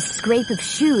and the scrape of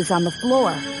shoes on the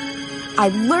floor. I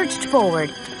lurched forward,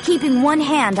 keeping one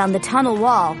hand on the tunnel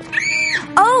wall.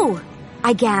 "Oh!"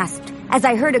 I gasped as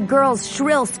I heard a girl's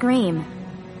shrill scream.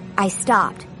 I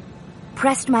stopped,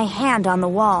 pressed my hand on the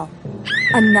wall.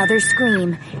 Another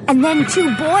scream, and then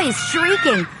 2 boys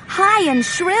shrieking, high and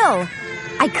shrill.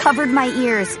 I covered my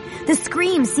ears. The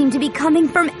screams seemed to be coming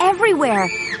from everywhere.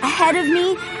 Ahead of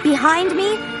me, behind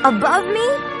me, above me.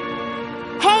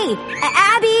 "Hey,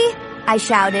 Abby!" I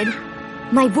shouted.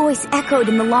 My voice echoed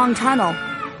in the long tunnel.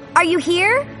 "Are you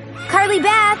here? Carly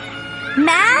Beth?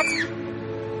 Matt?"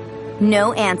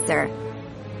 No answer.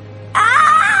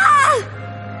 "Ah!"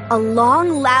 A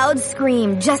long, loud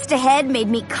scream just ahead made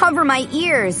me cover my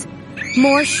ears.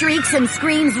 More shrieks and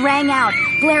screams rang out,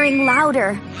 blaring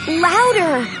louder,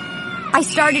 louder. I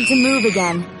started to move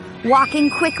again, walking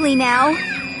quickly now.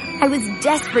 I was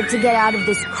desperate to get out of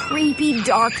this creepy,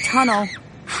 dark tunnel.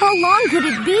 How long could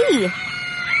it be?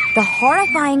 The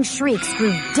horrifying shrieks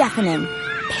grew deafening,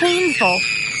 painful.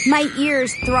 My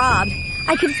ears throbbed.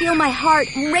 I could feel my heart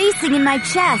racing in my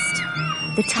chest.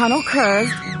 The tunnel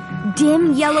curved.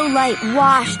 Dim yellow light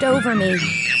washed over me.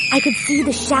 I could see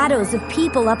the shadows of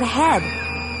people up ahead.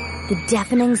 The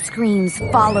deafening screams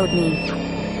followed me.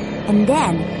 And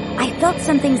then I felt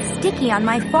something sticky on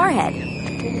my forehead.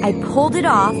 I pulled it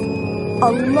off.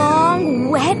 A long,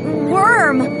 wet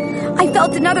worm. I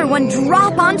felt another one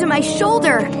drop onto my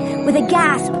shoulder. With a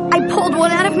gasp, I pulled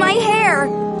one out of my hair.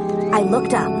 I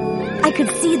looked up. I could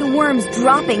see the worms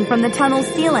dropping from the tunnel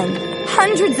ceiling.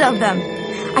 Hundreds of them.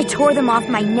 I tore them off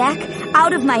my neck,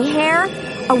 out of my hair.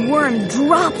 A worm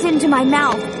dropped into my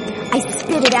mouth. I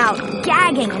spit it out,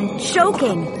 gagging and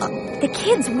choking. The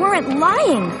kids weren't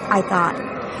lying, I thought.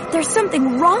 There's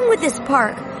something wrong with this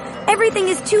park. Everything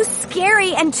is too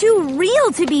scary and too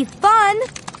real to be fun.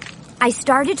 I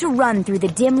started to run through the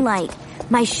dim light,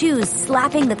 my shoes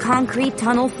slapping the concrete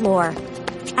tunnel floor.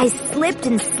 I slipped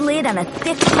and slid on a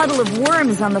thick puddle of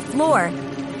worms on the floor,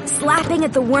 slapping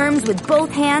at the worms with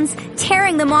both hands,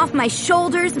 tearing them off my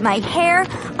shoulders, my hair.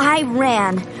 I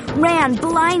ran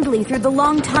blindly through the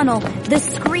long tunnel, the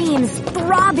screams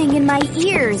throbbing in my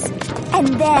ears. And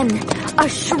then a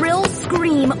shrill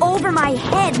scream over my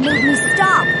head made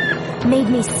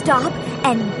me stop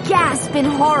and gasp in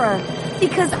horror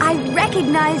because I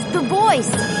recognized the voice.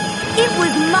 It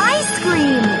was my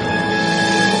scream.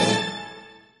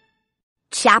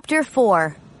 Chapter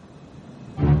 4.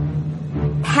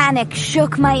 Panic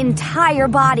shook my entire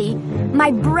body.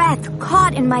 My breath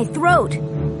caught in my throat.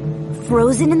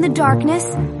 Frozen in the darkness,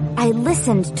 I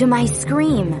listened to my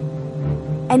scream.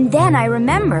 And then I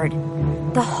remembered.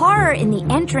 The horror in the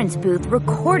entrance booth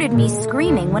recorded me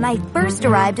screaming when I first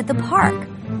arrived at the park.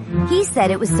 He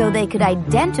said it was so they could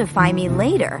identify me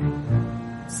later.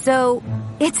 So,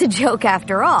 it's a joke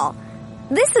after all.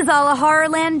 This is all a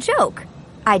Horrorland joke,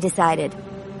 I decided.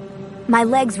 My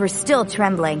legs were still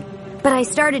trembling, but I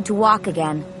started to walk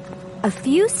again. A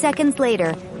few seconds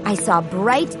later, I saw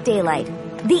bright daylight,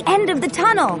 the end of the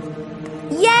tunnel.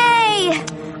 Yay!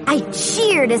 I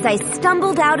cheered as I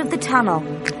stumbled out of the tunnel.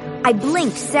 I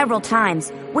blinked several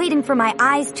times, waiting for my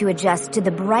eyes to adjust to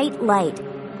the bright light.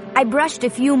 I brushed a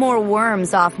few more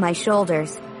worms off my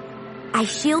shoulders. I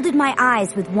shielded my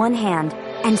eyes with one hand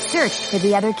and searched for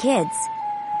the other kids.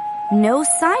 No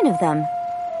sign of them.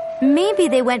 Maybe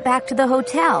they went back to the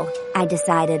hotel, I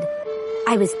decided.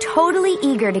 I was totally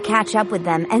eager to catch up with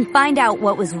them and find out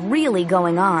what was really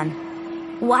going on.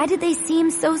 Why did they seem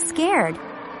so scared?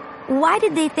 Why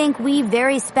did they think we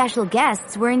very special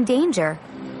guests were in danger?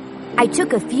 I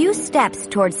took a few steps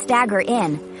toward Stagger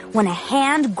Inn when a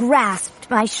hand grasped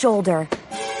my shoulder.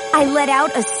 I let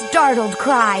out a startled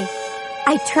cry.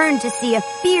 I turned to see a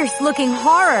fierce-looking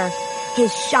horror.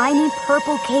 His shiny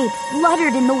purple cape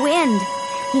fluttered in the wind.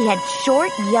 He had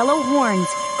short yellow horns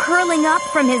curling up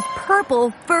from his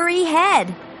purple, furry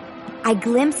head. I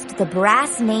glimpsed the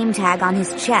brass name tag on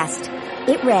his chest.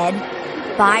 It read,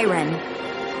 Byron.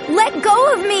 "Let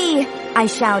go of me!" I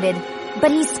shouted,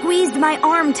 but he squeezed my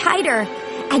arm tighter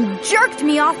and jerked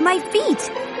me off my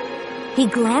feet. He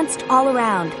glanced all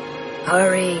around.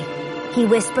 Hurry, he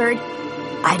whispered.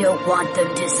 I don't want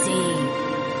them to see.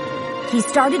 He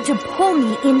started to pull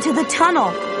me into the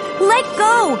tunnel. "Let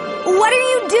go! What are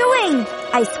you doing?"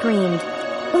 I screamed.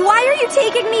 "Why are you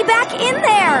taking me back in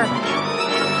there?"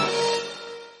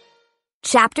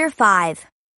 Chapter 5.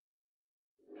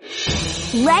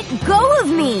 Let go of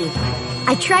me!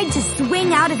 I tried to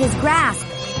swing out of his grasp,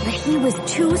 but he was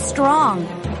too strong.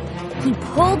 He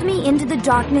pulled me into the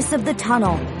darkness of the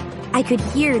tunnel. I could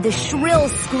hear the shrill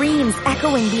screams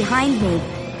echoing behind me.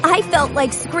 I felt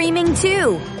like screaming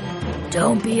too.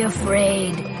 Don't be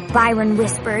afraid, Byron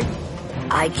whispered.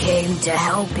 I came to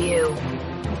help you.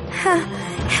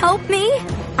 Help me?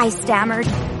 I stammered.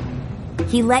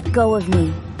 He let go of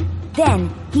me. Then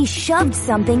he shoved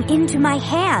something into my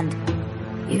hand.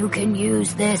 You can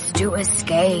use this to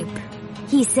escape,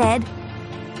 he said.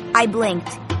 I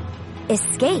blinked.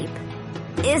 Escape?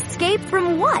 Escape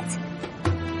from what?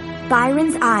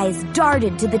 Byron's eyes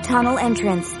darted to the tunnel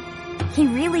entrance. He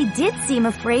really did seem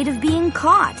afraid of being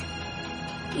caught.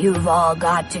 You've all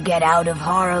got to get out of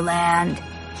Horrorland,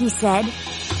 he said.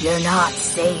 You're not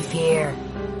safe here.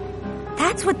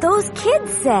 That's what those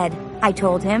kids said, I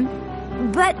told him.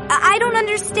 But I don't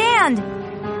understand.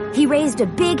 He raised a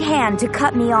big hand to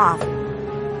cut me off.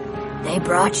 They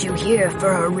brought you here for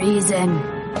a reason,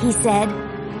 he said.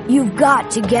 You've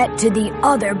got to get to the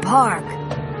other park.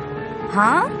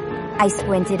 Huh? I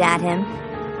squinted at him.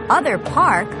 Other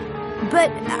park?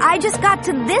 But I just got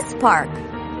to this park.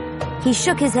 He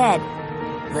shook his head.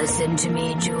 Listen to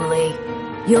me, Julie.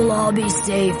 You'll all be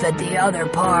safe at the other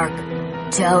park.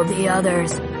 Tell the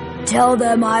others. Tell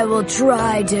them I will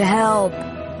try to help.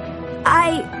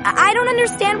 I don't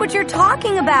understand what you're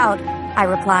talking about, I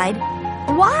replied.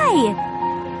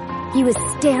 Why? He was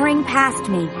staring past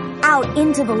me, out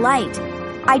into the light.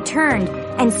 I turned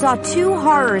and saw two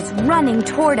horrors running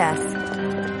toward us.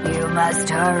 You must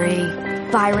hurry,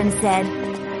 Byron said.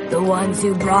 The ones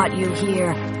who brought you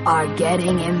here are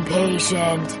getting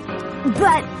impatient.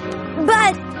 But,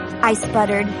 I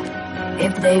sputtered.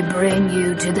 If they bring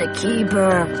you to the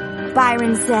keeper,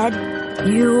 Byron said,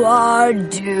 you are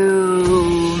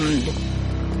doomed.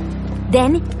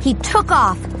 Then he took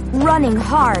off, running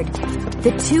hard.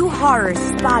 The two horrors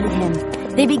spotted him.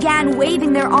 They began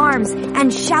waving their arms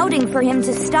and shouting for him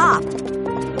to stop.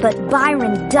 But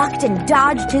Byron ducked and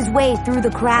dodged his way through the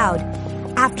crowd.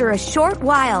 After a short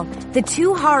while, the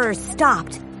two horrors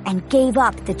stopped and gave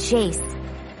up the chase.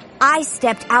 I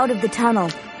stepped out of the tunnel.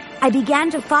 I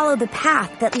began to follow the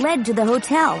path that led to the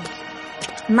hotel.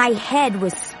 My head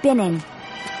was spinning.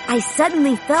 I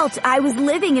suddenly felt I was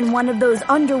living in one of those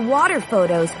underwater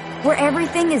photos where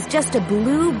everything is just a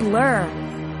blue blur.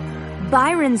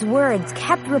 Byron's words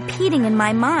kept repeating in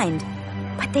my mind,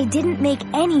 but they didn't make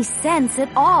any sense at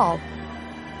all.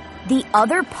 The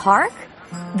other park?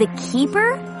 The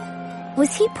keeper?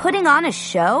 Was he putting on a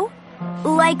show?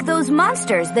 Like those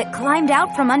monsters that climbed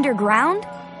out from underground?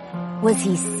 Was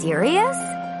he serious?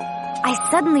 I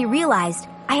suddenly realized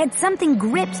I had something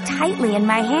gripped tightly in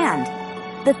my hand.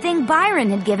 The thing Byron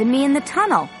had given me in the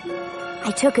tunnel.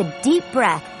 I took a deep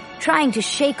breath, trying to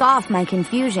shake off my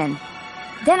confusion.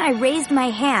 Then I raised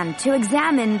my hand to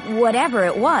examine whatever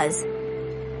it was.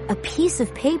 A piece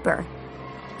of paper.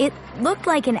 It looked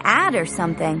like an ad or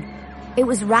something. It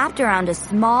was wrapped around a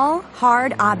small,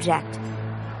 hard object.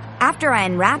 After I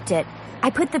unwrapped it, I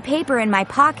put the paper in my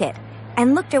pocket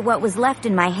and looked at what was left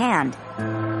in my hand.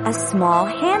 A small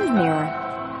hand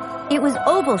mirror. It was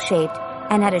oval-shaped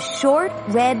and had a short,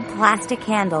 red plastic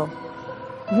handle.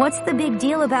 What's the big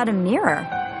deal about a mirror?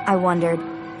 I wondered.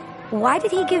 Why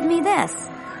did he give me this?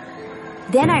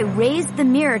 Then I raised the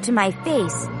mirror to my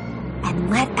face and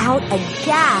let out a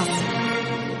gasp.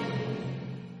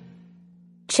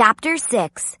 Chapter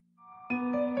 6.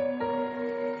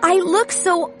 I look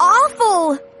so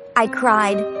awful, I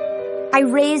cried. I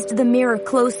raised the mirror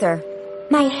closer.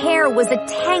 My hair was a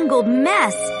tangled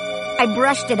mess. I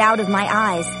brushed it out of my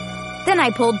eyes. Then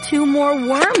I pulled 2 more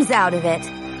worms out of it.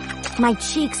 My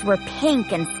cheeks were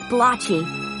pink and splotchy.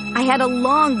 I had a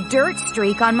long dirt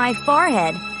streak on my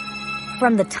forehead.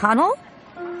 From the tunnel?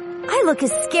 I look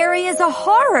as scary as a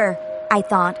horror, I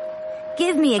thought.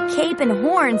 Give me a cape and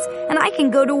horns and I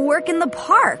can go to work in the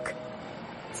park.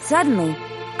 Suddenly,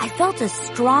 I felt a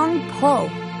strong pull.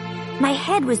 My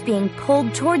head was being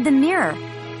pulled toward the mirror,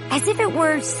 as if it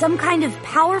were some kind of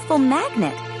powerful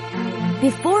magnet.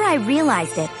 Before I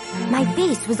realized it, my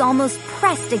face was almost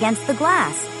pressed against the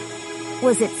glass.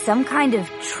 Was it some kind of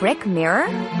trick mirror?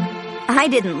 I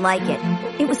didn't like it.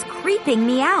 It was creeping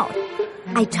me out.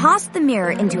 I tossed the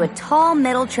mirror into a tall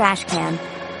metal trash can.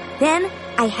 Then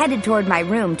I headed toward my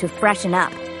room to freshen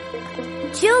up.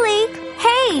 Julie!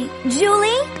 Hey,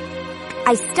 Julie!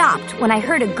 I stopped when I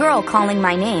heard a girl calling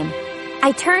my name.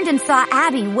 I turned and saw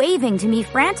Abby waving to me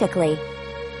frantically.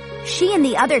 She and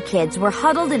the other kids were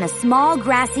huddled in a small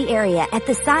grassy area at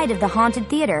the side of the haunted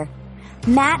theater.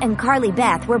 Matt and Carly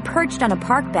Beth were perched on a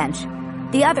park bench.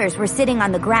 The others were sitting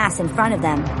on the grass in front of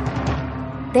them.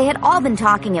 They had all been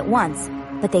talking at once,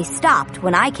 but they stopped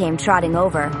when I came trotting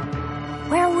over.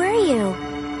 Where were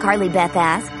you? Carly Beth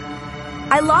asked.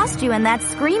 I lost you in that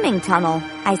screaming tunnel,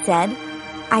 I said.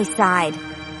 I sighed.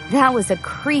 That was a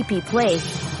creepy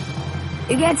place.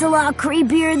 It gets a lot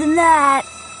creepier than that,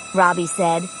 Robbie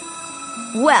said.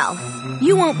 Well,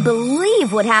 you won't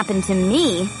believe what happened to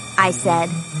me, I said.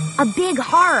 A big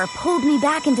horror pulled me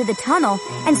back into the tunnel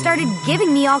and started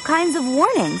giving me all kinds of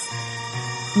warnings.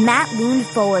 Matt leaned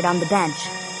forward on the bench.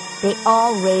 They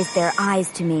all raised their eyes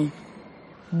to me.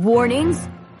 Warnings?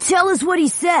 Tell us what he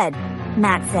said,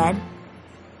 Matt said.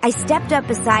 I stepped up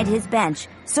beside his bench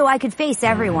so I could face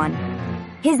everyone.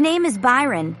 His name is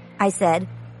Byron, I said.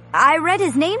 I read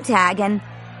his name tag and...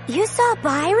 You saw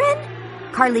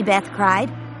Byron? Carly Beth cried.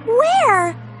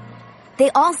 Where? They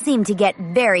all seemed to get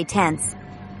very tense.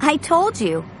 I told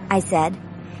you, I said.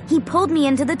 He pulled me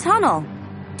into the tunnel.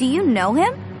 Do you know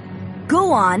him?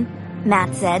 Go on,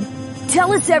 Matt said.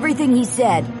 Tell us everything he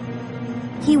said.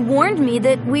 He warned me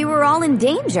that we were all in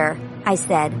danger, I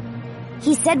said.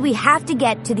 He said we have to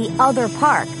get to the other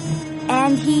park.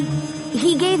 And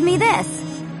he gave me this.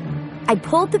 I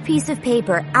pulled the piece of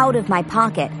paper out of my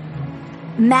pocket.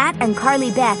 Matt and Carly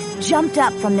Beth jumped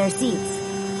up from their seats.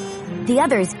 The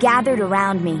others gathered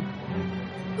around me.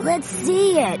 Let's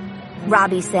see it,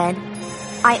 Robbie said.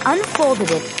 I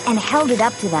unfolded it and held it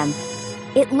up to them.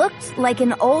 It looked like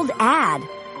an old ad.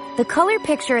 The color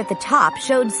picture at the top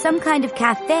showed some kind of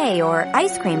cafe or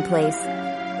ice cream place.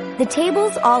 The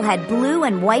tables all had blue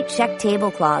and white check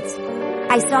tablecloths.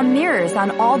 I saw mirrors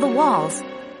on all the walls.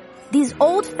 These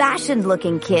old-fashioned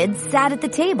looking kids sat at the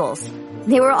tables.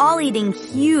 They were all eating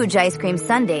huge ice cream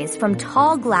sundaes from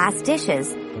tall glass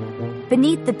dishes.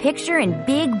 Beneath the picture in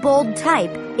big, bold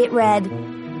type, it read,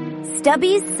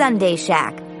 Stubby's Sundae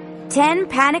Shack, 10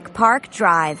 Panic Park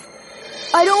Drive.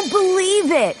 I don't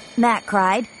believe it, Matt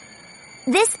cried.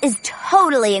 This is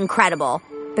totally incredible,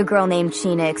 the girl named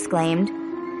Sheena exclaimed.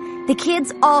 The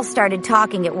kids all started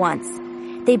talking at once.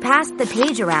 They passed the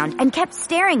page around and kept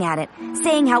staring at it,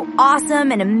 saying how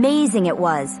awesome and amazing it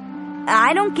was.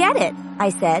 I don't get it, I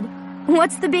said.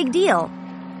 What's the big deal?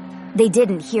 They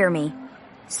didn't hear me.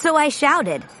 So I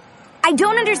shouted, I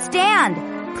don't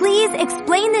understand. Please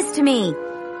explain this to me.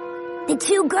 The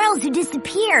 2 girls who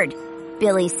disappeared,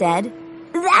 Billy said.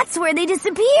 That's where they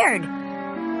disappeared.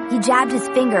 He jabbed his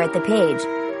finger at the page.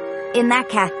 In that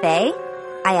cafe?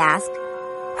 I asked.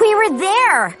 We were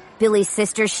there, Billy's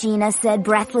sister Sheena said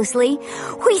breathlessly.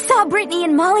 We saw Brittany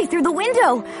and Molly through the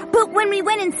window, but when we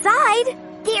went inside,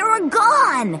 they were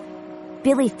gone.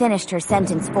 Billy finished her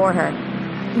sentence for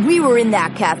her. We were in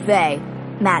that cafe,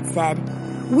 Matt said.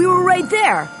 We were right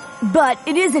there, but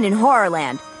it isn't in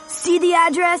Horrorland. See the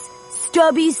address?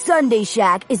 Stubby's Sundae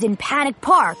Shack is in Panic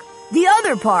Park, the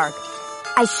other park.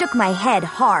 I shook my head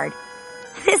hard.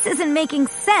 This isn't making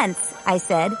sense, I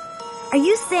said. Are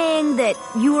you saying that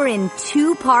you were in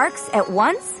 2 parks at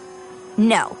once?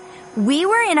 No, we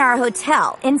were in our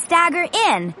hotel in Stagger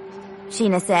Inn,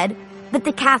 Sheena said. But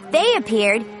the cafe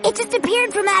appeared. It just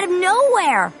appeared from out of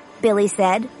nowhere, Billy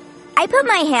said. I put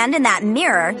my hand in that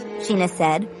mirror, Sheena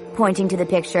said, pointing to the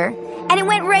picture, and it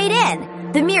went right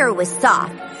in. The mirror was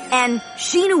soft. And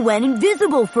Sheena went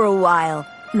invisible for a while,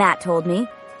 Matt told me.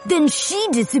 Then she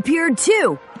disappeared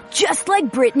too. just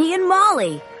like Brittany and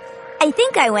Molly. I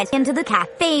think I went into the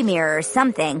cafe mirror or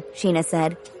something, Sheena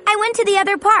said. I went to the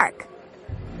other park.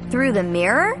 Through the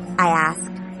mirror? I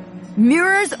asked.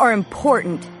 Mirrors are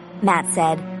important, Matt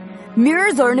said.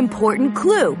 Mirrors are an important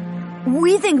clue.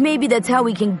 We think maybe that's how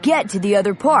we can get to the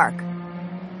other park.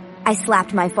 I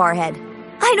slapped my forehead.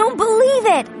 I don't believe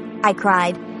it, I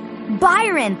cried.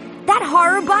 Byron, that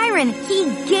horror Byron, he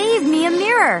gave me a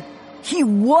mirror. He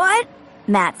what?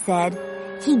 Matt said.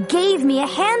 He gave me a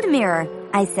hand mirror,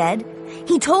 I said.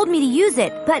 He told me to use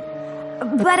it, but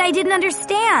I didn't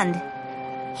understand.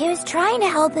 He was trying to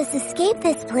help us escape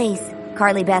this place,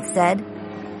 Carly Beth said.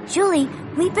 Julie,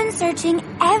 we've been searching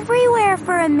everywhere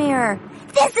for a mirror.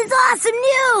 This is awesome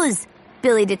news,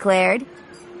 Billy declared.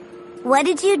 What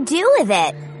did you do with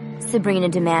it? Sabrina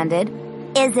demanded.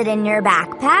 Is it in your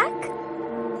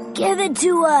backpack? Give it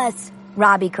to us,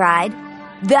 Robbie cried.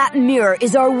 That mirror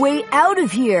is our way out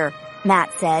of here,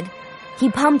 Matt said. He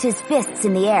pumped his fists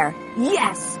in the air.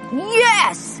 Yes!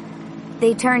 Yes!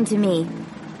 They turned to me.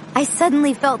 I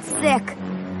suddenly felt sick.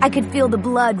 I could feel the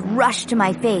blood rush to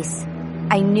my face.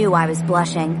 I knew I was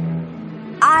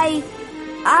blushing. I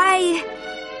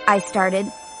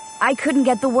started. I couldn't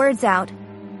get the words out.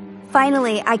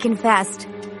 Finally, I confessed.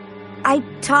 I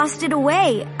tossed it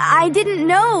away. I didn't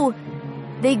know.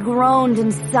 They groaned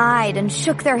and sighed and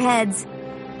shook their heads.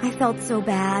 I felt so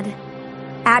bad.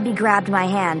 Abby grabbed my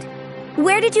hand.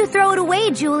 Where did you throw it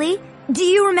away, Julie? Do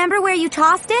you remember where you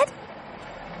tossed it?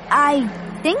 I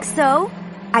think so,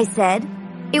 I said.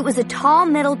 It was a tall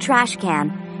metal trash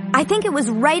can. I think it was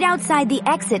right outside the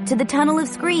exit to the Tunnel of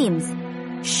Screams.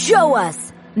 Show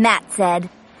us, Matt said.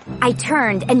 I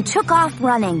turned and took off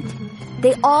running.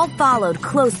 They all followed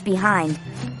close behind.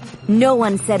 No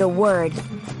one said a word.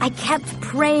 I kept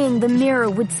praying the mirror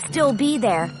would still be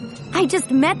there. I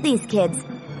just met these kids,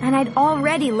 and I'd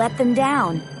already let them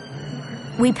down.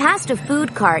 We passed a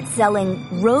food cart selling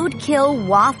roadkill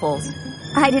waffles.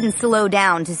 I didn't slow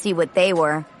down to see what they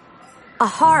were. A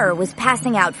horror was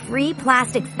passing out free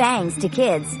plastic fangs to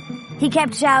kids. He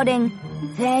kept shouting,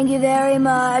 "Thank you very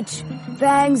much.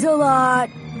 Thanks a lot.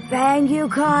 Thank you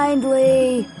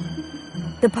kindly."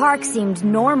 The park seemed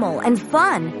normal and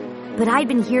fun, but I'd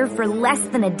been here for less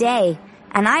than a day,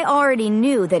 and I already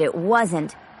knew that it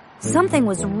wasn't. Something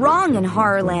was wrong in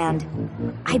Horrorland.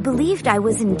 I believed I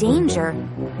was in danger.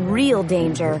 Real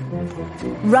danger.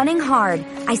 Running hard,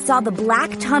 I saw the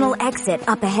black tunnel exit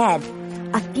up ahead.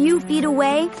 A few feet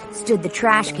away stood the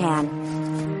trash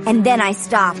can. And then I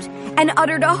stopped and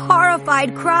uttered a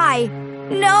horrified cry.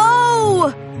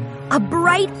 No! A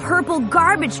bright purple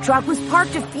garbage truck was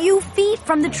parked a few feet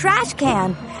from the trash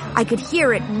can. I could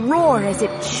hear it roar as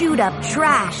it chewed up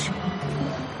trash.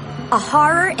 A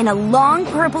horror in a long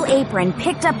purple apron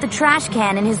picked up the trash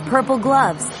can in his purple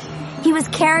gloves. He was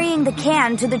carrying the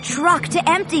can to the truck to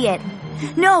empty it.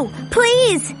 No,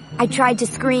 please! I tried to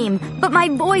scream, but my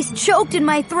voice choked in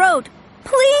my throat.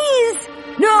 Please!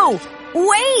 No!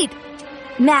 Wait!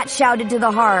 Matt shouted to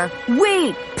the horror.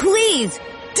 Wait! Please!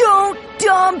 Don't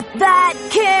dump that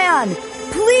can!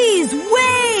 Please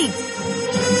wait!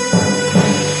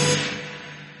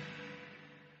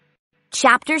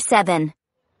 Chapter 7.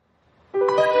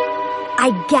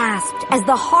 I gasped as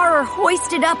the horror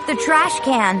hoisted up the trash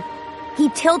can. He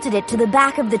tilted it to the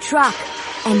back of the truck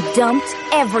and dumped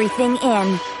everything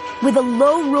in. With a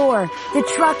low roar, the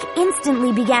truck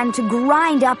instantly began to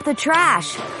grind up the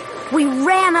trash. We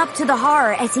ran up to the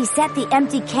horror as he set the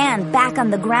empty can back on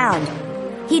the ground.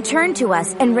 He turned to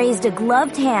us and raised a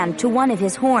gloved hand to one of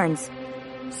his horns.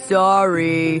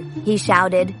 Sorry, he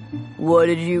shouted. What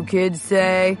did you kids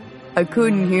say? I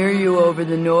couldn't hear you over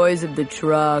the noise of the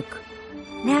truck.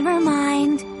 Never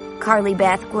mind, Carly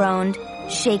Beth groaned,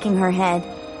 shaking her head.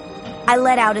 I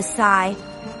let out a sigh.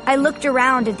 I looked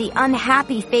around at the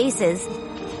unhappy faces.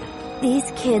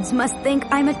 These kids must think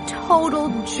I'm a total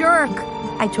jerk,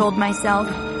 I told myself.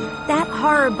 That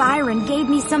horror Byron gave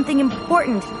me something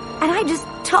important, and I just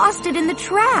tossed it in the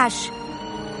trash.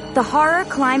 The horror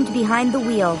climbed behind the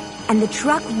wheel, and the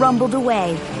truck rumbled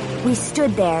away. We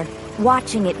stood there,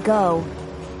 watching it go.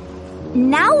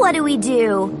 Now what do we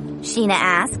do? Sheena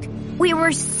asked. We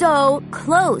were so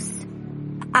close.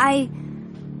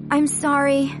 I'm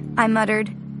sorry, I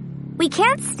muttered. We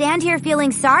can't stand here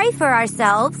feeling sorry for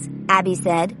ourselves, Abby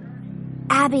said.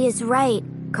 Abby is right,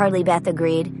 Carly Beth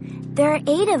agreed. There are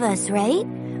 8 of us, right?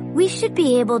 We should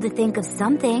be able to think of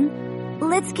something.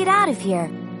 Let's get out of here,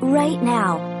 right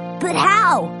now. But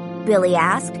how? Billy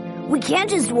asked. We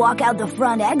can't just walk out the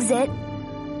front exit.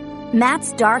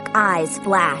 Matt's dark eyes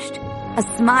flashed. A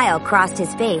smile crossed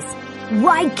his face.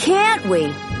 Why can't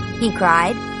we? He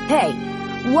cried. Hey,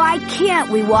 Why can't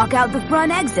we walk out the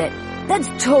front exit? That's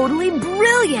totally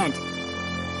brilliant!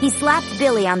 He slapped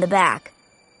Billy on the back.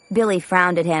 Billy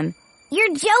frowned at him.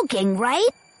 You're joking, right?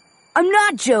 I'm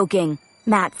not joking,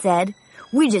 Matt said.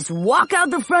 We just walk out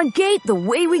the front gate the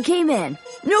way we came in.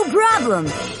 No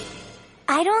problem.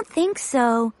 I don't think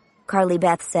so, Carly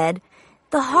Beth said.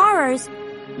 The horrors,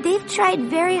 they've tried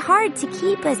very hard to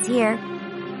keep us here.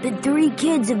 The 3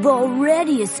 kids have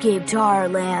already escaped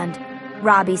Horrorland,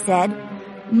 Robbie said.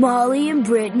 Molly and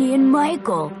Brittany and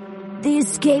Michael. They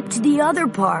escaped to the other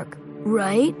park,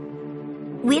 right?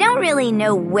 We don't really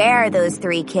know where those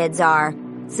 3 kids are,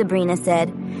 Sabrina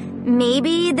said.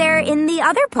 Maybe they're in the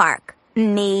other park.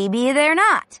 Maybe they're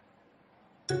not.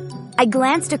 I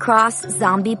glanced across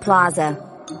Zombie Plaza.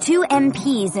 2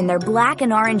 MPs in their black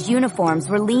and orange uniforms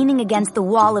were leaning against the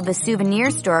wall of a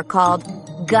souvenir store called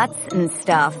Guts and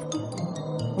Stuff.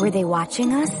 Were they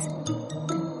watching us?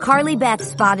 Carly Beth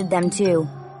spotted them too.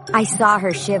 I saw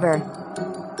her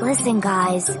shiver. Listen,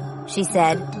 guys, she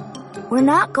said. We're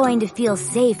not going to feel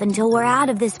safe until we're out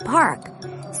of this park.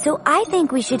 So I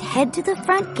think we should head to the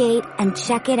front gate and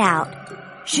check it out.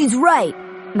 She's right,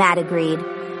 Matt agreed.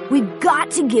 We've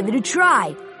got to give it a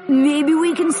try. Maybe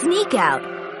we can sneak out.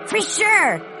 For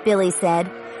sure, Billy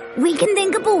said. We can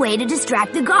think up a way to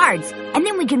distract the guards, and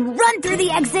then we can run through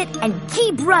the exit and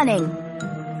keep running.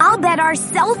 I'll bet our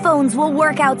cell phones will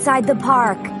work outside the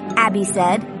park, Abby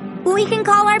said. We can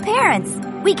call our parents.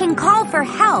 We can call for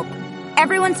help.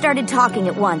 Everyone started talking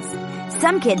at once.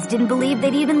 Some kids didn't believe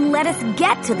they'd even let us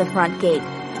get to the front gate,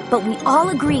 but we all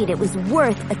agreed it was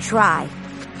worth a try.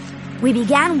 We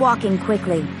began walking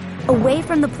quickly, away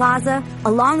from the plaza,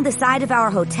 along the side of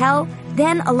our hotel,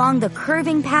 then along the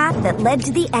curving path that led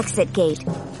to the exit gate.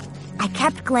 I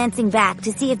kept glancing back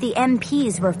to see if the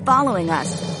MPs were following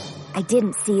us. I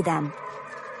didn't see them.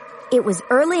 It was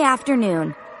early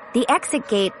afternoon. The exit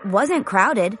gate wasn't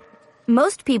crowded.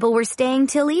 Most people were staying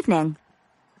till evening.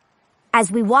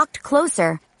 As we walked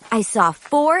closer, I saw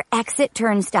 4 exit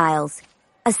turnstiles.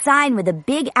 A sign with a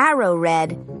big arrow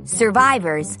read,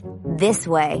 "Survivors, this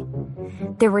way."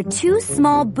 There were 2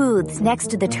 small booths next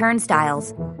to the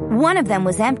turnstiles. One of them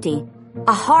was empty.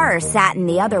 A horror sat in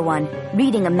the other one,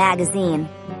 reading a magazine.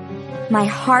 My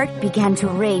heart began to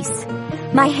race.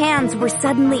 My hands were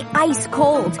suddenly ice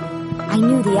cold. I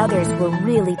knew the others were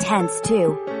really tense,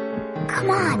 too. Come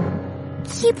on,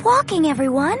 keep walking,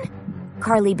 everyone,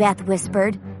 Carly Beth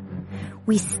whispered.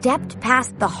 We stepped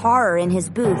past the horror in his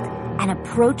booth and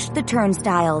approached the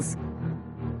turnstiles.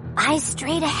 Eyes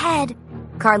straight ahead,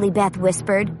 Carly Beth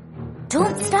whispered.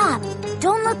 Don't stop.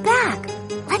 Don't look back.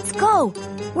 Let's go.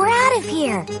 We're out of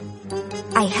here.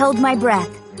 I held my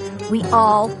breath. We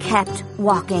all kept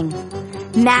walking.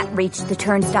 Matt reached the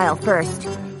turnstile first.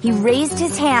 He raised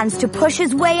his hands to push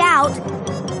his way out.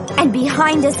 And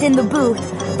behind us in the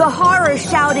booth, the horror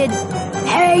shouted,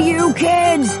 "Hey, you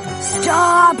kids!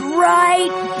 Stop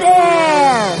right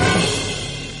there!"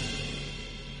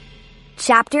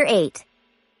 Chapter 8.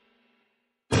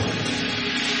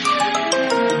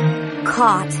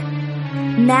 Caught.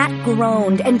 Matt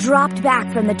groaned and dropped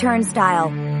back from the turnstile.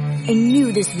 I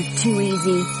knew this was too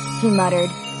easy, he muttered.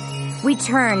 We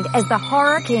turned as the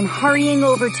horror came hurrying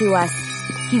over to us.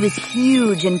 He was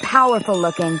huge and powerful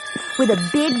looking, with a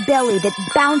big belly that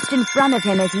bounced in front of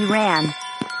him as he ran.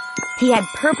 He had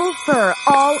purple fur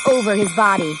all over his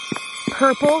body.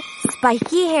 Purple,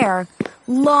 spiky hair,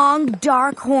 long,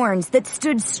 dark horns that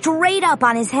stood straight up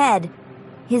on his head.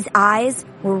 His eyes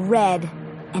were red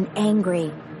and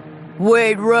angry.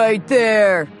 "Wait right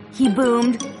there," he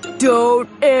boomed. "Don't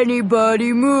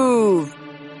anybody move."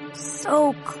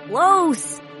 So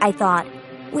close, I thought.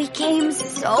 We came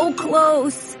so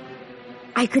close.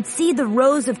 I could see the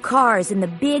rows of cars in the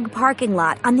big parking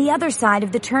lot on the other side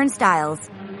of the turnstiles.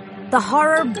 The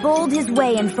horror bowled his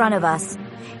way in front of us.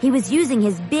 He was using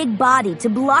his big body to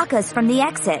block us from the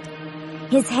exit.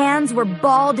 His hands were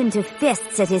balled into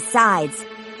fists at his sides.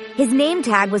 His name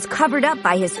tag was covered up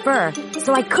by his fur,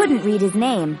 so I couldn't read his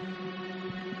name.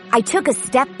 I took a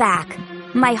step back.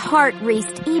 My heart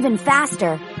raced even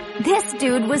faster. This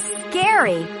dude was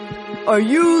scary. "Are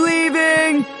you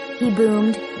leaving?" he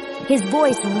boomed. His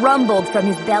voice rumbled from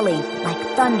his belly like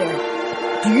thunder.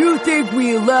 "Do you think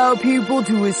we allow people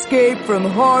to escape from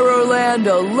Horrorland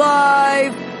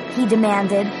alive?" he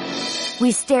demanded.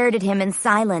 We stared at him in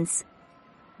silence.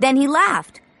 Then he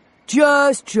laughed.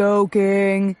 "Just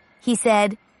joking," he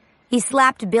said. He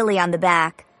slapped Billy on the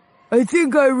back. "I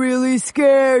think I really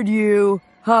scared you.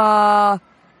 Ha."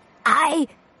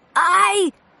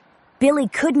 Billy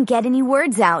couldn't get any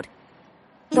words out.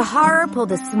 The horror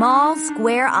pulled a small,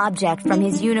 square object from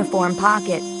his uniform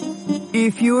pocket.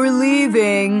 If you're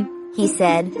leaving, he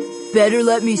said, better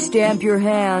let me stamp your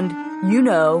hand, you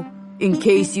know, in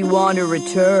case you want to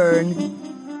return.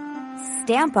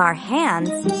 Stamp our hands?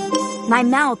 My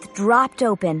mouth dropped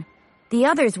open. The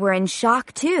others were in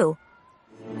shock too.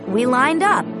 We lined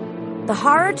up. The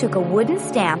horror took a wooden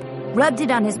stamp, rubbed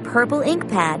it on his purple ink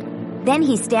pad. Then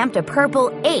he stamped a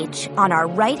purple H on our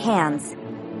right hands.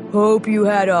 Hope you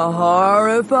had a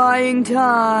horrifying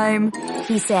time,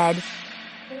 he said.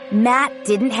 Matt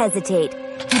didn't hesitate.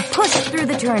 He pushed through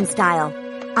the turnstile.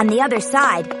 On the other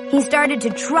side, he started to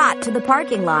trot to the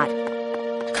parking lot.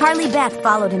 Carly Beth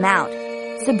followed him out.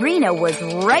 Sabrina was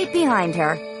right behind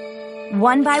her.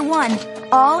 One by one,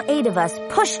 all 8 of us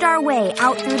pushed our way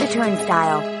out through the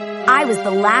turnstile. I was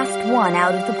the last one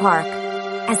out of the park.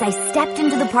 As I stepped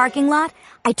into the parking lot,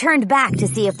 I turned back to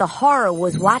see if the horror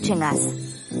was watching us.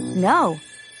 No,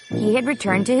 he had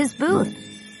returned to his booth.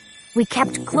 We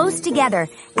kept close together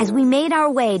as we made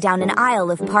our way down an aisle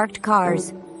of parked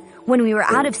cars. When we were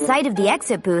out of sight of the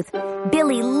exit booth,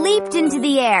 Billy leaped into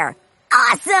the air.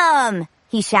 Awesome!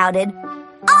 He shouted.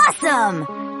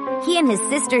 Awesome! He and his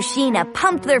sister Sheena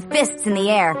pumped their fists in the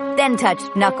air, then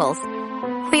touched knuckles.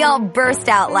 We all burst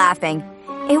out laughing.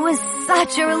 It was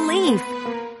such a relief.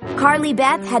 Carly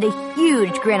Beth had a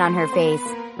huge grin on her face.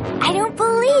 I don't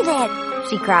believe it,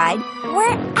 she cried.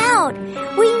 We're out!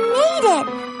 We made it!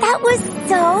 That was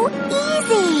so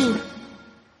easy!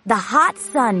 The hot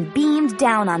sun beamed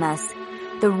down on us.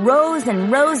 The rows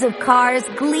and rows of cars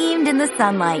gleamed in the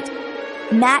sunlight.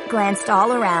 Matt glanced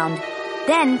all around.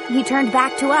 Then he turned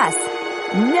back to us.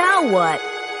 Now what?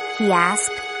 He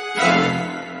asked.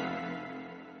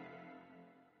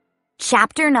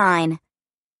 Chapter 9.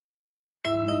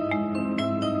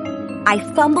 I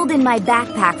fumbled in my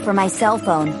backpack for my cell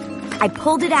phone. I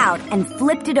pulled it out and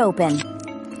flipped it open.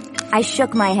 I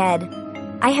shook my head.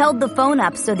 I held the phone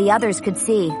up so the others could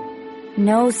see.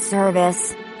 No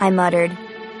service, I muttered.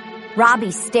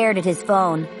 Robbie stared at his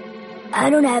phone. I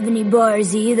don't have any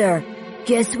bars either.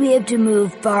 Guess we have to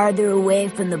move farther away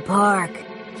from the park,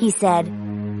 he said.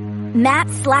 Matt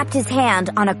slapped his hand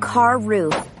on a car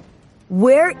roof.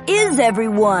 Where is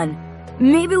everyone?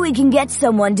 Maybe we can get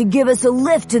someone to give us a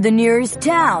lift to the nearest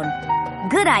town.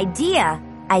 Good idea,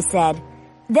 I said.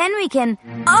 Then we can...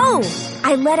 Oh!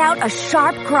 I let out a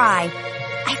sharp cry.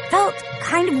 I felt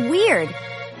kind of weird.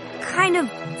 Kind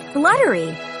of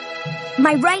fluttery.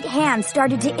 My right hand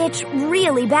started to itch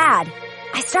really bad.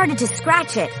 I started to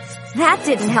scratch it. That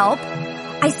didn't help.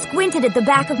 I squinted at the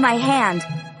back of my hand.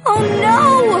 Oh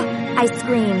no! I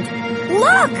screamed.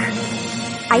 Look!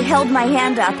 I held my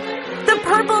hand up. The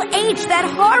purple H that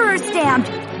horror stamped.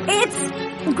 It's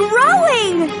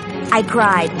growing! I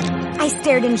cried. I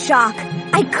stared in shock.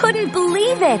 I couldn't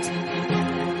believe it.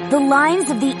 The lines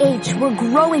of the H were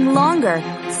growing longer,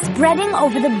 spreading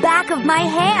over the back of my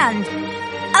hand.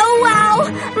 Oh wow!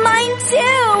 Mine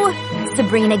too!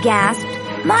 Sabrina gasped.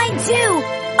 Mine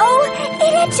too! Oh,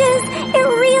 it itches! It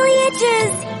really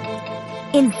itches!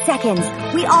 In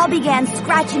seconds, we all began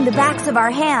scratching the backs of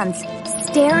our hands,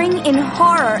 staring in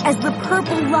horror as the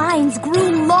purple lines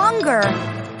grew longer.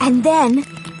 And then,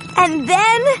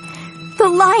 the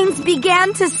lines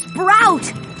began to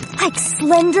sprout like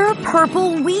slender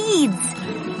purple weeds.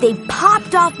 They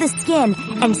popped off the skin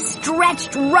and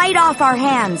stretched right off our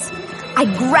hands. I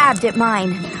grabbed at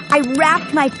mine. I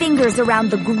wrapped my fingers around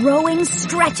the growing,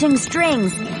 stretching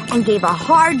strings and gave a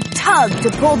hard tug to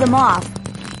pull them off.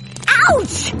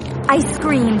 Ouch! I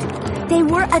screamed. They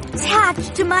were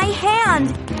attached to my hand,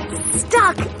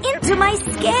 stuck into my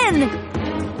skin.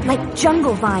 Like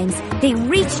jungle vines, they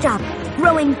reached up,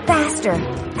 growing faster,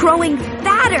 growing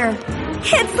fatter.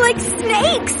 It's like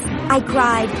snakes, I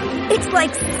cried. It's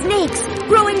like snakes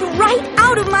growing right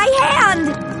out of my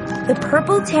hand. The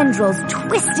purple tendrils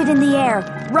twisted in the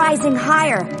air, rising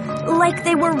higher, like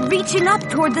they were reaching up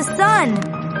toward the sun.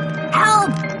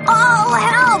 Help! All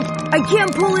help! I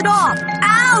can't pull it off.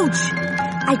 Ouch!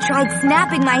 I tried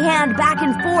snapping my hand back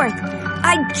and forth.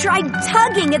 I tried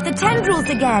tugging at the tendrils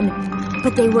again,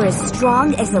 but they were as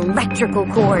strong as electrical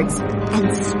cords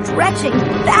and stretching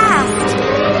fast.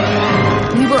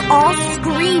 We were all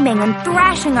screaming and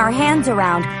thrashing our hands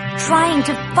around, trying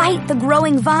to fight the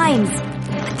growing vines.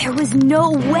 But there was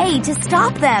no way to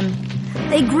stop them.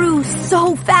 They grew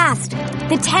so fast.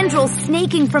 The tendrils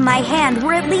snaking from my hand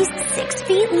were at least 6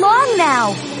 feet long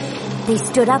now. They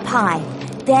stood up high,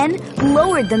 then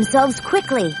lowered themselves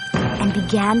quickly and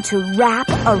began to wrap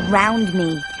around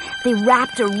me. They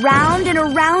wrapped around and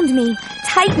around me,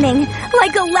 tightening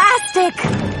like elastic.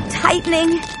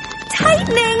 Tightening,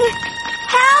 tightening.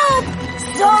 Help!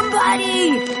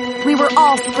 Somebody! We were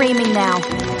all screaming now,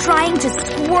 trying to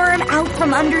squirm out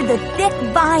from under the thick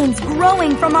vines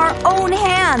growing from our own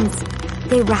hands.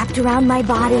 They wrapped around my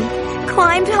body,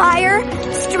 climbed higher,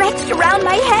 stretched around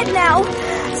my head now.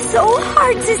 So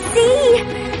hard to see.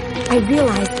 I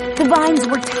realized the vines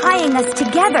were tying us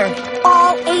together,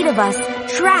 all 8 of us,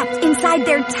 trapped inside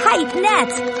their tight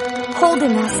net,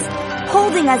 holding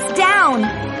us down.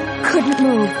 Couldn't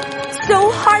move.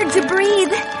 So hard to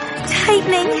breathe.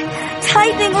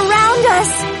 Tightening around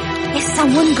us. Is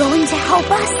someone going to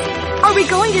help us? Are we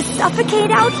going to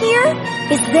suffocate out here?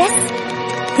 Is this